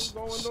 12? What's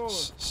going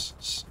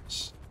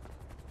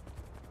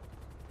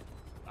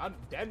on?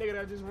 That nigga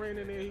that just ran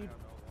in there,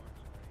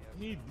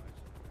 he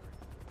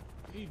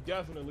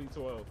definitely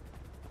 12.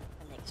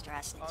 Niggas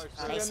dry snitch.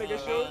 See that nigga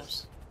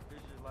shoes?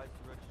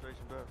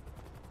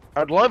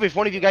 I'd love if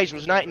one of you guys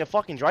was not in the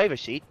fucking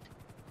driver's seat.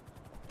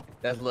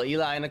 That's little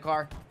Eli in the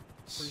car.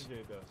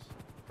 Appreciate that.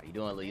 How you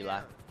doing, little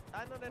Eli?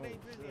 I know that ain't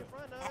Grizzly in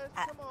front of us.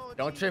 Come on.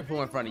 Don't trip who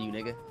in front of you,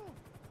 nigga.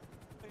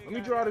 Let me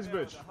drive this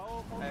bitch.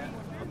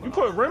 You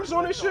put rims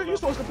on this shit? You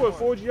supposed to put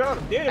 4G on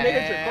them. Damn, they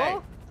hit your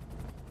car?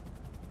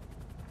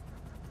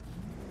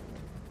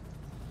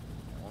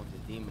 I want the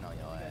demon on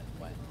your ass.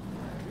 What?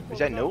 Is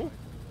that new?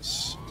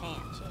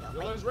 Yo,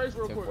 let's race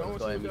real quick. I want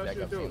to see what that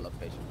shit do.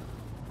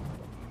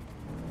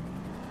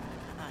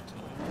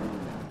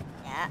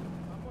 Yeah.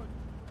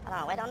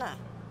 Hold on, wait on that.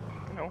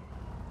 No.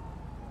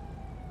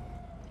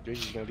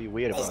 Drizzy's gonna be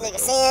weird This about it. nigga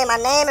saying my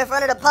name in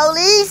front of the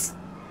police?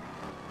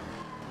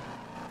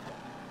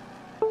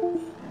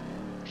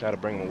 Try to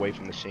bring him away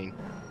from the scene.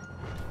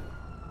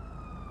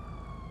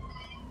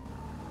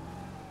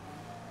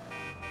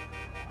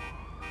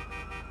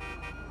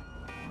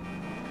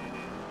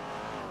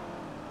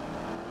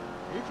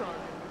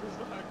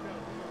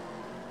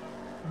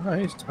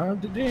 Alright, it's time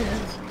to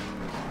dance.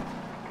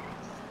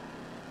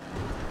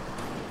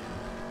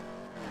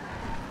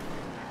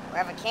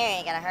 Wherever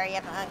carrying, gotta hurry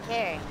up and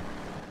uncarry.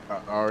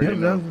 I already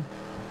know.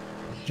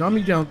 Drop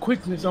me down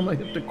quickness. I'm gonna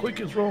hit the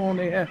quickest roll on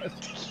their ass.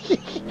 Hell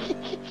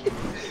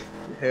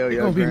They're yeah.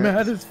 gonna be Grant.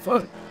 mad as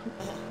fuck.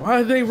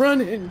 Why are they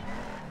running?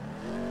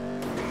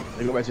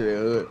 They go back to their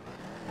hood.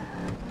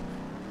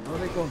 Oh,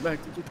 they going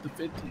back to get the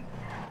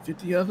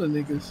 50 other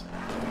niggas.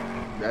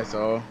 That's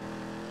all.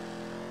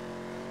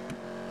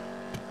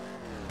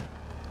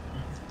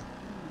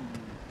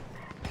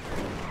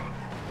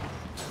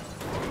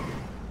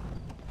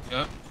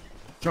 Yep.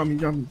 Drop me.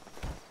 Where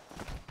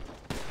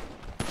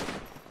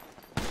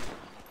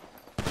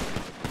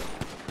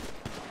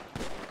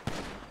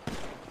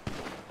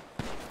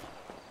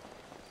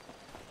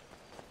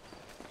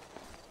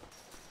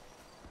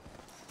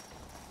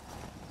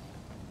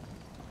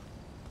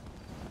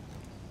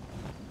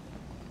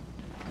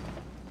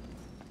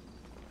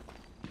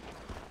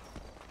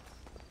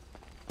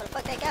the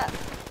fuck they go?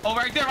 Oh,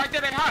 right there,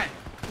 they high.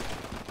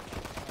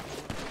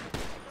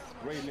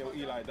 Ray little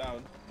Eli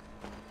down.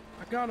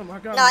 I got him. No,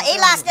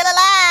 Eli's still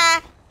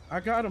alive. I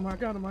got him.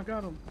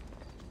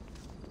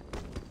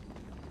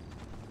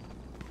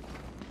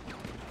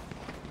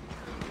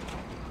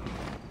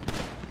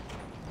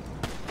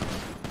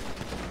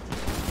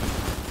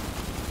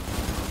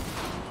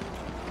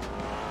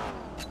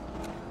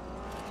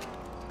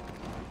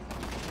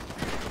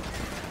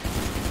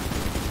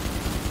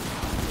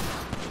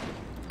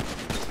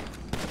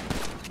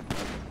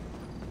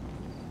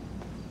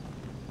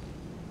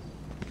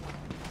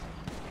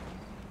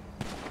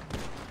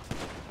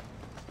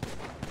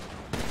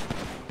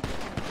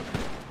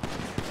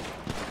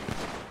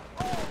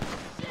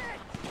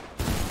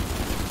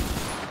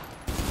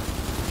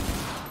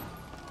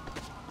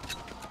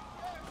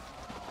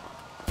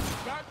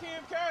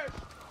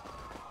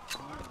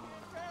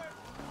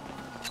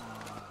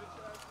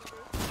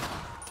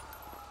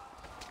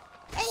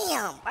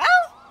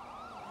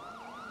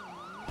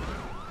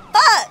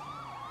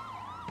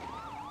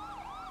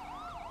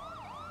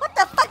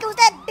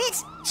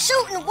 niggas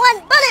shooting 1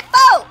 bullet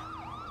for?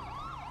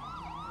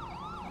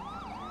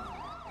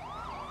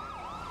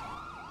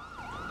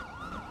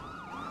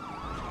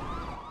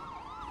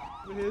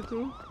 You here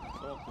too?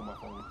 Talk to my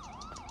phone.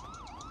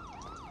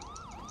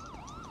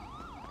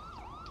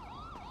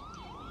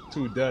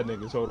 2 dead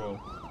niggas. Hold on.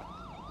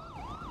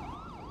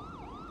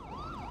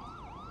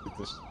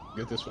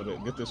 Get this for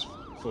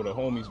the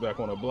homies back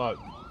on the block.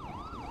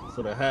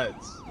 For the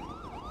hats.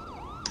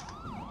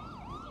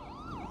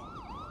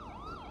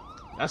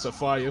 That's a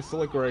fire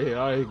flick right here.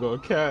 I ain't gonna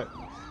cat.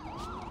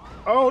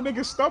 Oh,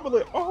 nigga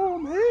stumbling. Oh,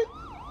 man.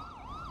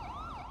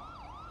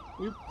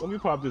 Let me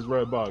pop this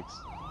red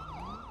box.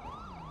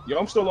 Yo,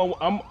 I'm still on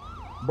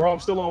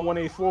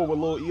 184 with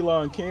Lil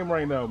Eli and Cam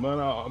right now, man.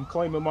 I'm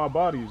claiming my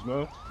bodies,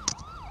 man.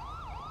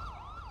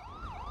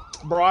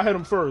 Bro, I hit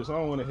him first. I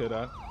don't want to hit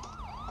that.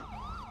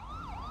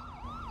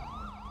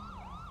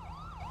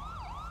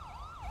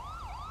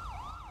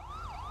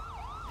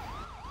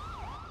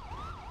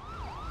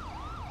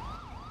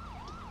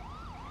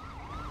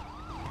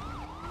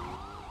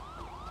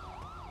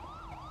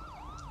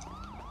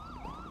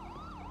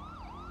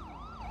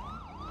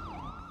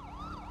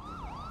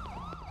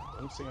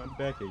 Don't say I'm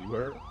back here, you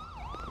heard?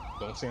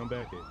 Don't say I'm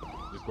back here.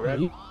 Just grab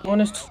it. You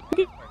want us to...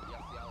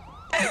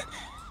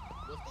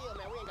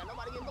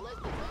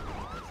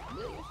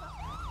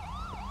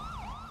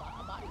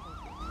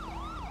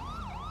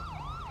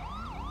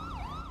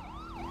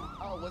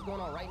 Oh, what's going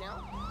on right now?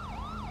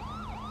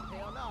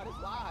 Hell no, this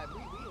live.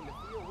 We in the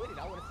field with it.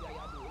 I want to see how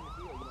y'all do in the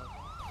field, you know.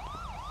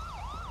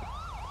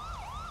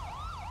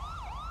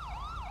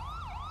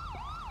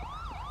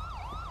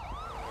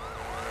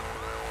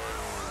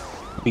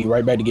 Be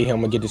right back to get him.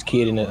 I'm gonna get this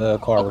kid in the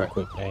car real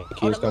quick. Hey, the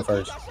kids come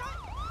first.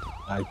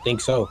 I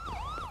think so.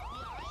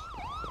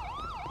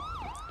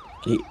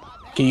 Can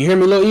you hear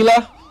me, Lil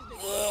Eli?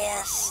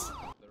 Yes.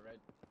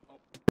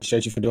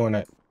 Appreciate you for doing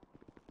that.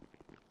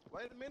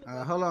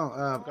 Hold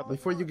on.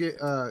 Before you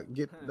don't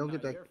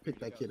pick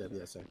that kid up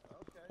yet, sir.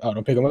 Oh,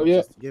 don't pick him up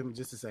yet? Give him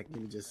just a second.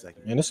 Give me just a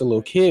second. Man, that's a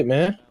little kid,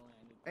 man.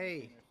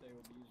 Hey.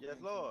 Yes,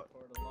 Lord.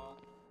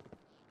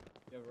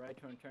 You have a right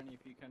to an attorney.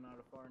 If you cannot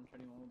afford an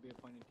attorney, one will be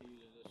appointed to you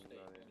to the state.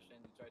 You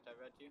understand these rights I've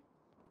read to you?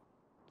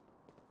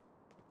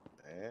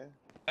 Man.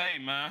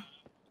 Hey, man.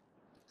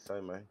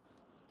 Say, man.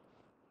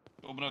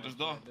 Open up this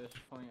door. At this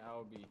point, I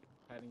will be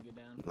patting you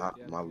down.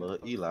 Not my little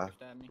Eli.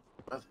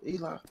 That's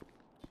Eli.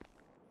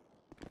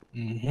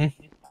 Mm-hmm.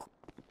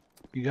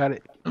 You got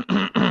it.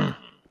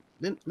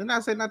 Didn't I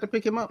say not to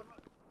pick him up?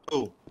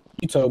 Oh.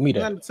 You told me that.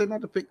 Didn't I say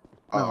not to pick.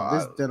 No,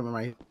 this gentleman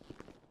right here.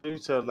 You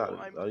tell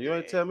not. You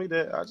ain't tell me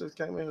that. I just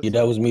came in. Yeah,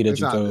 that was me that It's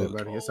you all told. good,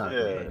 buddy. It's all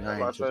good, buddy.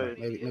 I ain't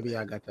tripping. Maybe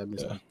I got that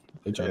mixed up.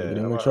 They trying to get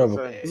him in trouble.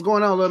 What's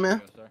going on, little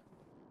man?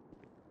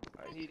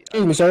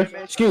 Excuse me, sir.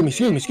 Excuse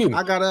me.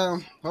 I got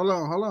hold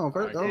on.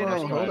 First, hold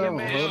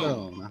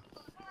on. Now.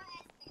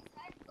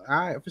 All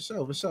right, for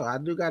sure. I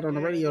do got on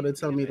the radio. They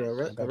tell me to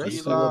arrest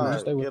you, little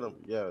man. Get him.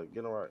 Yeah,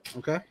 get him right.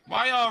 Okay.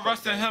 Why y'all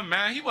arresting him,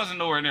 man? He wasn't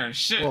nowhere near the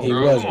shit, He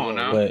bro. wasn't, Come on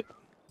now. but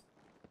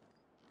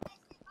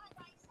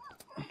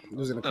You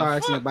was in a car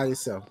accident by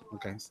yourself.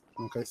 Okay.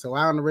 So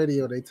out on the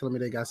radio, they telling me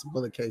they got some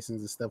bullet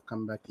casings and stuff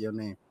coming back to your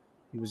name.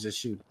 He was just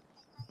shooting.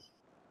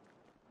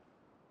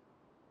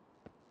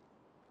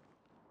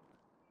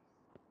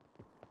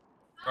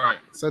 All right.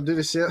 So do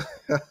the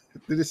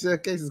shell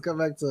cases come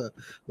back to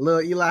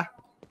Lil Eli?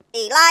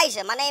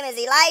 Elijah. My name is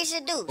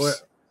Elijah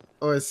Deuce.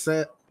 Or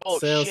Sell? Oh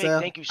shit!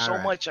 Thank you so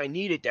much. I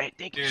needed that.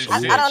 Thank you so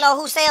much. I don't know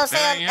who Sell.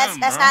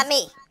 That's not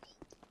me.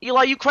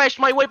 Eli, you crashed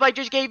my whip I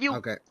just gave you?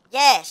 Okay.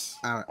 Yes.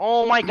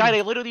 Oh my god,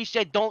 I literally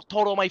said don't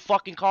total my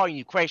fucking car and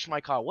you crashed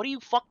my car. What are you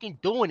fucking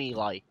doing,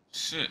 Eli?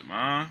 Shit,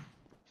 man.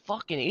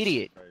 Fucking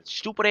idiot.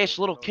 Stupid ass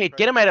little kid.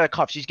 Get him out of the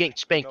cuffs. He's getting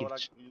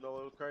spankings. You know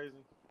what was crazy?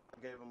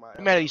 I gave him my Get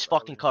him out of these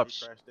fucking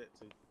cuffs.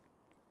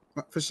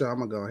 For sure, I'm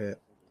gonna go ahead.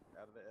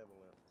 I'm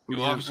You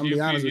gonna be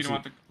honest with don't you.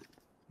 want to...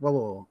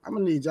 Whoa. I'm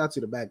gonna need y'all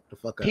to the back the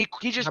fuck up.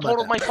 He just How about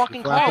totaled my that?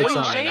 fucking Before I car. put What are you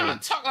something saying? like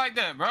Don't talk like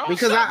that, bro.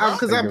 Because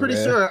I'm pretty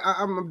man. sure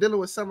I'm dealing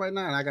with something right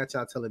now, and I got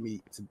y'all telling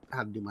me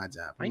how to do my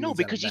job. I know,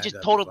 because you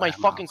just totaled my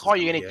fucking car.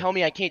 You're gonna tell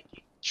me I can't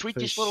treat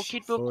this little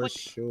kid real quick? For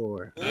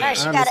sure.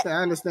 Nurse,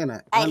 I understand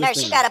that. Hey,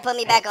 nurse, you gotta put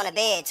me back on the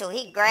bed too.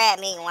 He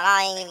grabbed me when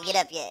I ain't even get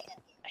up yet.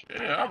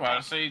 Yeah, I'm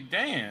about to say,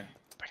 damn.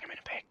 Bring him in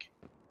the back.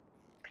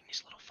 Bring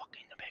this little fucker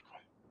in the back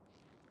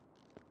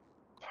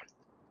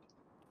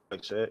room.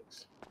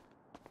 Checks.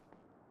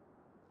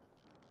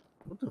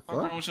 What the What's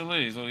wrong with your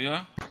legs, oh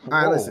yeah? All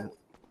right, listen, man.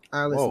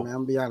 I'm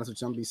gonna be honest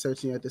with you. I'm gonna be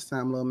searching you at this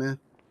time, little man.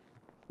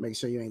 Make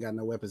sure you ain't got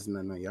no weapons and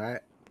nothing on you, all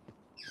right?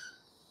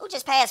 Who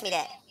just passed me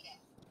that?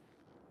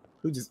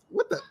 Who just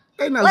what the?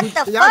 Hey, no, What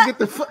the y'all fuck? get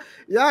the fuck.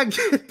 Y'all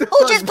get the.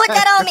 Who just put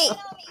that on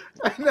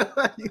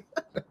me?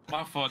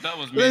 My fault, that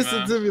was me, Listen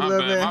man. to me, my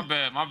little bad,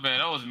 man. my bad,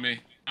 that was me.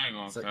 I ain't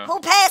gonna care. Who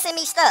passing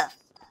me stuff?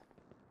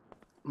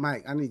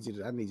 Mike, I need you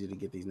to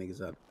get these niggas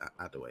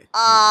out the way.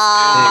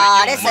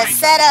 Oh, this is a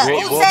setup.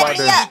 Who set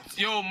me up?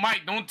 Yo,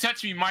 Mike, don't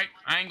touch me, Mike.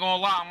 I ain't gonna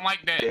lie, I'm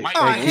like that. Mike,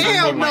 Oh,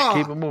 hell no.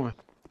 Keep it moving.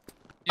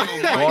 Yo, Go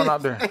on Mike.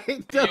 out there.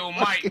 Yo,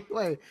 Mike.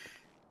 Wait.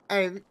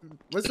 Hey,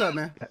 what's up,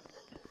 man?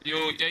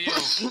 Yo,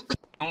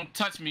 don't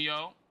touch me,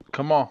 yo.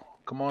 Come on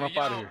up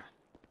out of here.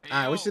 Hey, All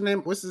right, what's your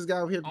name? What's this guy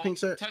over here with the pink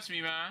shirt? Touch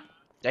me, man.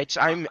 That's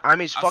I'm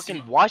his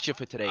fucking washer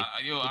for today.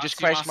 Yo, he I just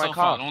see crashed my myself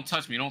car. out. Don't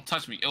touch me. Don't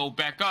touch me. Yo,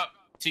 back up.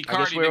 T I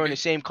guess we're in the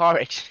same car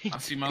accident. I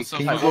see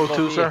myself Can out. you go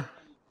too, sir?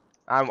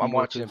 I'm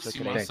watching him I for see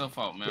today. myself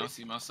out, man. I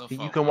see myself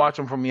out. You can watch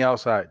him from the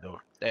outside, though.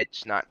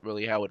 That's not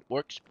really how it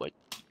works, but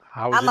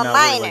how is I'm it a not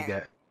minor. really like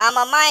that? I'm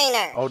a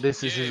minor. Oh,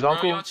 this is his bro,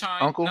 uncle? y'all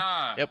trying- Uncle?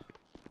 Nah. Yep.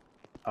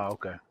 Oh,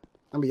 okay.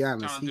 I'll be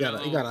honest. He got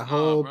a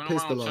whole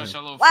pistol on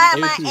him. Why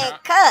am I in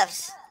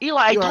cuffs?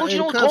 Eli, I told you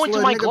don't go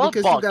into my glove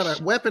because box. you got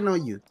a weapon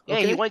on you. Yeah,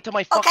 okay? he went to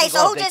my fucking Okay, so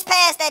glove who box. just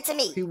passed that to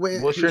me? He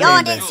went. What's your Y'all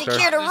name, didn't then, secure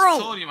sir? the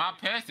room. told him I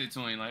passed it to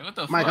him. Like, what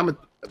the Mike,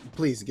 fuck?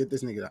 please get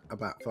this nigga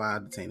about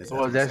 5 to 10.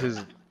 Well, that's his.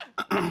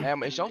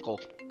 His uncle.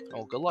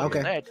 Oh, good luck with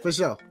Okay, that. for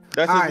sure.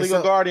 That's All his right,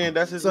 legal guardian.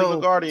 That's his legal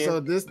guardian. So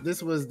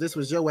this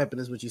was your weapon,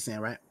 is what you're saying,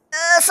 right?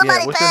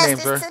 Somebody what's your passed name,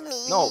 this sir? to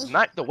me. No,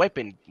 not the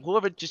weapon.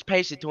 Whoever just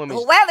passed it to him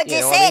is. Whoever you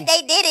just know what I said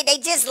mean? they did it, they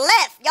just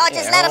left. Y'all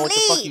just Yeah, let them what the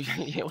fuck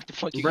leave. yeah, what the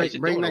fuck you guys are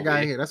Bring doing that over guy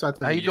here? here. That's what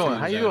I How you doing?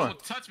 How you doing?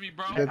 Don't touch me,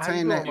 bro. Detain How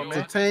you doing, my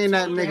man? detain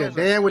that nigga.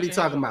 Dan, what he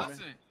talking about?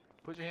 Listen,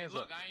 Put your hands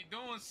look, up. I ain't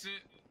doing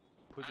shit.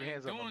 Put your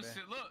hands up, my doing man.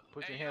 shit. Look.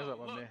 Put your Hey, hands yo, up,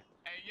 my look. man.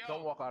 Hey, yo.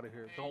 Don't walk out of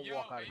here. Don't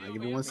walk out of here.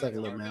 Give me 1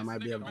 second, look, man. I might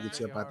be able to get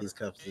you up out these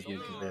cuffs. Just need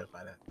to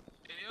verify that.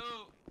 Hey,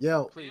 yo.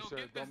 Yo, Please, sir,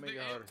 don't make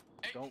it harder.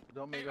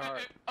 Don't make it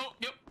harder. Oh,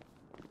 yo.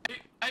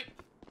 Hey,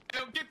 yo,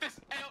 get this.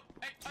 Hey,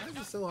 why is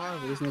it so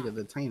hard for this nigga to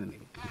detain a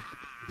nigga?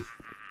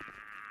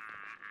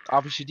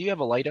 Officer, do you have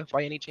a lighter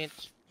by any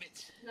chance?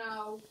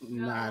 No.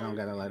 Nah, I don't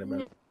got a lighter,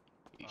 bro.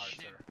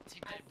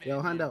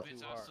 Yo, Hundo.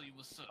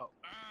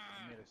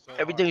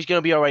 Everything's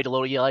gonna be alright,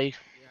 little Eli. You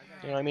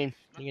know what I mean?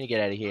 You're gonna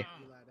get out of here.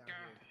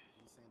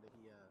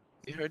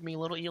 You heard me,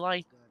 little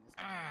Eli?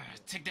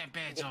 Take that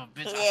badge off,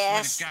 bitch.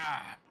 Yes. I swear to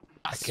God.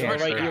 I swear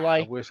can't, right, sir. Eli?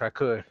 I wish I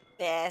could.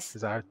 Yes.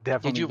 Cause I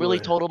definitely Did you really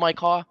would. total my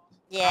car?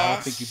 I don't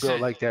Yes. think you built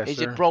like that, Is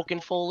sir. it broken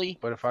fully?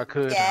 But if I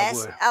could, I Yes.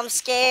 would. I'm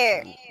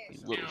scared.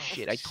 You little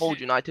shit. I told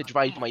you not to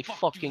drive my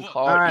fucking All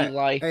car, right,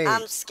 Eli. hey,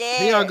 I'm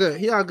scared. he all good.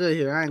 He all good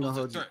here. I ain't gonna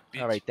hold you.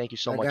 Alright, thank you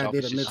so That much, guy did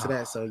officers. admit to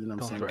that, so you know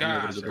what I'm saying. Guys, I'm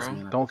able to get this bro.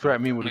 man out. Don't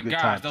threaten me with a good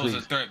time, That was a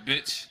please. threat,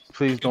 bitch.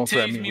 Please don't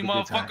threaten Tase me me, with a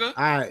good time. motherfucker.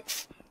 All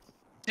right.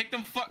 Take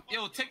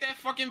that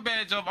fucking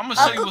badge off. I'm gonna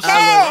show you Uncle what's up.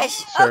 Cash.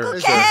 Sir, Uncle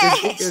sir.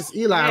 Cash. It's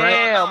Eli, right?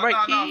 Yeah, right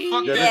Fuck Yeah,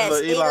 that. this Yes,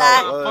 little Eli.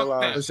 Fuck For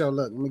that. sure.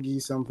 Look, let me give you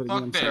something for the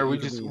Fuck that. Sir,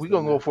 we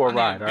gonna go for a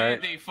ride, all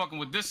right? They fucking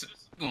with this.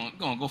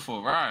 Gonna go for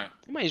a ride.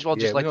 You might as well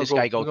just Yeah, let we this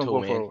gonna guy go- go we too,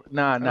 gonna go man. for-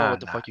 Nah, I don't know nah, what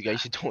the nah. fuck you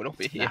guys are doing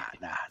over here.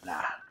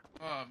 Nah.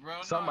 Bro,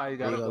 Somebody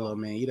There gotta you go, go. little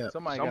man. Eat up.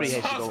 Somebody Somebody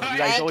has to go. You guys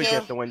Thank always you.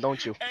 have to win,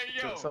 don't you? Hey,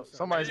 yo.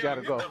 Somebody's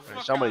gotta go.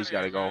 Somebody's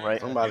gotta go, right?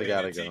 Somebody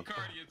gotta go.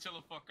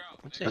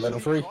 What's I let him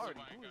free.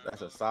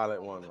 That's a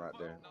solid one right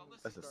there.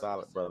 That's a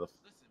solid brother.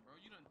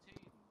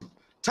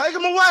 Take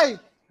him away.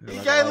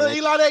 You can't let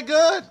Eli that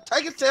good.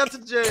 Take his tail to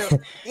jail.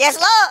 Yes,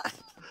 Lord.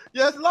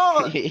 Yes,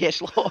 Lord.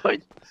 Yes,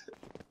 Lord.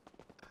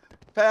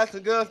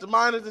 Passing guns to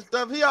minors and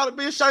stuff. He ought to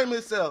be ashamed of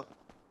himself.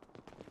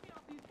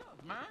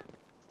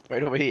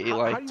 Right over here,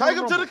 Eli. Take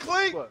him to the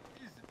clink.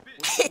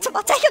 Take him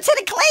to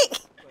the clink.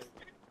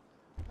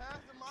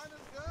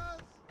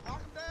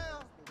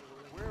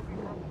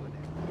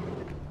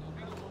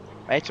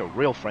 That's a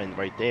real friend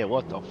right there.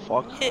 What the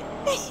fuck?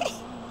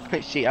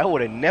 See, I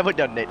would have never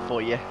done that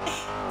for you.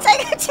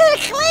 Take him to the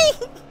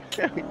clink.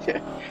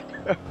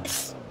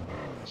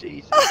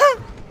 Jeez.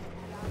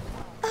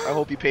 I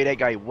hope you pay that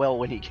guy well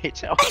when he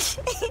gets out.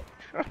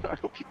 I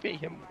hope you pay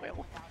him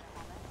well.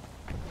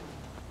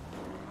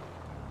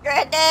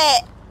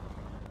 Granddad.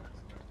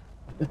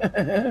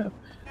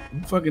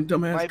 You fucking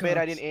dumbass. My bad,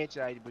 I cops. didn't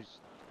answer. I was.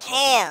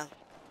 Cam.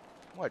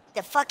 What?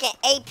 The fucking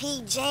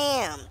AP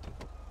jammed.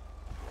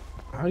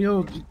 How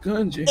your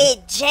gun jam?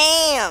 It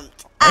jammed.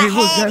 Hey, I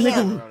look, had that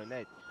him.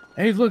 nigga.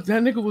 Hey, look,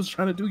 that nigga was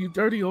trying to do you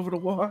dirty over the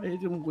wall. I hit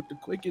him with the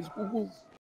quickest. Woo woo.